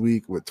last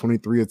week with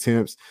 23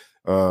 attempts,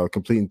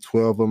 completing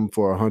 12 of them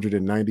for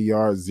 190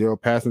 yards, 0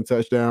 passing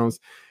touchdowns.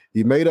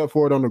 He made up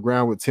for it on the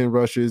ground with 10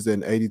 rushes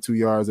and 82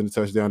 yards and a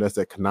touchdown. That's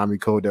that Konami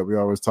code that we're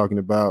always talking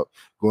about.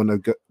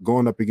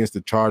 Going up against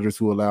the Chargers,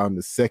 who allowed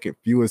the second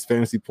fewest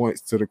fantasy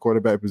points to the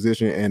quarterback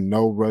position and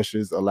no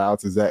rushes allowed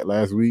to Dak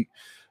last week.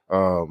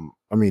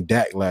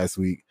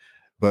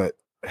 But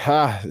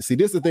see,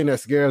 this is the thing that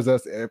scares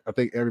us. I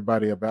think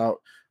everybody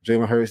about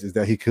Jalen Hurts is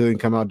that he couldn't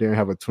come out there and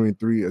have a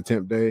 23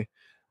 attempt day.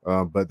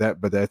 But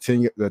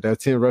that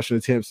 10 rushing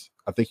attempts,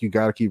 I think you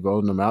got to keep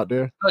rolling them out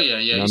there. Oh yeah,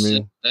 you know what I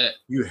mean? That.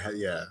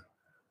 Yeah,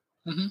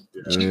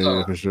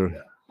 for sure.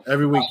 Yeah.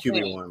 Every week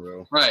QB1,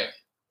 bro. Right.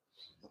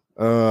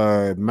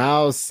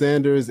 Miles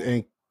Sanders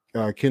and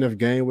Kenneth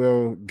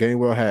Gainwell.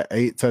 Gainwell had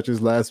 8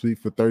 touches last week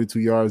for 32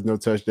 yards, no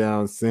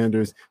touchdowns.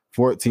 Sanders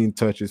 14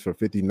 touches for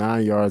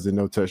 59 yards and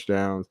no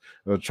touchdowns.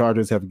 The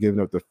Chargers have given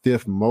up the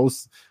 5th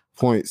most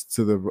points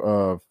to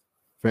the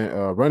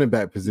running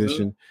back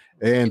position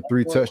and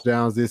 3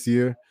 touchdowns this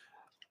year.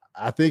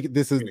 I think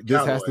this has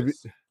to be.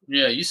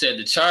 Yeah, you said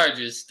the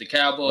Chargers, the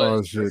Cowboys.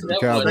 Oh shit, the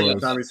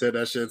Cowboys. Tommy said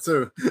that shit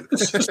too.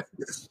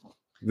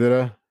 Did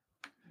I?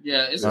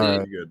 Yeah, it's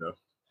good. Good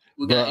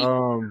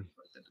though.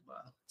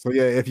 So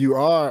yeah, if you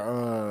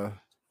are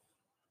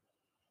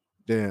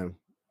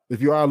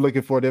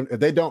looking for them, if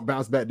they don't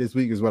bounce back this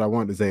week, is what I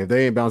wanted to say. If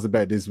they ain't bouncing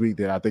back this week,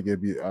 then I think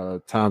it'd be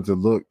time to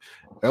look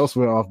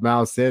elsewhere off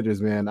Miles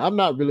Sanders, man. I'm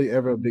not really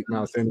ever a big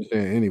Miles Sanders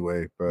fan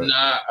anyway, but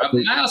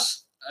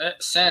Miles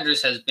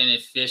Sanders has been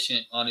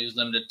efficient on his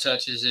limited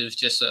touches. It was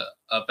just a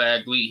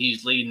bad week.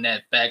 He's leading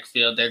that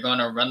backfield. They're going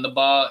to run the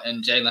ball,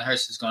 and Jalen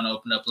Hurts is going to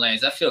open up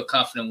lanes. I feel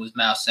confident with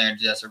Miles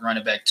Sanders as a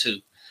running back too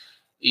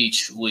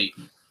each week.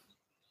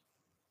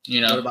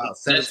 You know, what about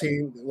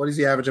 17? What does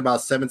he average?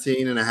 About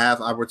 17 and a half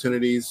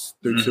opportunities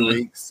through 2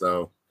 weeks.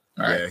 So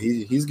yeah,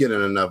 he's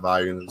getting enough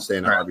volume to stay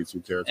in the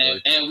RB2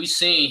 territory. And we've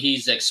seen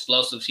he's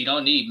explosive. He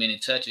don't need many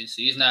touches.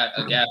 He's not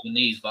a guy who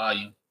needs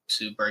volume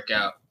to break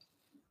out.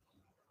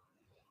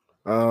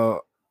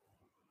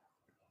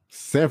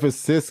 San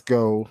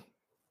Francisco.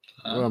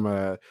 Where am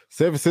I at?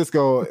 San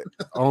Francisco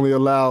only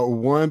allowed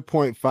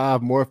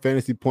 1.5 more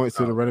fantasy points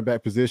to the running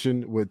back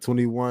position with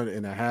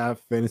 21.5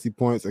 fantasy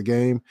points a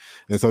game.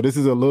 And so this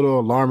is a little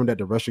alarming that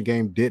the rushing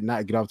game did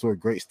not get off to a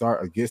great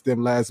start against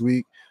them last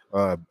week.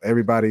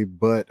 Everybody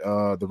but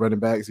the running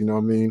backs, you know what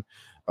I mean?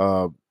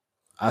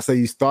 I say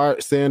you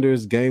start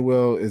Sanders.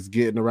 Gainwell is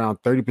getting around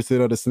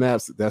 30% of the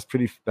snaps.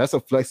 That's a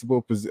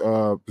flexible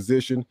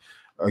position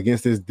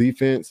against this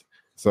defense.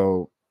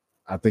 So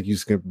I think you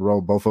can roll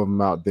both of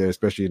them out there,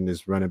 especially in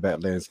this running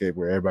back landscape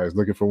where everybody's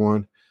looking for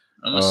one.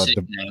 I'm gonna sit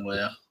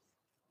Gainwell.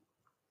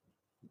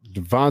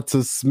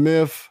 Devonta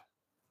Smith,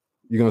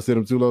 you gonna sit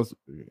him too low?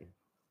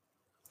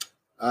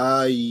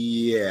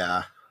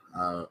 Yeah,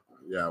 I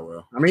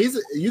will. I mean,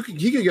 he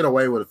could get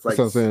away with a flex.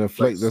 That's what I'm saying. A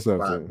flex. That's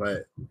what I'm saying.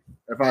 But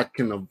if I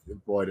can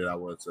avoid it, I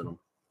would sit him.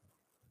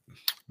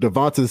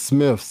 Devonta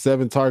Smith,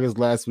 7 targets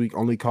last week,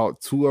 only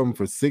caught 2 of them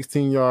for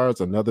 16 yards.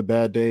 Another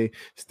bad day.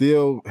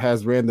 Still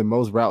has ran the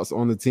most routes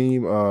on the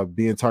team,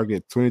 being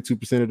targeted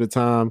 22% of the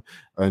time.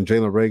 And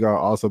Jalen Reagor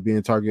also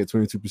being targeted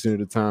 22% of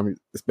the time.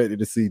 Expected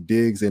to see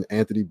Diggs and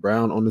Anthony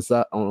Brown on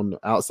the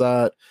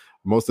outside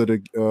most of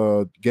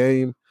the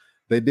game.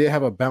 They did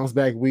have a bounce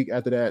back week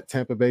after that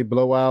Tampa Bay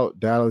blowout.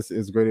 Dallas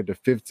is graded the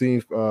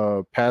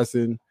 15th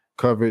passing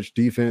coverage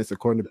defense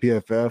according to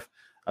PFF.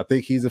 I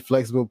think he's a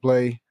flexible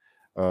play.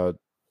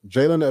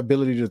 Jalen's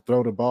ability to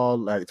throw the ball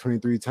like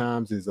 23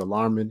 times is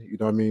alarming, you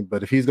know what I mean?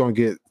 But if he's going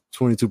to get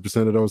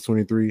 22% of those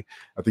 23,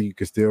 I think you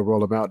can still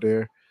roll him out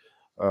there.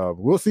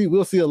 We'll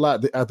see a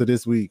lot after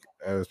this week,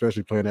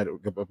 especially playing up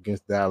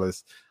against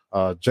Dallas.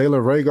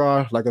 Jalen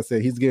Reagor, like I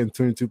said, he's getting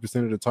 22%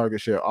 of the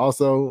target share.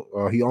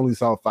 Also, he only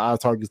saw 5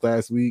 targets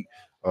last week,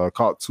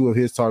 caught 2 of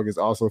his targets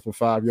also for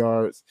 5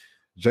 yards.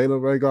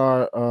 Jalen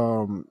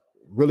Reagor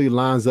really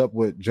lines up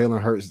with Jalen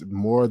Hurts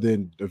more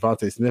than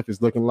Devontae Smith is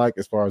looking like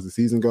as far as the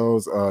season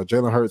goes.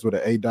 Jalen Hurts with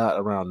an ADOT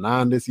around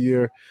 9 this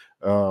year,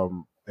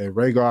 and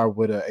Reagor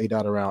with an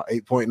ADOT around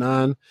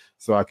 8.9.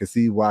 So I can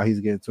see why he's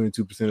getting 22%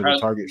 of the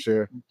target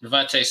share.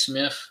 Devontae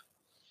Smith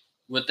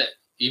with that?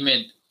 You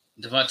meant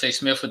Devontae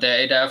Smith with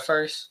that ADOT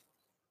first?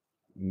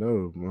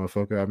 No,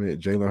 motherfucker. I meant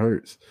Jalen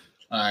Hurts.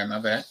 All right, my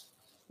bad.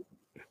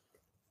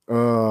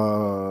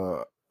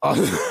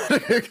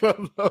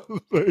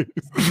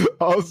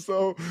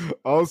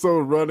 Also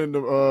running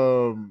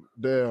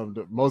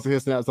the most of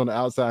his snaps on the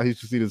outside. He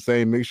should see the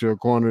same mixture of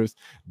corners.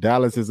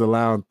 Dallas is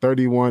allowing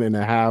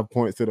 31.5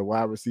 points to the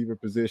wide receiver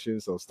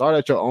position. So start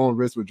at your own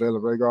risk with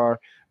Jalen Reagor,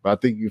 but I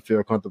think you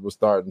feel comfortable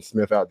starting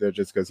Smith out there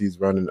just because he's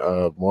running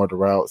more of the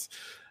routes.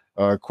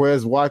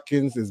 Quez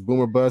Watkins is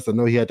boomer bust. I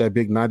know he had that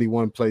big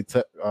 91 play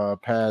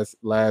pass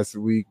last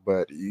week,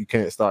 but you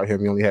can't start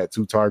him. He only had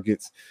 2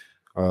 targets.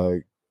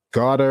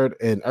 Goddard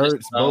and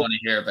Ertz. I want to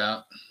hear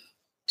about.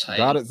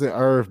 Goddard and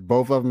Ertz,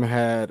 both of them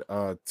had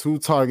 2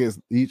 targets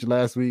each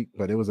last week,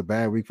 but it was a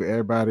bad week for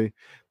everybody.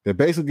 They're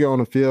basically on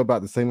the field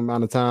about the same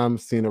amount of time,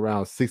 seeing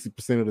around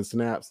 60% of the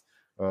snaps.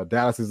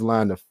 Dallas is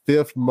aligned the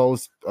 5th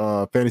most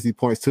fantasy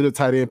points to the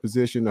tight end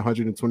position,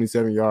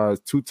 127 yards,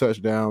 2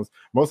 touchdowns.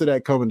 Most of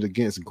that coming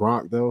against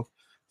Gronk, though.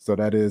 So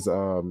that is,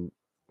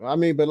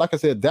 but like I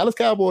said, Dallas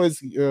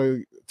Cowboys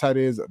tight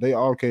ends, they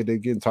are okay. They're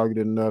getting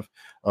targeted enough.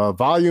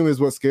 Volume is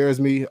what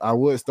scares me. I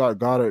would start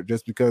Goddard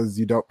just because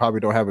you probably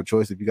don't have a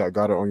choice. If you got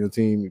Goddard on your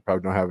team, you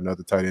probably don't have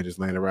another tight end just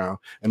laying around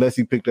unless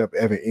you picked up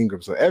Evan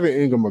Ingram. So Evan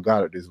Ingram or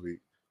Goddard this week.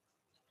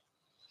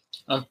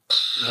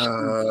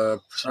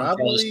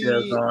 Probably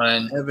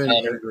Evan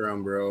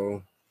Ingram,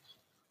 bro.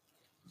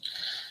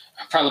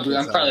 I'm probably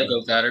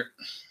go Goddard.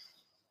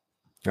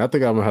 I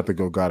think I'm gonna have to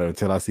go Goddard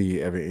until I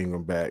see Evan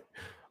Ingram back.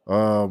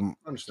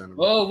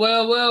 Understandable.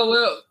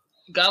 Well.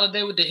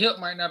 Galladay with the hip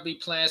might not be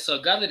playing,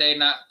 so Galladay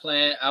not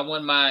playing. I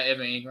wouldn't mind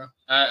Evan Ingram.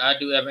 I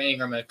do Evan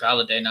Ingram and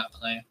Galladay not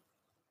playing.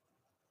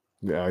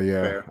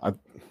 Yeah.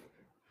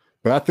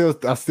 But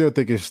I still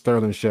think it's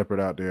Sterling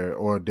Shepard out there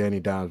or Danny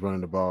Dimes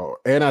running the ball.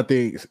 And I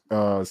think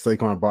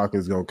Saquon Barkley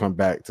is going to come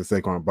back to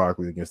Saquon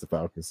Barkley against the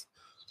Falcons.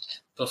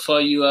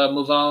 Before you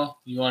move on,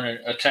 you want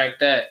to attack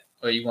that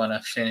or you want to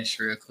finish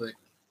real quick?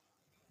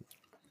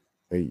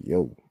 Hey,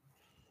 yo.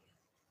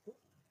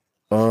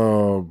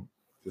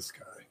 This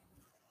guy.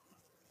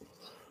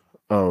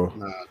 Oh.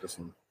 Nah, this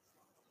one.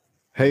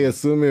 Hey,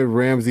 assuming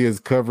Ramsey is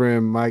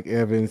covering Mike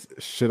Evans,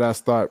 should I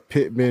start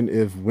Pittman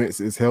if Wentz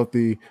is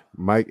healthy,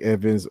 Mike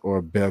Evans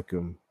or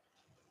Beckham?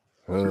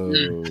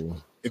 Oh.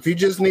 If you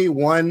just need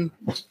one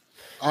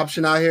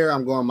option out here,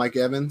 I'm going Mike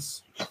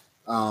Evans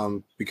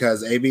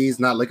because AB is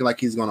not looking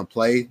like he's going to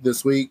play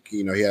this week.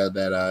 You know, he had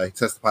that he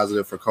tested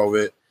positive for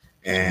COVID.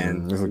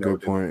 And that's a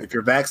good point. If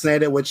you're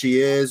vaccinated, which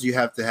he is, you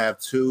have to have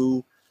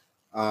 2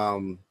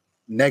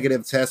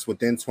 negative tests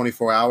within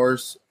 24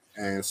 hours.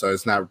 And so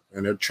it's not,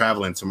 and they're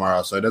traveling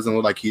tomorrow. So it doesn't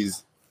look like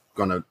he's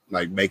going to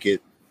make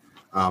it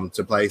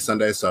to play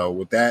Sunday. So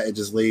with that, it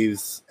just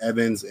leaves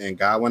Evans and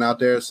Godwin out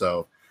there.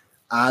 So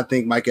I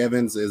think Mike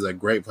Evans is a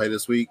great play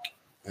this week.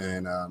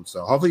 And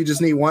so hopefully you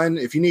just need one.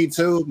 If you need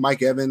 2,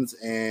 Mike Evans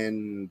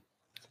and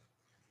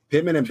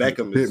Pittman and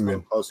Beckham is a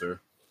little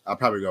closer. I'll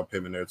probably go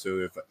Pittman there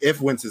too.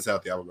 If Wentz is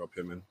healthy, I would go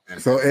Pittman.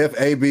 So if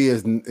AB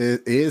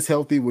is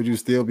healthy, would you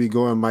still be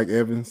going Mike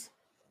Evans?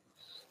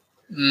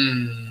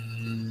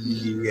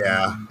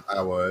 Yeah,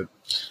 I would.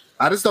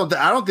 I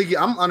don't think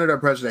I'm under the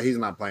pressure that he's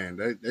not playing.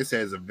 They say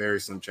it's a very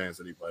slim chance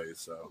that he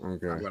plays. So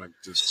okay. I'm gonna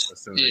just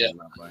assume that he's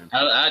not playing.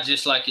 I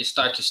just like it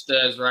start to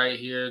studs right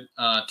here.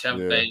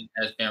 Tampa Bay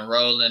has been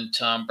rolling.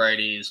 Tom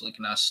Brady is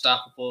looking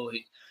unstoppable.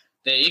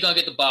 You're gonna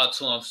get the ball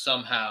to him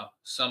somehow,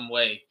 some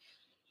way.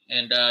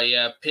 And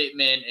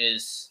Pittman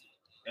is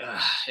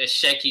it's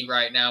shaky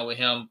right now with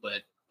him,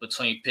 but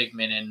between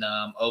Pittman and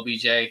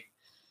OBJ.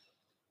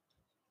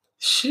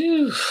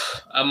 Phew,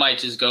 I might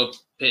just go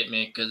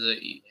Pittman because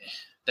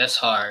that's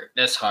hard.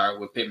 That's hard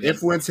with Pittman.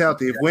 If Wentz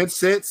healthy, if Wentz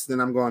sits, then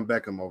I'm going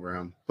Beckham over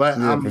him. But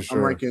I'm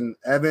ranking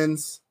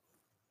Evans,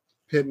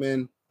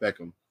 Pittman,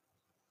 Beckham.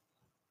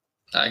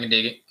 I can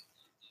dig it.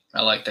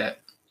 I like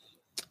that.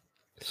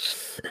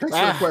 Thanks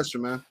for the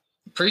question, man.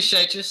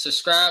 Appreciate you.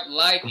 Subscribe,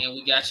 like, and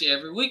we got you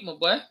every week, my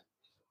boy.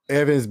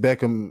 Evans,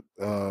 Beckham,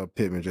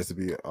 Pittman, just to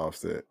be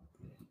offset.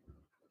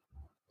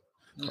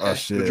 Okay. Oh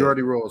shit.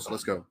 Majority rules.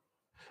 Let's go.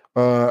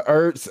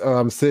 Ertz,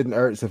 I'm sitting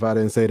Ertz if I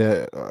didn't say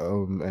that.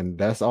 And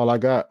that's all I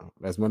got.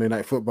 That's Monday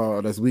Night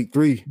Football. That's week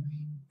 3.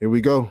 Here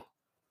we go.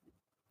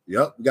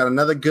 Yep, we got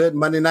another good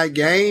Monday night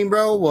game,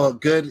 bro. Well,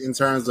 good in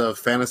terms of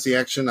fantasy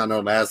action. I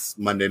know last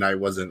Monday night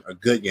wasn't a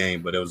good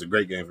game, but it was a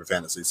great game for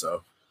fantasy.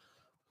 So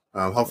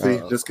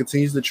hopefully this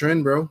continues the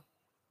trend, bro.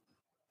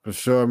 For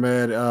sure,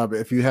 man.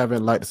 If you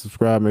haven't liked,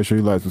 subscribe, make sure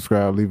you like,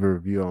 subscribe, leave a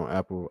review on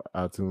Apple,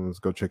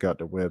 iTunes. Go check out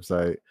the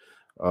website.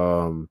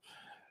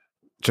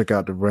 Check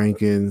out the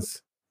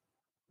rankings.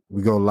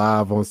 We go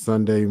live on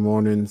Sunday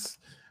mornings.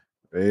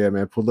 Yeah,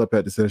 man, pull up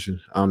at the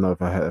session. I don't know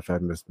if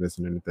I'm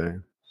missing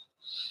anything.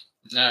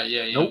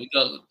 Yeah. Nope. We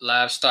go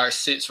live start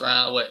 6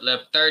 around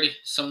 11:30,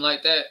 something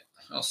like that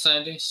on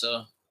Sunday.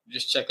 So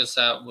just check us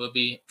out. We'll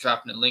be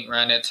dropping the link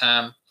around that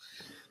time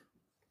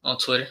on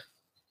Twitter.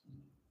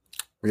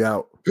 We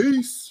out.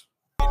 Peace.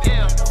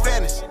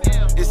 Fantasy,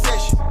 it's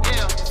session.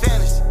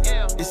 Fantasy,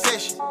 it's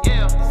session.